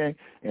what's saying.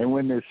 And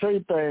when they say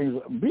things,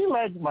 be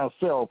like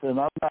myself, and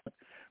I'm not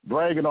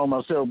bragging on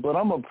myself, but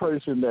I'm a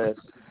person that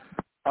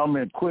I'm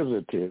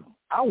inquisitive.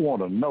 I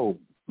want to know.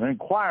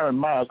 Inquiring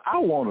minds, I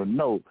want to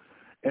know.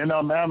 And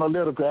I'm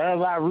analytical. As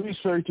I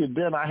research it,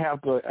 then I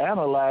have to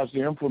analyze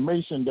the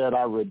information that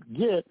I would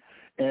get,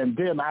 and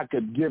then I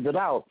could give it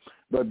out.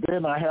 But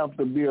then I have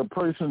to be a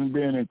person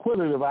being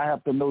inquisitive. I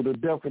have to know the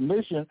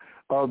definition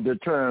of the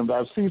terms.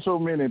 I see so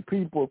many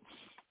people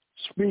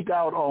speak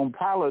out on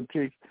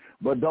politics,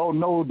 but don't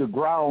know the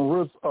ground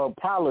roots of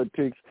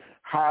politics,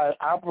 how it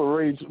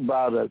operates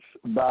by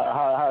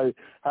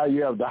how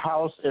you have the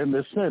House and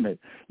the Senate.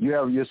 You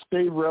have your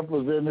state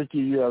representative,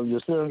 you have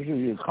your senator,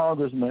 your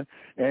congressman,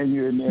 and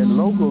in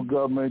local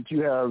government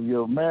you have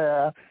your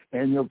mayor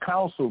and your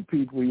council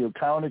people, your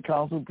county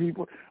council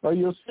people, or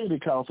your city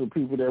council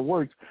people that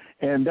works.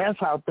 And that's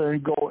how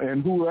things go.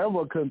 And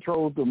whoever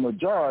controls the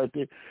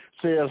majority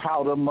says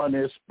how the money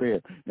is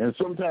spent. And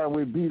sometimes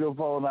we beat up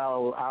on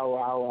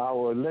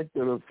our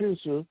elected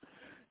officials,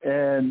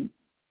 and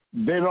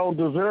they don't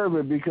deserve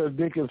it because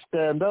they can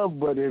stand up,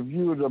 but if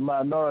you're the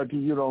minority,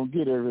 you don't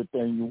get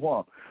everything you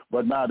want.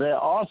 But now there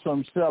are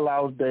some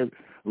sellouts that,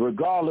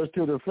 regardless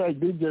to the fact,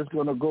 they're just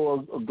going to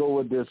go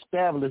with the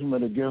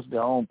establishment against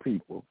their own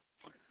people.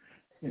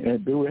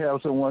 And do we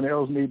have someone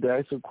else need to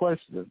ask a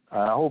question?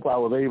 I hope I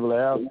was able to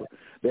answer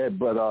that.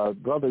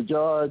 But Brother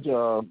George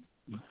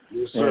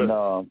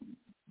and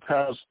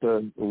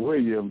Pastor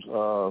Williams,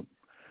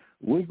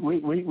 we're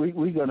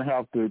going to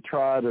have to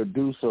try to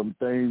do some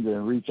things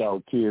and reach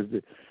our kids.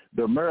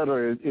 The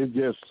murder is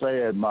just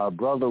sad. My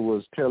brother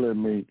was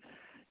telling me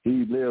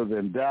he lives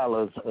in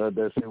Dallas.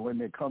 That said when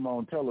they come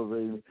on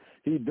television,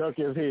 he duck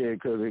his head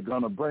because they're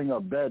going to bring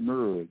up Baton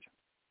Rouge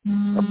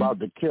about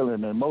the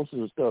killing and most of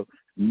the stuff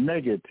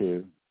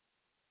negative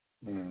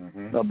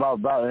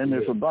about and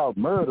it's about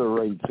murder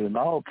rates and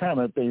all kind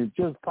of things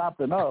just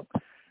popping up,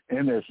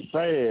 and it's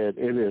sad.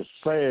 It is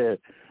sad.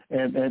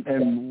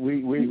 And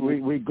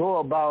we go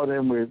about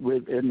and we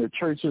in the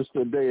churches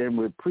today, and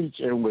we preach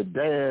and we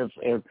dance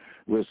and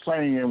we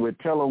sing and we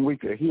tell them we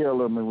could heal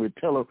them and we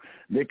tell them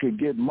they could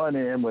get money,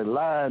 and we're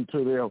lying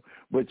to them.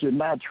 But you're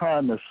not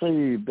trying to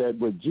save that.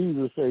 What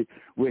Jesus said,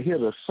 we're here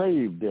to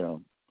save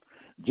them.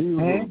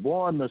 Jesus was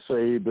born to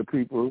save the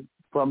people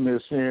from their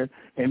sin,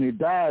 and he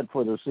died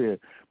for the sin.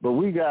 But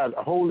we got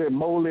holy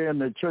moly in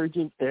the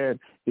churches, and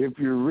if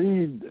you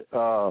read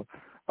the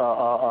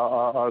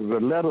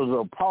letters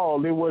of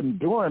Paul, they wasn't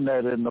doing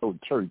that in no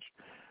church.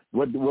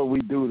 What we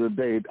do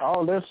today,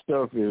 all that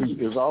stuff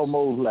is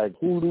almost like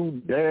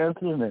hoodoo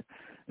dancing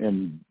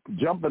and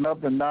jumping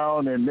up and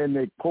down, and then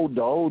they quote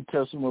the Old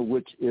Testament,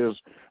 which is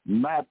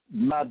not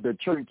the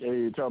church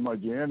age. Talking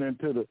about you enter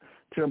into the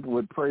temple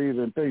with praise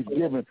and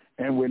thanksgiving,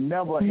 and we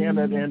never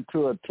entered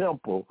into a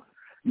temple.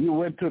 You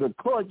went to the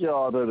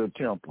courtyard of the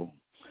temple.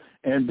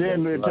 And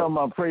then we're talking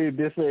about praise,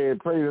 they said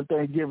praise and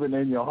thanksgiving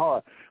in your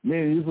heart.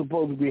 Meaning you're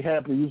supposed to be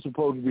happy, you're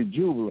supposed to be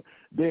jubilant.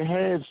 They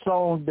had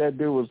songs that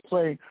they was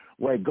playing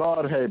where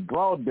God had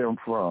brought them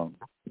from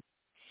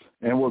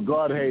and where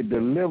God had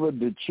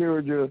delivered the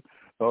children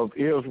of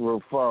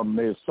Israel from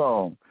their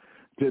song.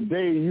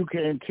 Today you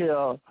can't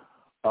tell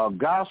a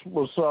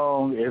gospel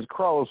song is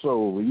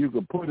crossover. You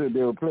could put it,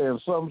 they were playing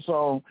some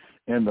song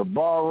in the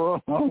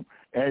ballroom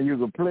and you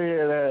could play it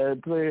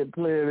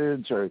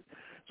in church.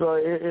 So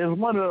it's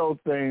one of those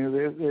things.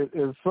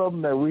 It's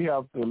something that we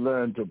have to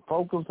learn to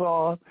focus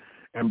on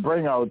and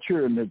bring our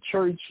children. The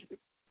church,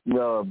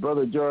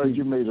 Brother George,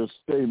 you made a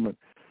statement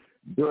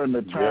during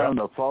the time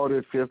of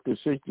 40, 50,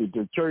 60,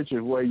 the church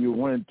is where you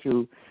went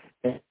to,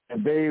 and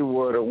they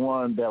were the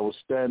one that was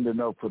standing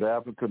up for the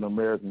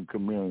African-American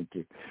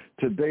community.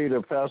 Today,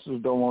 the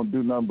pastors don't want to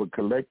do nothing but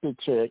collect a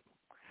check,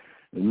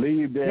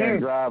 leave there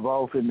and drive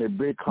off in their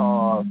big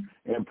car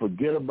and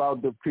forget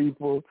about the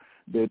people.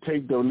 They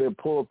take the little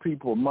poor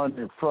people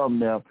money from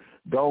them,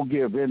 don't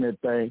give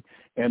anything,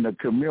 and the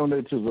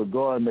communities are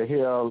going to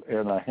hell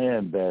in a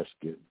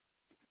handbasket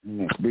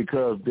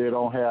because they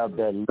don't have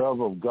that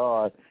love of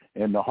God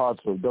in the hearts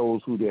of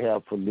those who they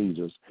have for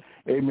leaders.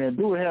 Amen.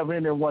 Do we have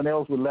anyone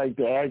else would like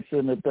to ask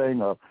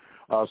anything, or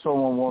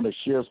someone want to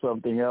share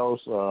something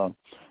else?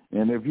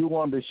 And if you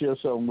want to share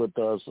something with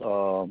us,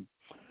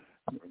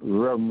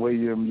 Reverend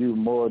William, you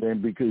more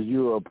than, because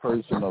you're a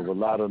person of a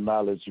lot of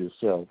knowledge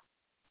yourself.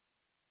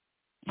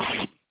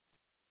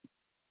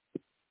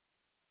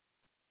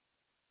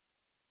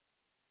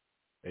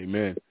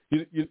 Amen.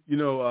 You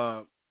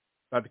know,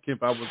 Dr.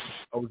 Kemp, I was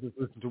just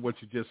listening to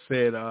what you just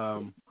said.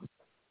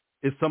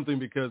 It's something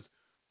because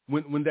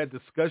when that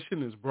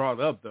discussion is brought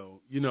up,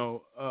 though, you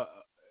know,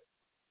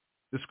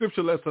 the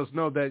scripture lets us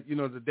know that, you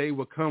know, the day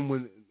will come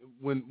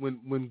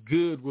when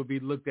good will be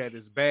looked at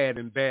as bad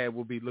and bad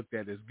will be looked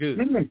at as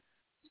good.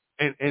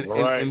 And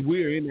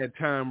we're in that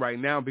time right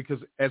now, because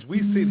as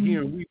we sit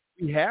here and we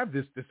have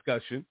this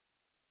discussion,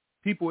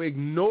 people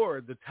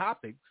ignore the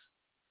topics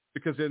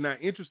because they're not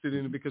interested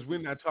in it, because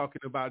we're not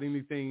talking about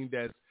anything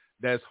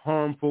that's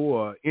harmful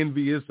or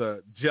envious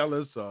or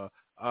jealous or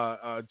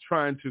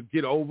trying to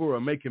get over or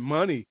making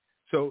money.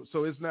 So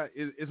it's not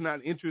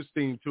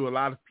interesting to a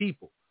lot of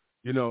people,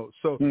 you know.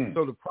 So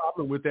the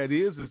problem with that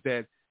is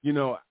that, you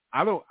know,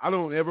 I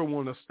don't ever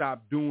want to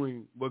stop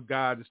doing what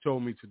God has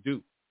told me to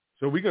do.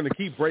 So we're going to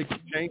keep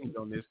breaking chains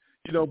on this,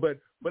 you know.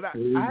 But I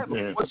have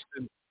a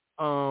question.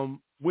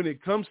 When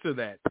it comes to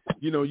that,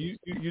 you know, you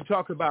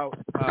talk about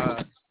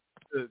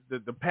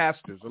the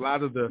pastors, a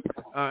lot of the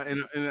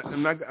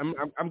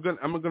I'm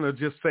gonna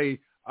just say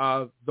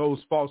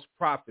those false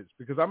prophets,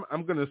 because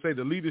I'm gonna say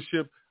the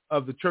leadership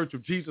of the Church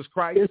of Jesus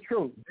Christ. It's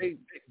true.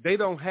 They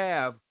don't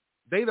have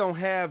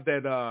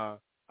that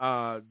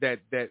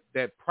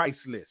price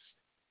list.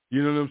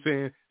 You know what I'm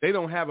saying? They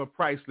don't have a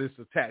price list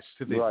attached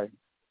to them. Right.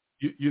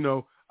 You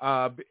know,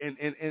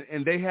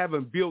 and they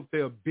haven't built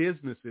their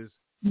businesses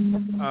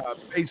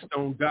based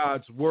on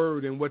God's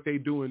word and what they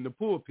do in the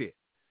pulpit.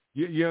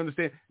 You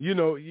understand? You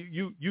know,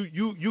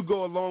 you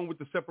go along with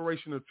the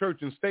separation of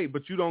church and state,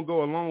 but you don't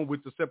go along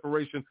with the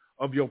separation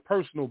of your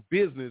personal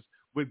business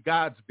with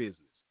God's business.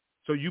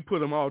 So you put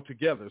them all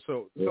together.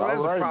 So that's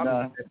a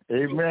problem.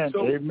 Amen.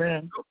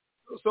 Amen.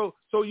 So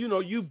you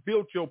know, you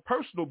built your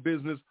personal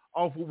business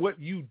off of what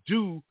you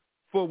do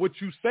for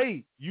what you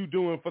say you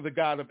doing for the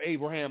God of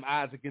Abraham,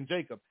 Isaac, and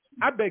Jacob.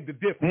 I beg the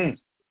difference.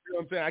 You know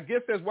what I'm saying? I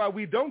guess that's why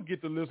we don't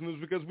get the listeners,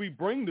 because we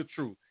bring the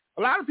truth.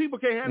 A lot of people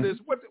can't handle this.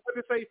 What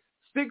they say,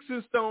 sticks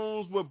and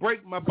stones will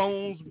break my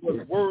bones,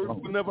 but words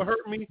will never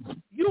hurt me.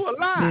 You a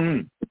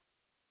lie.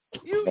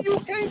 You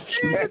can't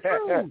stand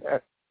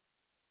the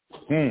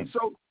truth.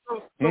 So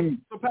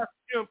Pastor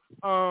Kemp,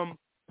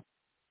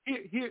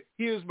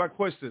 here's my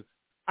question.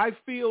 I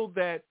feel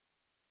that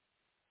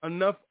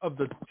enough of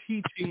the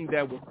teaching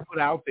that was put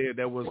out there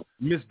that was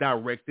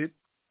misdirected,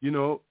 you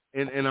know,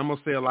 and I'm going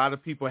to say a lot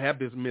of people have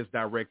been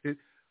misdirected.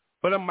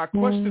 But my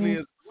question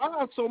is, why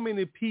are so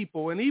many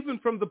people, and even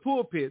from the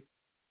pulpit,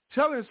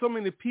 telling so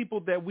many people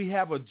that we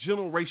have a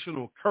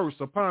generational curse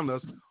upon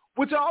us,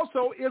 which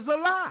also is a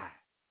lie?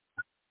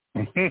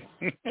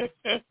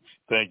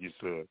 Thank you,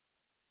 sir.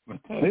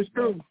 It's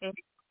true.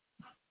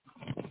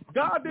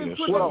 God didn't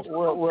put well,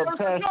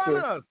 on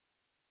us.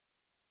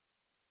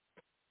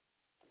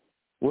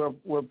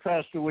 Well,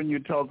 Pastor, when you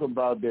talk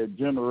about that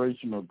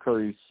generational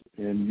curse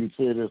and you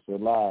said it's a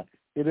lie,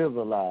 it is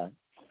a lie.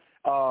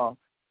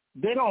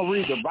 They don't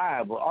read the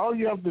Bible. All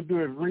you have to do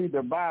is read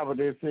the Bible.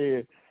 They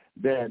said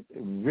that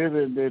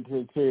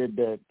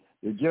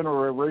the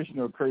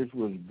generational curse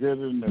was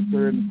visiting the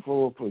third and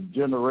fourth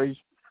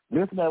generation.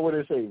 Listen to what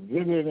they say.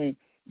 Visiting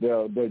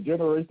the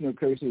generational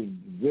curse is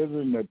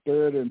visiting the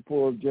third and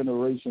fourth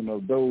generation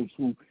of those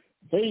who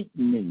hate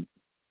me.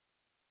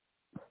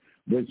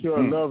 But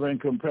your love and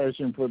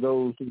compassion for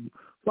those who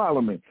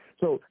follow me.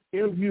 So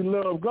if you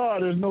love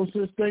God, there's no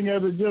such thing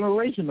as a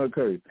generational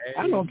curse.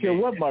 Amen. I don't care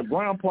what my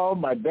grandpa,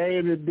 my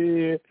daddy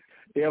did.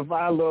 If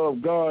I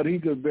love God, he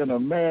could have been a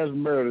mass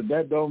murderer.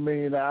 That don't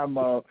mean I'm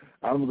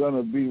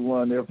gonna be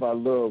one if I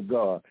love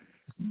God.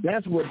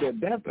 That's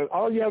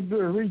all you have to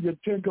do is read your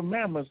 10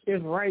 Commandments.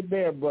 It's right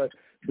there, but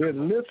they're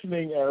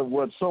listening at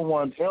what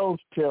someone else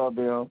tell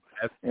them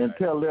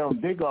tell them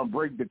they're gonna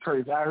break the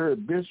curse. I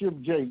heard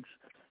Bishop Jakes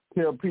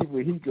tell people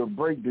he could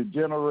break the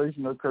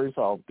generational curse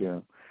off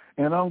them.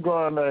 And I'm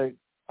going like,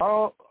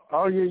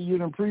 you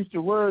done preach the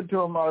word to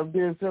them or they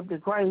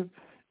accepted Christ,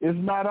 it's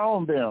not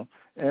on them.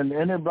 And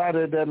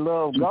anybody that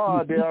loves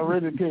God, they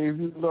already tell you if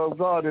you love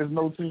God, there's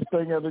no such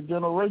thing as a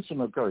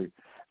generational curse.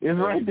 It's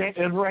right there.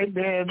 It's right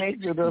there in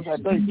Exodus, I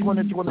think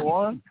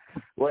 2021,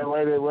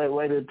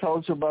 where they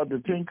talks about the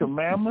 10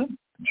 Commandments.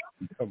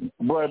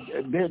 But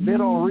they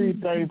don't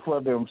read things for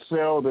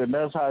themselves, and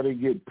that's how they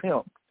get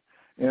pimped.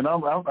 And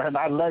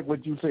I like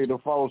what you say, the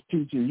false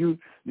teacher. You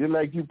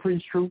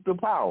preach truth to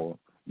power.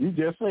 You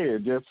just say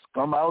it. Just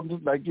come out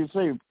like you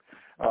say,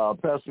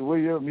 Pastor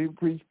William. You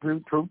preach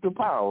truth to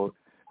power.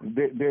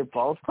 They're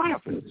false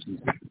prophets.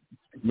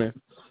 Man.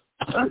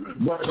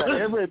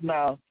 But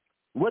now,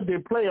 what they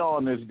play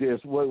on is this.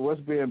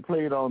 What's being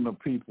played on the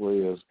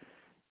people is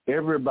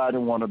everybody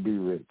want to be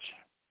rich.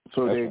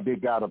 So they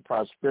got a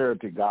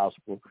prosperity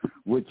gospel,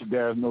 which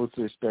there's no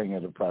such thing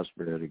as a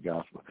prosperity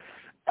gospel.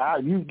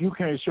 You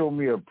can't show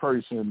me a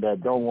person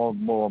that don't want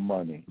more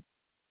money.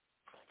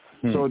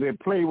 So they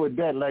play with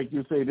that, like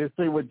you say. They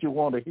say what you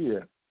want to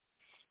hear,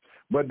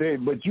 but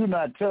you're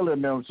not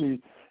telling them. See,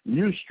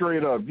 you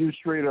straight up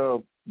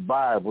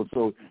Bible,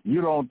 so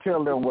you don't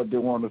tell them what they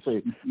want to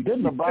say.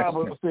 Didn't the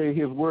Bible say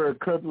His word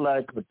cut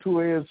like a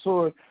two-edged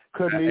sword,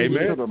 cutting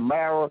even to the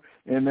marrow,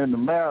 and then the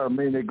marrow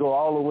mean they go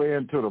all the way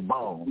into the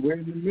bone.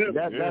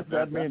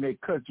 That mean they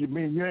cut you.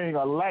 Mean you ain't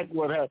gonna like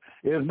what happens.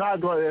 It's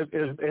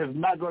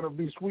not gonna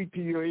be sweet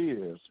to your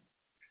ears.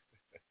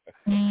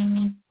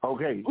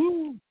 Okay.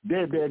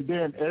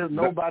 Then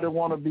nobody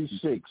want to be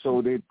sick,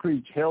 so they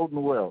preach health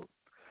and wealth.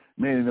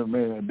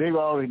 Man, they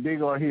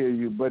gonna hear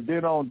you, but they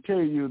don't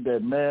tell you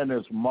that man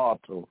is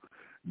mortal.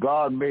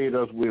 God made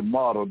us with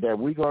mortal, that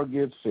we gonna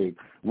get sick,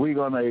 we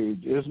gonna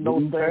age. There's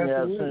no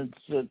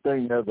such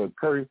thing as a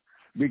curse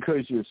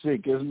because you're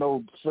sick. There's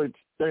no such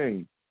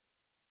thing.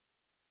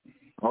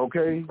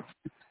 Okay?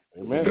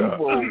 Amen.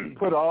 People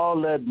put all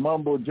that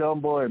mumbo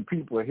jumbo in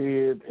people's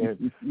head,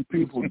 and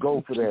people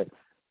go for that.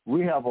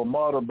 We have a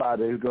mortal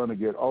body. It's gonna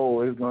get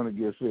old. It's gonna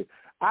get sick.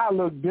 I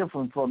look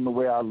different from the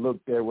way I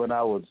looked there when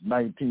I was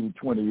 19,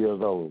 20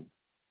 years old.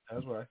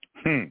 That's right.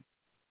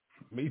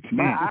 Me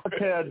too. I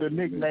carried the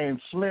nickname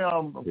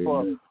Slim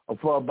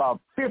for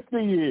about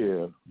 50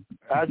 years.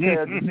 I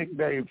carried the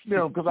nickname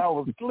Slim because I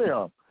was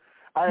slim.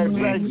 I had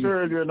back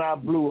surgery and I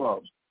blew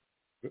up.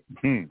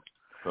 I mean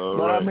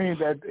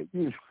that.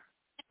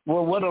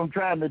 Well, what I'm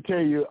trying to tell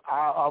you,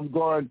 I'm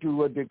going through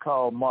what they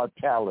call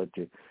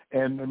mortality,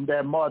 and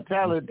that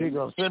mortality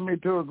gonna send me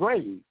to a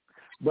grave.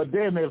 But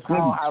then it's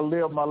how I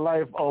live my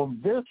life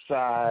on this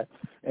side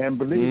and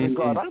believe in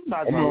God. I'm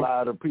not going to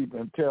lie to people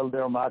and tell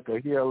them I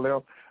could heal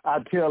them.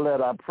 I tell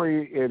that I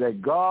pray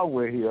that God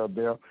will heal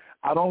them.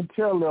 I don't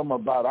tell them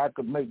about I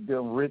could make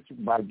them rich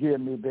by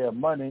giving me their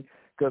money,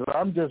 because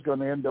I'm just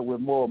going to end up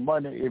with more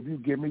money if you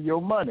give me your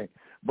money.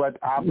 But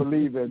I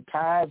believe in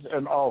tithes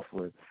and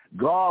offerings.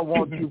 God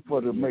wants you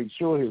to make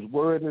sure His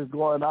word is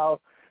going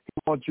out. He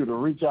wants you to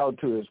reach out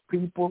to His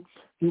people.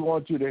 He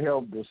wants you to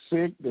help the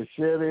sick, the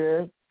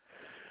shed-in,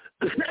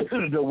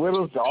 the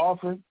widows, the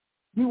orphans.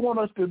 He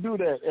wants us to do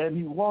that, and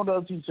He wants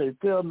us, He say,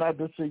 fail not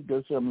to seek the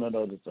assembly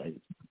of the saints.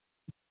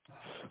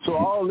 So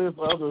all this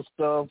other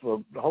stuff,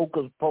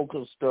 hocus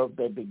pocus stuff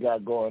that they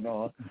got going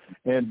on,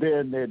 and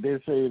then they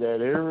say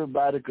that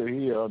everybody could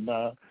heal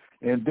now,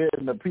 and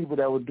then the people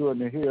that were doing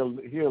the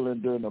healing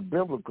during the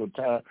biblical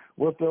time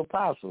was the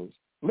apostles.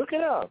 Look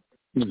it up.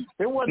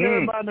 It wasn't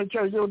everybody in the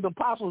church. It was the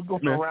apostles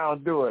going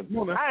around doing it.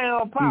 I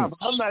am an apostle.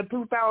 I'm not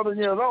 2,000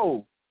 years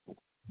old.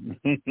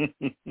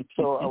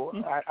 So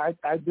I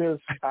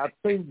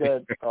think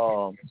that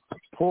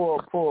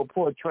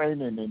poor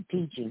training and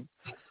teaching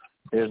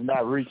is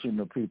not reaching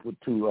the people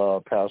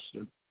to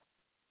Pastor.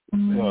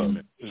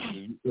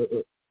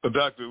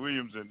 Dr.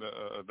 Williams and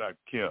Dr.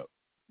 Kemp,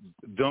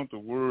 don't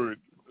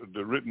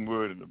the written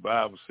word in the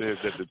Bible says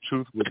that the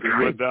truth will do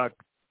what,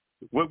 Doctor?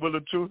 What will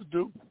the truth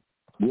do?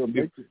 Will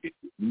make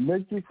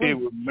you free.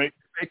 It'll make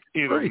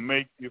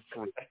you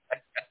free.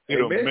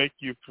 It'll make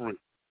you free.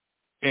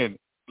 And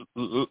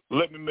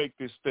let me make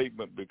this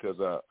statement because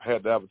I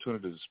had the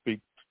opportunity to speak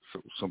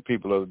to some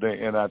people the other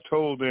day, and I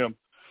told them,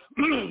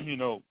 you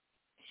know,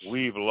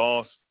 we've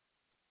lost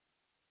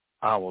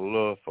our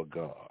love for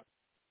God.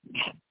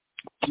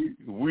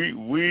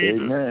 We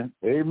Amen.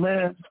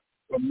 Amen.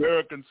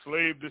 American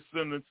slave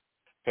descendants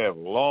have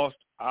lost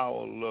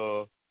our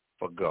love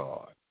for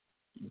God.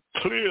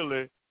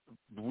 Clearly,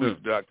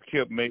 Dr.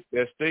 Kemp made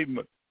that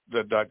statement.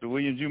 That Dr.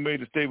 Williams, you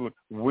made a statement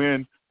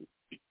when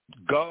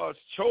God's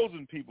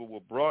chosen people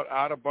were brought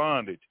out of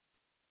bondage.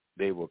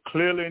 They were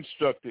clearly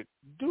instructed,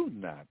 do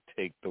not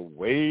take the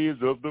ways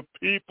of the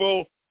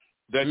people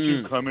that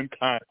you come in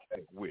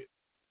contact with.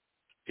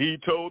 He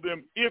told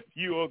them, if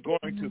you are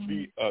going to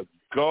be a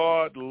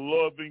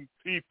God-loving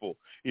people,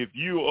 if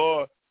you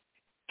are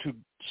to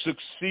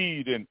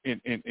succeed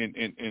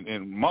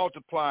and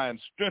multiply and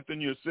strengthen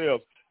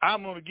yourselves,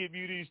 I'm going to give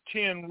you these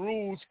 10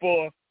 rules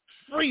for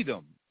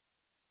freedom.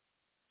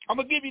 I'm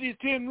going to give you these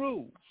 10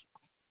 rules.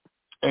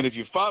 And if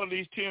you follow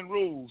these 10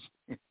 rules,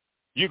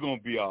 you're going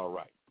to be all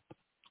right.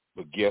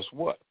 But guess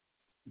what?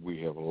 We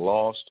have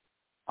lost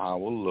our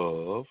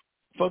love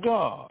for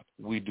God.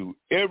 We do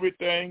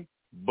everything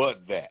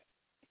but that.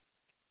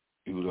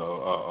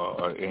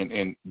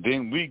 And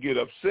then we get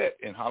upset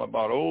and holler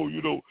about, oh,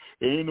 you know,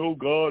 ain't no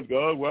God,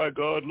 why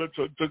God let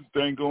such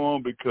thing go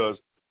on? Because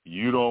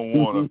you don't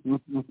want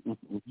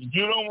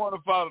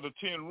to follow the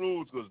 10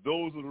 rules, because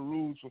those are the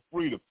rules for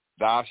freedom.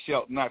 Thou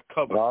shalt not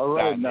covet. All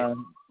right now.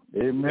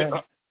 Amen.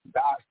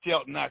 Thou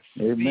shalt not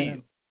steal.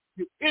 Amen.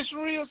 It's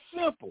real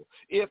simple.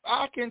 If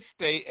I can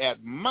stay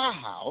at my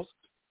house,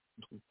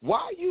 why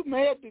are you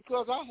mad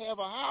because I have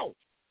a house?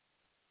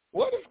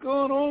 What is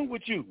going on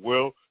with you?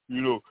 Well,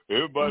 you know,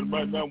 everybody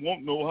might not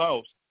want no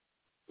house.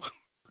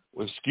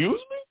 Well, excuse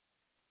me?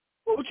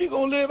 What, you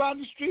going to live out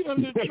in the street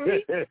under the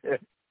tree?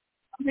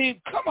 I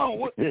mean, come on.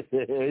 What?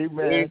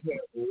 Amen.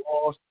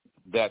 Lost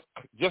that,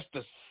 just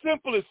the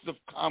simplest of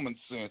common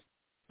sense.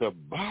 The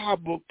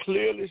Bible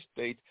clearly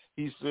states,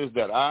 he says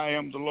that I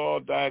am the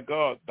Lord thy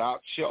God. Thou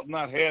shalt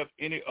not have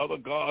any other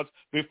gods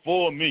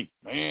before me.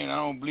 Man, I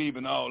don't believe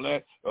in all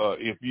that.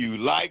 If you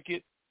like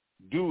it,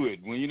 do it.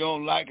 When you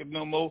don't like it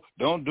no more,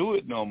 don't do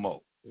it no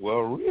more.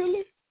 Well,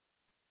 really?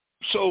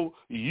 So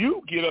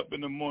you get up in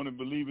the morning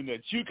believing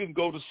that you can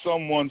go to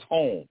someone's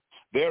home,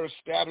 their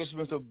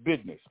establishment of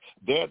business,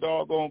 their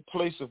doggone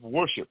place of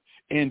worship,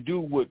 and do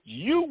what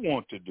you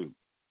want to do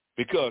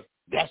because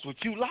that's what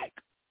you like.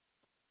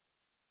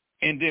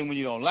 And then when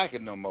you don't like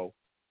it no more,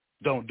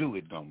 don't do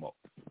it no more.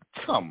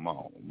 Come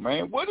on,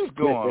 man. What is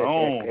going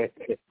on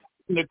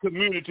in the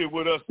community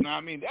with us now?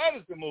 I mean, that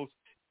is the most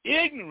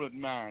ignorant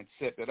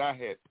mindset that I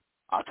had.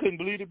 I couldn't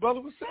believe the brother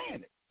was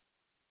saying it.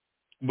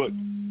 But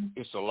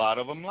it's a lot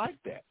of them like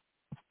that.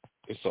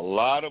 It's a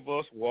lot of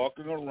us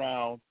walking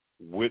around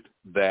with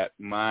that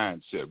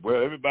mindset.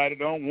 Well, everybody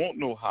don't want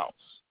no house.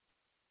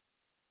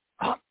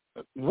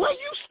 Where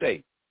you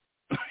stay?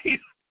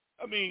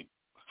 I mean,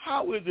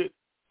 how is it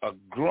a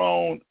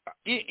grown,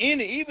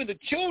 even the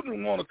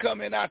children want to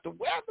come in out the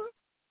weather?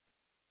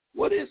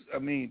 What is, I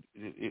mean,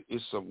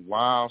 it's some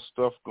wild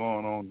stuff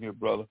going on here,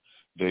 brother.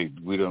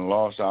 We done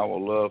lost our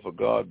love for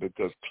God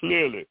because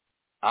clearly,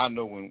 I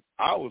know when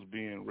I was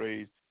being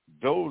raised,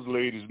 those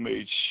ladies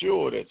made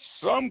sure that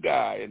some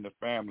guy in the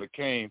family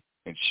came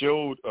and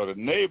showed the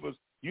neighbors,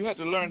 you had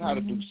to learn how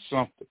to do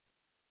something.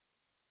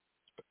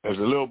 As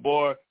a little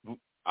boy,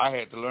 I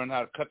had to learn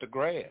how to cut the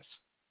grass.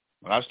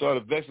 When I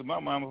started vexing my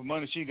mama for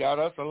money, she got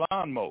us a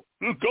lawnmower.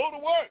 Go to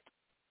work.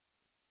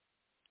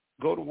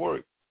 Go to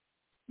work.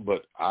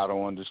 But I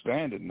don't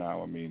understand it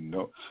now. I mean,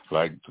 no,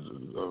 like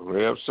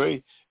Rev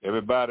say,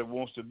 everybody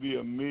wants to be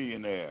a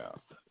millionaire.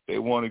 They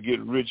want to get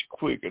rich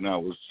quick. And I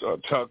was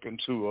talking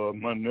to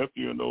my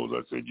nephew and those.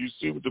 I said, you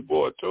see what the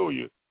boy told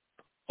you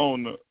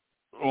on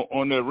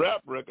that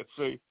rap record?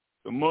 Say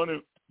the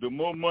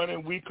more money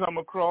we come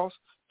across,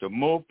 the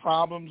more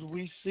problems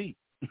we see.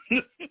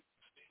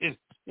 And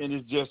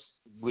it's just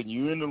when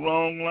you're in the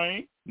wrong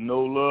lane,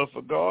 no love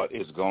for God,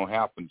 it's gonna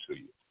happen to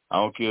you. I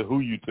don't care who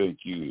you think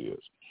you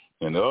is.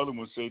 And the other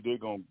ones say they're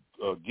going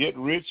to get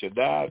rich or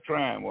die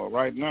trying. Well,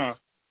 right now,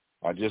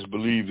 I just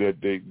believe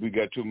that we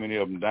got too many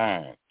of them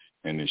dying.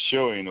 And there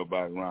sure ain't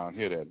nobody around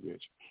here that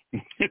rich.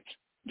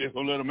 They're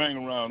going to let them hang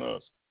around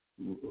us,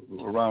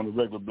 around the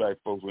regular black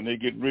folks. When they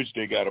get rich,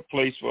 they got a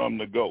place for them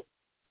to go.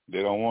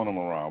 They don't want them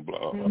around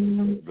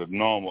the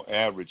normal,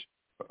 average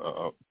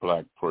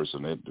black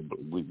person.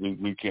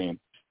 We can't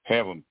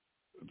have them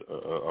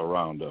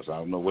around us. I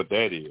don't know what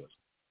that is,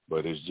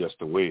 but it's just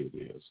the way it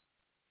is.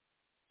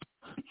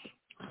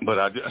 But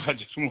I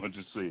just wanted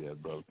to say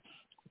that, brother.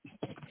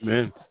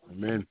 Amen.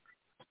 Amen.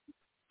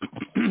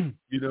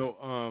 You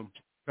know,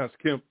 Pastor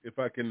Kemp, if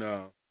I can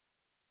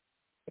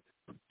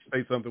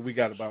say something, we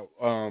got about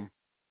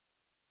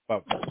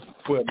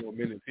 12 more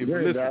minutes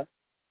here. Listen,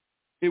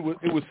 it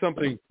was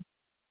something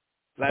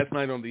last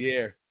night on the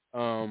air.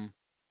 God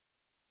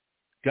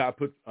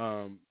put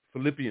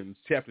Philippians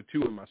chapter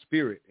 2 in my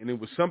spirit, and it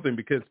was something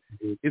because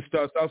it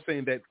starts off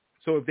saying that,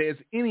 so if there's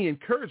any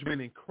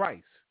encouragement in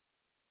Christ,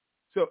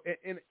 so,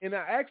 and I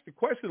asked the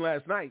question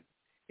last night,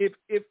 if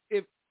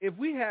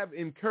we have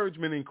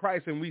encouragement in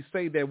Christ and we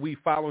say that we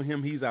follow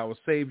him, he's our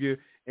Savior,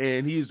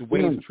 and he's the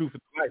way, the truth,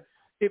 and the life,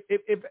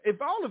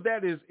 if all of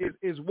that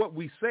is what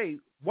we say,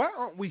 why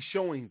aren't we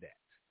showing that?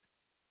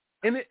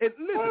 And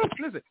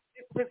listen,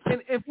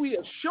 and if we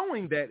are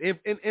showing that, if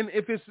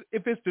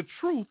it's the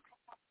truth,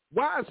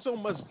 why is so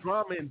much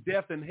drama and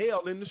death and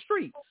hell in the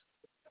streets?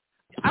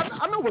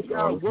 I know what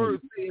God's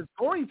word says is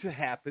going to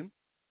happen,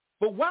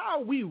 but why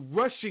are we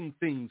rushing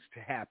things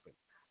to happen?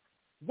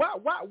 Why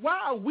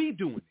are we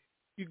doing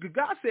it?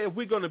 God said if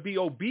we're going to be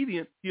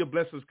obedient, he'll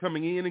bless us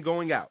coming in and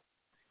going out.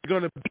 We're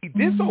going to be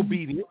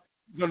disobedient,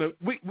 we're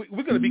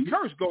going to be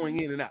cursed going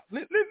in and out.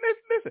 Listen,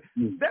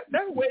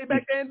 that's way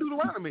back there in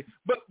Deuteronomy.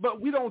 But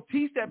we don't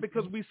teach that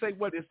because we say,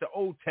 what, it's the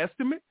Old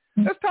Testament?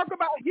 Let's talk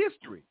about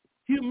history.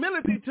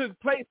 Humility took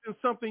place in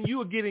something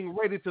you are getting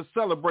ready to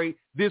celebrate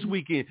this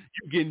weekend.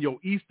 You're getting your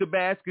Easter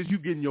baskets, you're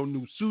getting your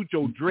new suit,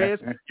 your dress,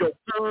 your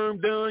perm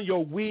done,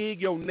 your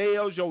wig, your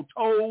nails, your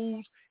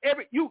toes.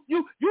 You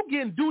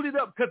getting duded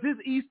up because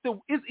it's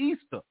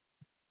Easter.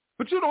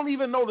 But you don't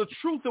even know the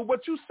truth of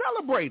what you're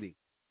celebrating.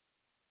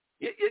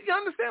 You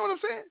understand what I'm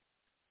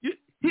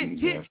saying?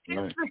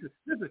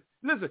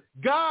 Listen.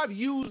 God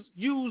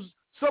used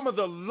some of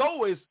the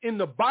lowest in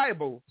the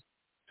Bible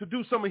to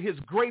do some of his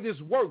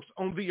greatest works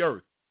on the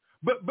earth.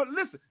 But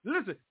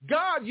listen,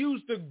 God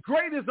used the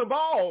greatest of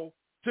all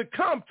to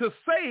come to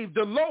save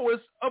the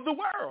lowest of the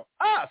world,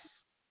 us,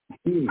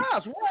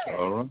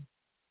 right?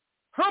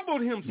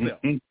 Humbled himself.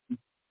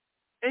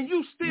 And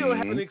you still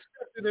haven't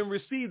accepted and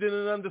received it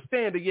and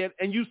understand it yet,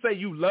 and you say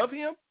you love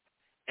him?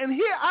 And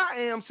here I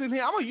am sitting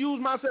here. I'm going to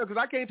use myself because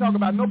I can't talk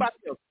about nobody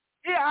else.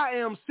 Here I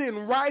am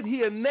sitting right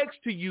here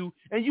next to you,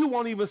 and you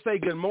won't even say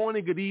good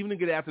morning, good evening,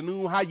 good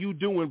afternoon, how you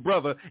doing,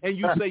 brother? And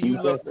you say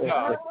you love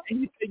God.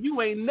 And you say you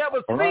ain't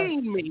never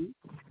seen me.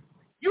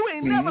 You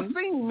ain't never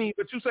seen me,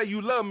 but you say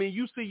you love me.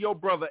 You see your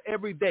brother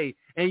every day,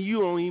 and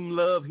you don't even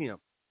love him.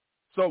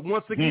 So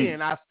once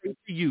again, I say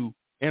to you,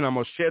 and I'm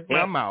going to shut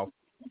my mouth,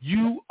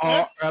 you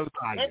are a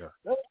liar.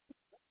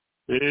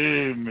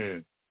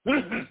 Amen.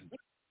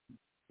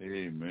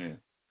 Amen.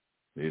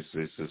 It's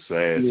a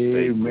sad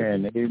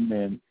statement.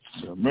 Amen.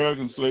 The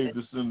American slave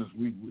descendants,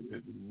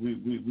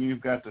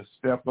 we've got to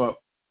step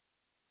up.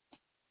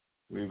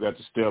 We've got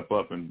to step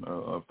up and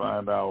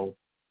find our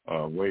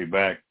way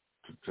back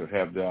to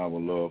have our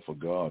love for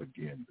God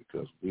again,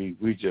 because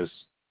we just,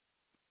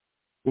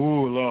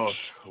 Lord,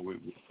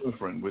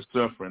 we're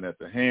suffering at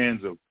the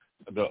hands of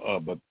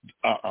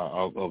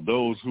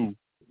those who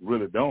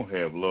really don't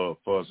have love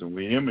for us, and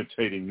we're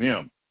imitating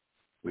them.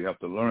 We have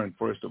to learn,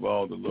 first of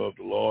all, to love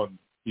the Lord.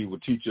 He will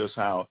teach us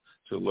how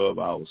to love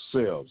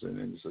ourselves, and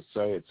it's a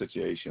sad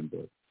situation,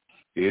 but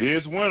it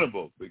is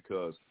winnable,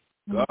 because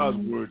God's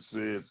word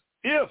says,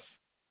 if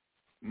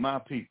my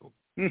people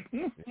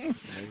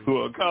who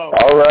are called,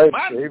 all right,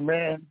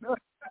 amen.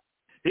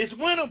 It's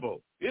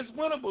winnable. It's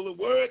winnable. The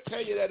word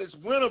tell you that it's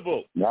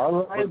winnable.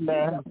 All right,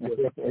 man.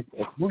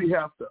 We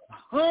have to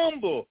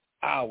humble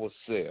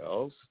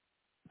ourselves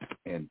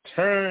and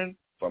turn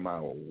from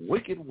our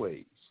wicked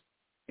ways.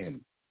 And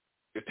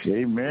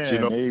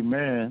amen.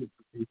 Amen.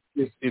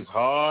 It's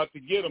hard to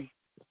get them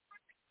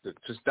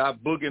to stop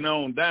booging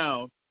on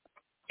down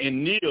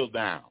and kneel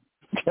down.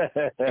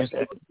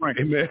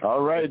 Amen.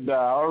 All right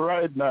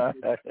now.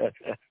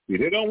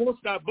 They don't want to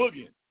stop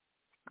boogieing.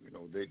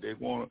 They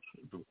want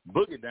to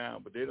boogie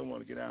down, but they don't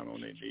want to get down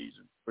on their knees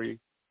and pray.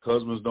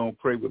 Husbands don't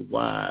pray with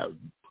wives.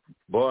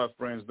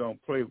 Boyfriends don't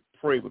pray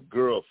with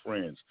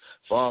girlfriends.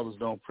 Fathers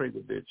don't pray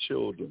with their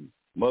children.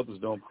 Mothers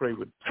don't pray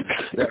with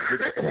that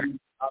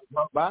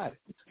body.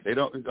 They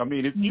don't. I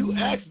mean, if you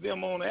ask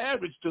them on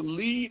average to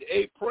lead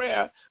a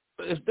prayer,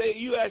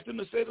 you ask them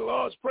to say the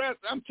Lord's Prayer,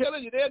 I'm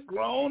telling you, they're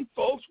grown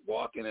folks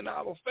walking in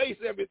our face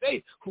every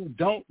day who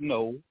don't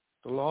know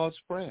the Lord's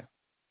Prayer.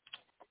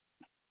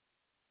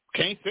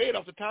 Can't say it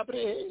off the top of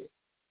their head.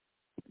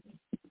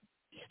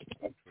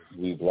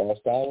 We've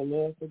lost our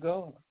love for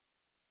God.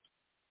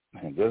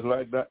 And just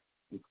like that,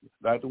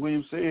 Dr.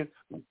 Williams said,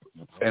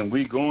 and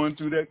we going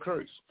through that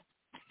curse.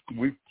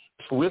 We're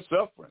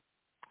suffering.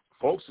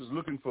 Folks is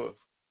looking for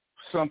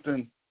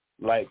something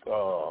like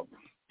the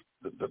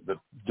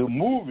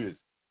movies.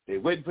 They're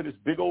waiting for this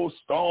big old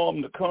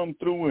storm to come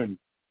through and,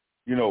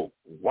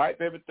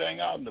 wipe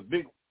everything out, and the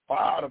big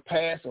fire to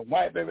pass and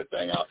wipe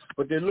everything out.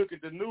 But they look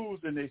at the news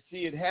and they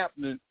see it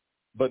happening,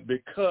 but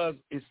because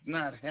it's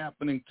not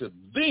happening to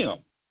them,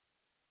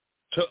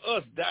 to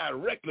us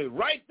directly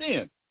right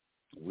then,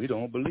 we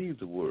don't believe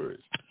the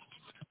words.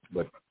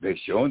 But they're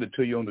showing it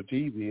to you on the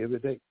TV every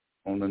day,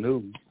 on the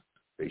news.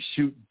 They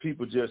shoot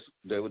people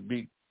that would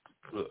be,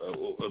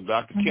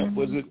 Dr. Kemp,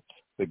 was it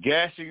the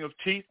gashing of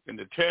teeth and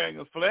the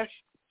tearing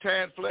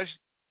flesh,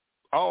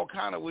 all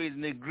kind of ways,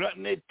 and they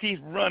grunting their teeth,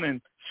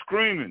 running,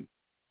 screaming,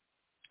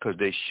 because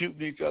they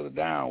shooting each other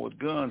down with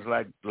guns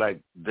like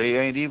they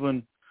ain't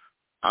even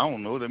I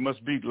don't know. They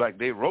must be like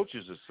they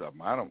roaches or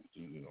something. I don't,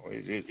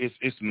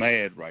 it's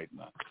mad right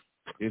now.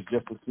 It's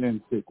just a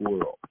sin-sick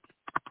world.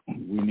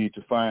 We need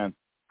to find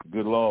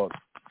good Lord,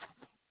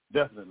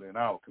 definitely in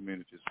our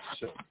communities.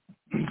 So,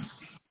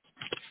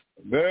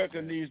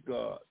 America needs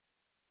God.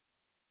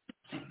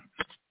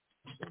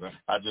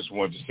 I just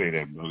wanted to say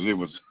that because it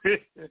was. I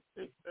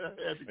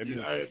had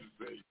to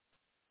say.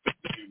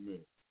 Amen.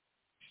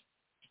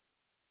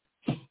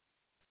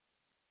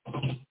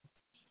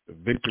 The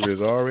victory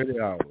is already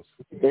ours.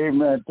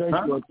 Amen. Thank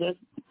you.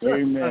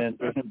 Amen.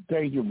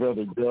 Thank you,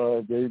 Brother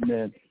George.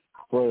 Amen.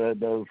 For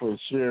that, for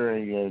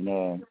sharing,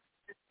 and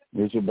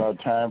it's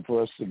about time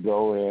for us to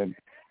go.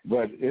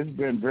 But it's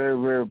been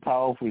very, very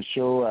powerful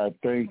show. I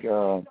think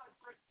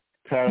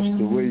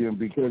Pastor William,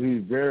 because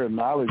he's very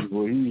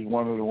knowledgeable, he's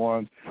one of the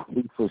ones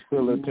who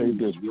facilitate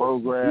this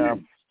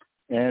program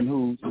and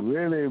who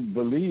really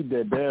believe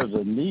that there's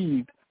a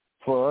need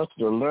for us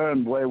to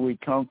learn where we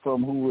come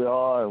from, who we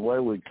are, and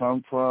where we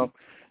come from.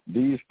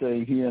 These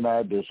things he and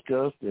I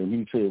discussed, and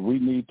he said we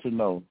need to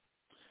know.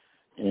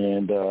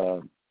 And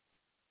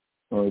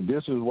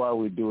this is why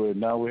we do it.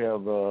 Now we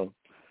have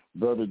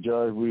Brother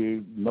George.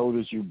 We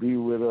notice you be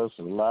with us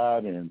a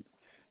lot, and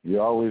you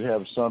always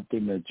have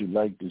something that you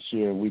like to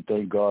share. And we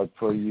thank God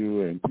for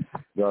you, and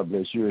God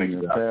bless you and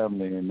your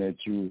family, and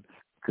that you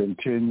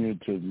continue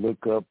to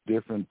look up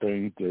different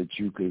things that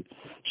you could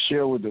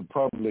share with the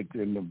public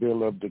and to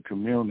build up the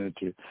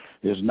community.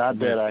 It's not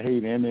that I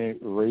hate any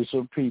race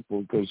of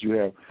people, because you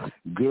have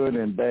good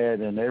and bad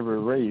in every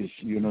race.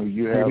 You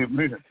have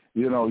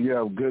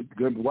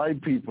good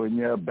white people and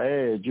you have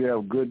bad. You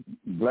have good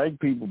black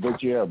people,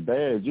 but you have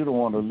bad. You don't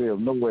want to live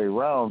no way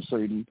around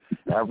certain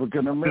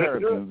African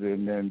Americans,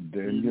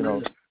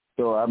 and.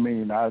 So, I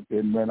mean,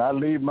 when I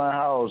leave my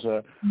house,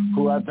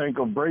 who I think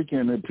of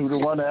breaking it to the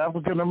one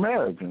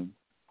African-American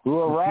who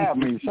arrived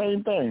me,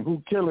 same thing,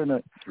 who killing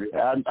it.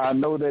 I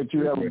know that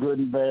you have good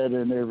and bad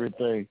and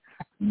everything,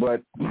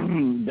 but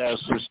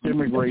there's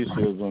systemic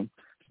racism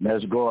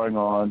that's going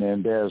on,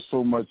 and there's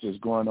so much that's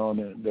going on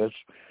that's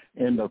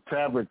in the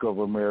fabric of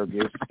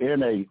America. It's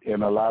innate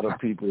in a lot of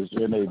people. It's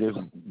innate. It's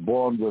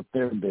born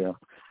within them.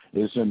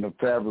 It's in the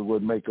fabric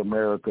what make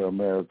America,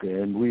 America,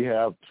 and we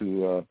have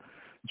to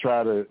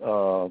try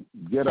to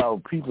get our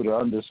people to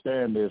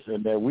understand this,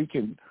 and that we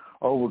can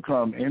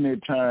overcome any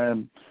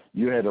time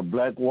you had a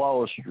Black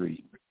Wall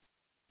Street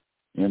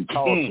in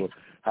Tulsa,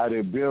 how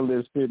they build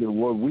this city,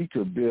 what we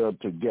could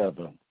build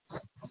together.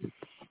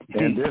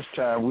 And this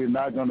time we're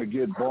not going to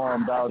get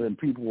bombed out and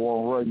people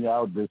won't run you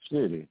out of the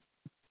city.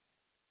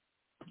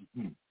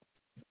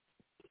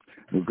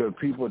 Because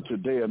people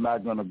today are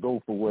not going to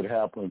go for what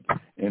happened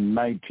in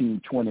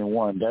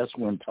 1921. That's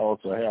when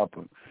Tulsa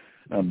happened.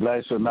 And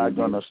blacks are not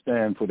going to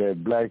stand for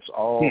that. Blacks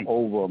all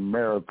over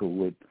America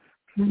would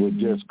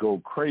just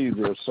go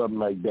crazy if something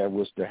like that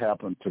was to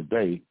happen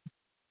today.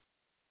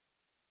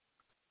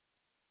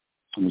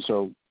 And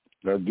so,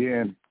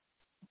 again,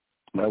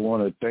 I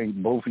want to thank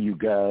both of you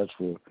guys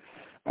for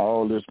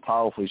all this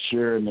powerful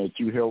sharing that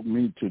you helped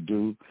me to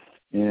do.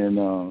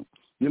 And,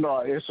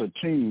 it's a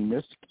team.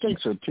 It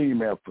takes a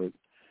team effort.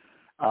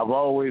 I've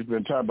always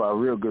been talking about a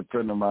real good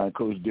friend of mine,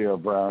 Coach Dale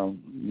Brown,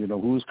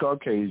 who's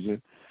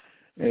Caucasian.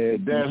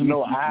 There's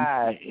no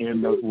I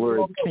in the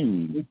word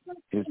team.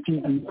 It's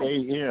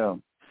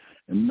T-E-A-M,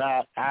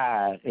 not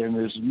I, and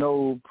there's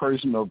no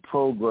personal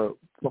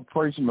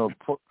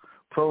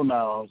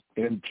pronouns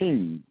in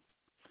team.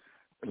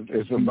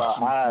 It's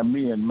about I,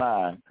 me, and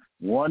mine.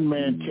 One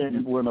man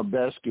can't win a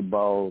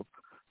basketball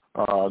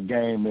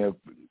game if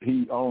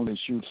he only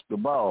shoots the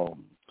ball.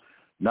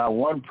 Now,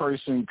 one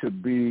person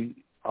could win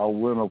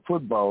a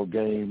football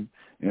game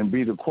and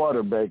be the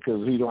quarterback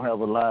because he don't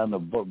have a line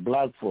of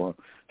block for him.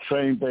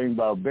 Same thing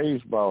about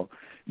baseball.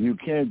 You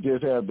can't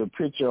just have the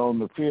pitcher on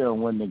the field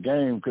and win the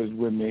game, because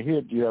when they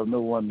hit, you have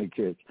no one to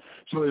catch.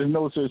 So there's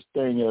no such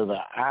thing as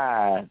an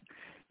I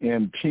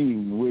in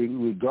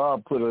team.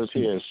 God put us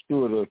here as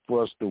stewards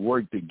for us to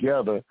work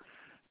together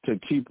to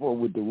keep up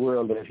with the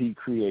world that he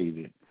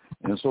created.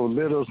 And so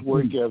let us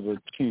work as a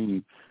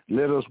team.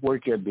 Let us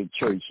work at the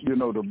church.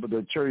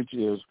 The church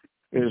is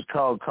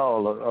called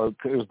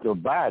is the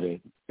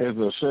body.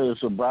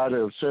 It's a body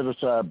of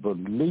set-aside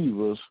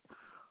believers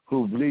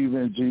who believe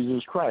in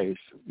Jesus Christ.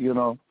 We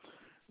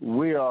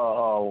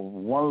are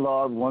one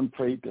Lord, one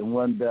faith, and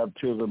one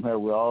baptism. Have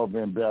we all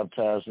been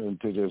baptized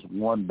into this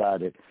one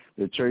body?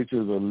 The church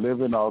is a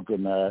living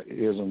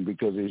organism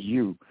because it's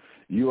you.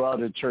 You are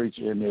the church,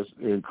 and it's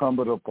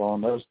incumbent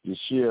upon us to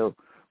share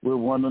with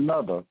one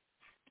another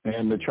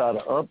and to try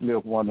to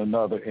uplift one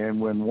another. And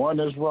when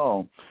one is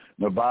wrong,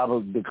 the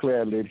Bible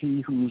declared that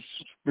he who's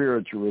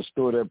spiritual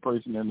restore that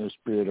person in the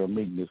spirit of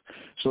meekness.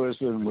 So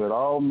it's with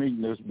all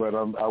meekness, but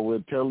I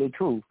would tell the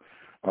truth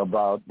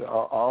about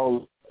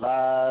all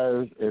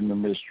lies and the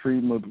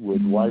mistreatment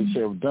which whites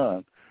have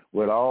done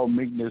with all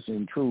meekness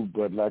and truth.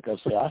 But like I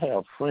say, I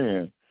have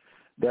friends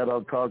that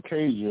are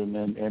Caucasian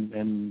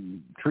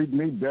and treat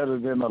me better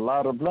than a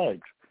lot of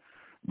blacks.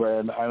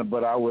 But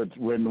I would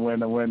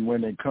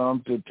when it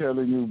comes to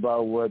telling you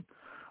about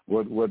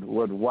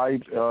what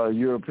white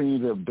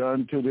Europeans have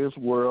done to this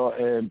world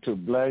and to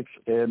blacks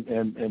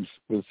and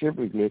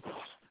specifically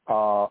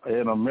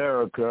in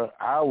America,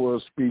 I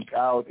will speak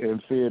out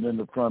and say it in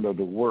the front of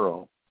the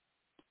world.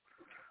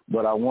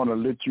 But I want to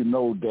let you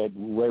know that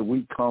where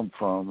we come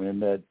from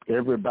and that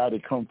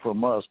everybody come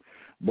from us,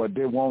 but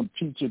they won't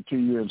teach it to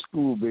you in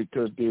school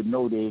because they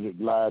know they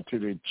lie to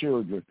their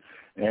children,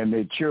 and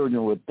their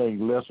children would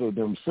think less of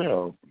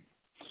themselves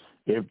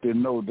if they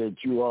know that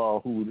you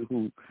are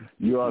who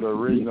you are, the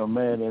original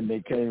man, and they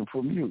came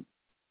from you.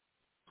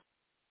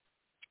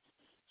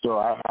 So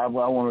I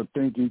want to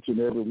thank each and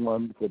every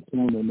one for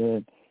tuning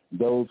in,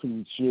 those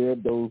who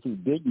shared, those who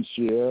didn't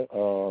share,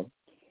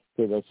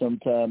 because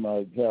sometimes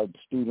I have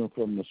students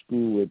from the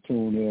school that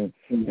tune in,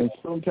 and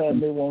sometimes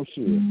they won't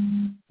share.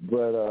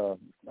 But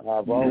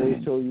I've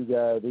always told you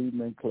guys, even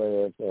in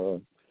class,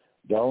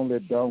 the only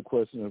dumb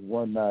question is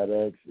one not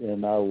asked,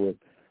 and I would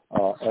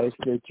ask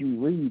that you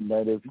read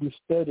that. If you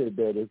study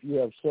that, if you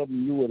have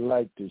something you would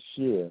like to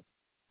share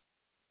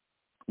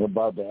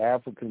about the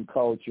African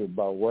culture,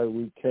 about where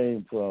we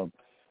came from,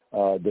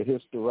 the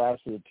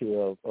historicity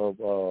of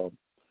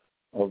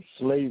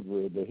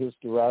slavery, the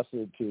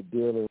historicity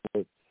dealing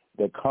with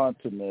the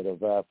continent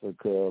of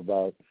Africa,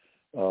 about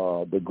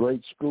the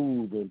great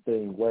schools and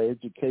things, where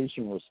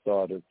education was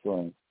started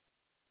from,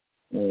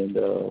 and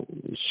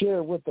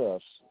share with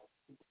us.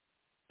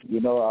 You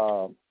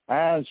know,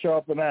 iron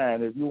sharpen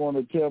iron. If you want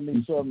to tell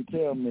me something,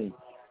 tell me,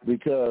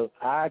 because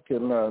I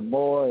can learn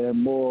more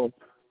and more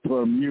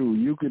from you.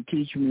 You could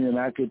teach me and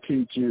I could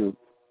teach you.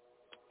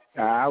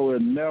 I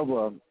would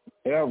never,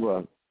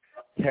 ever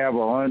have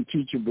an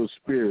unteachable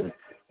spirit,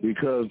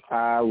 because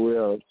I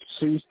will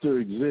cease to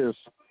exist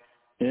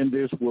in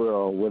this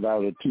world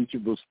without a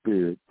teachable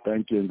spirit.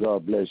 Thank you, and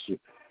God bless you.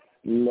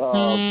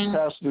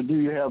 Pastor, do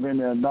you have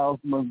any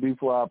announcements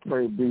before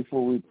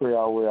we pray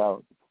our way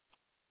out?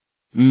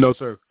 No,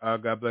 sir.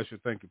 God bless you.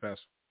 Thank you,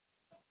 Pastor.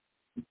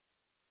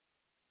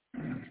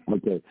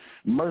 Okay.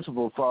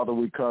 Merciful Father,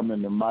 we come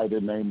in the mighty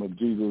name of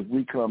Jesus.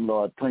 We come,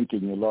 Lord,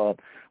 thanking you,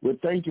 Lord. We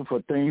thank you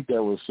for things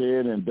that were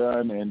said and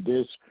done in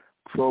this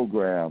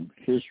program,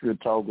 History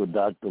Talk with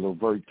Dr.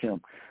 Levert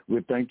Kemp. We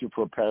thank you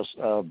for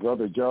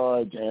Brother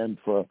George and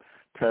for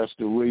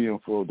Pastor William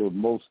for the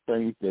most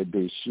things that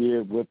they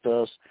shared with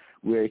us.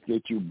 We ask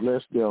that you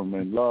bless them.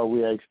 And, Lord,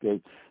 we ask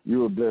that you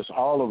will bless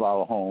all of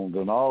our homes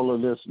and all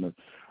the listeners.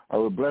 I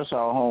will bless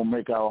our home,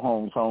 make our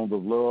homes homes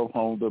of love,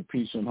 homes of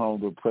peace, and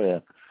homes of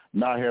prayer.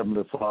 Now,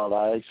 Heavenly Father,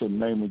 I ask in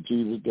the name of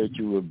Jesus that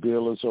you will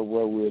build us up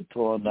where we're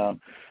torn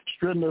down.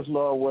 Strengthen us,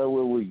 Lord, where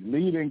we're weak.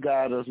 Lead and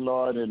guide us,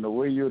 Lord, in the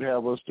way you'd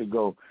have us to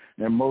go.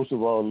 And most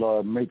of all,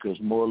 Lord, make us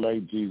more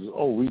like Jesus.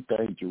 Oh, we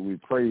thank you. We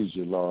praise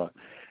you, Lord.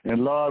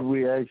 And, Lord,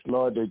 we ask,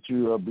 Lord, that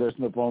you are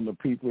blessing upon the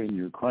people in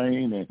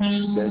Ukraine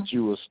and that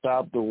you will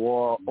stop the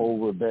war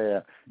over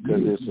there,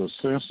 because it's a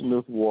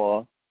senseless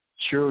war.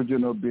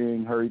 Children are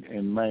being hurt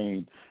and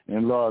maimed.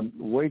 And, Lord,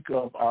 wake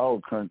up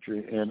our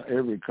country and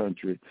every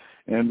country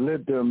and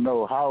let them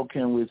know, how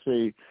can we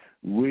say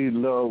we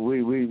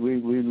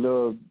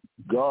love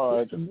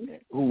God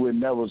who we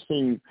never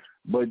see,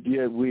 but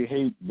yet we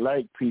hate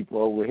black people,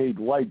 or we hate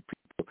white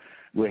people,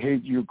 we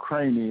hate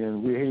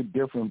Ukrainians, we hate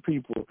different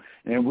people,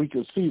 and we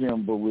can see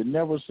them, but we've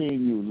never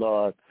seen you,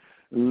 Lord.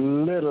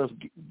 Let us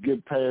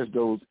get past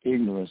those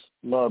ignorance.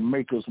 Lord,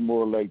 make us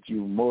more like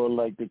you, more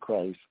like the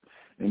Christ.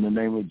 In the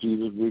name of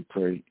Jesus we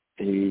pray.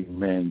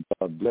 Amen.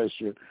 God bless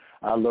you.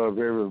 I love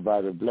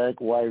everybody, black,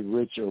 white,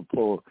 rich, or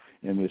poor,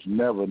 and there's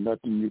never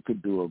nothing you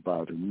could do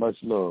about it. Much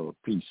love.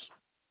 Peace.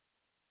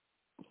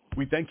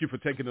 We thank you for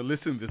taking a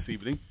listen this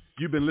evening.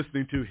 You've been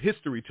listening to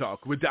History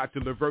Talk with Dr.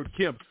 Levert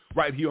Kemp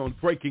right here on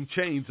Breaking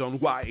Chains on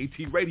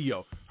YAT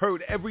Radio.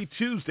 Heard every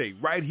Tuesday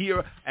right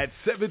here at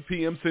 7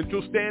 p.m.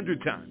 Central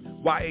Standard Time.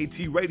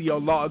 YAT Radio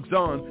logs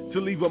on to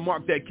leave a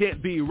mark that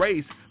can't be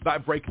erased by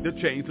breaking the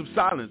chains of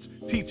silence,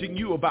 teaching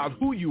you about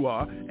who you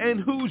are and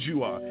whose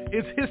you are.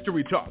 It's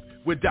History Talk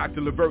with Dr.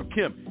 Levert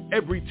Kemp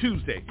every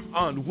Tuesday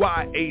on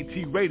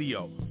YAT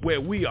Radio, where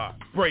we are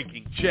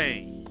breaking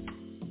chains.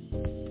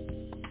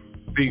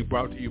 Being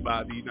brought to you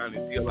by the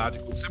United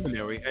Theological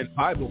Seminary and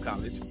Bible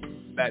College,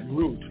 Baton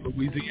Rouge,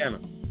 Louisiana.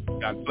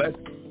 God bless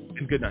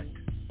and good night.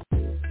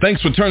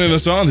 Thanks for turning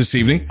us on this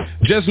evening.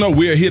 Just know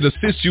we are here to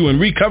assist you in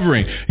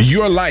recovering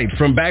your light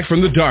from back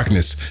from the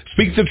darkness.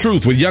 Speak the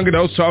truth with Young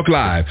Adults Talk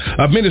Live,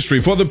 a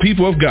ministry for the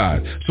people of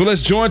God. So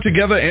let's join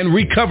together and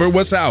recover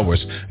what's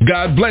ours.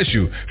 God bless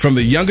you from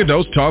the Young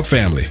Adults Talk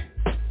family.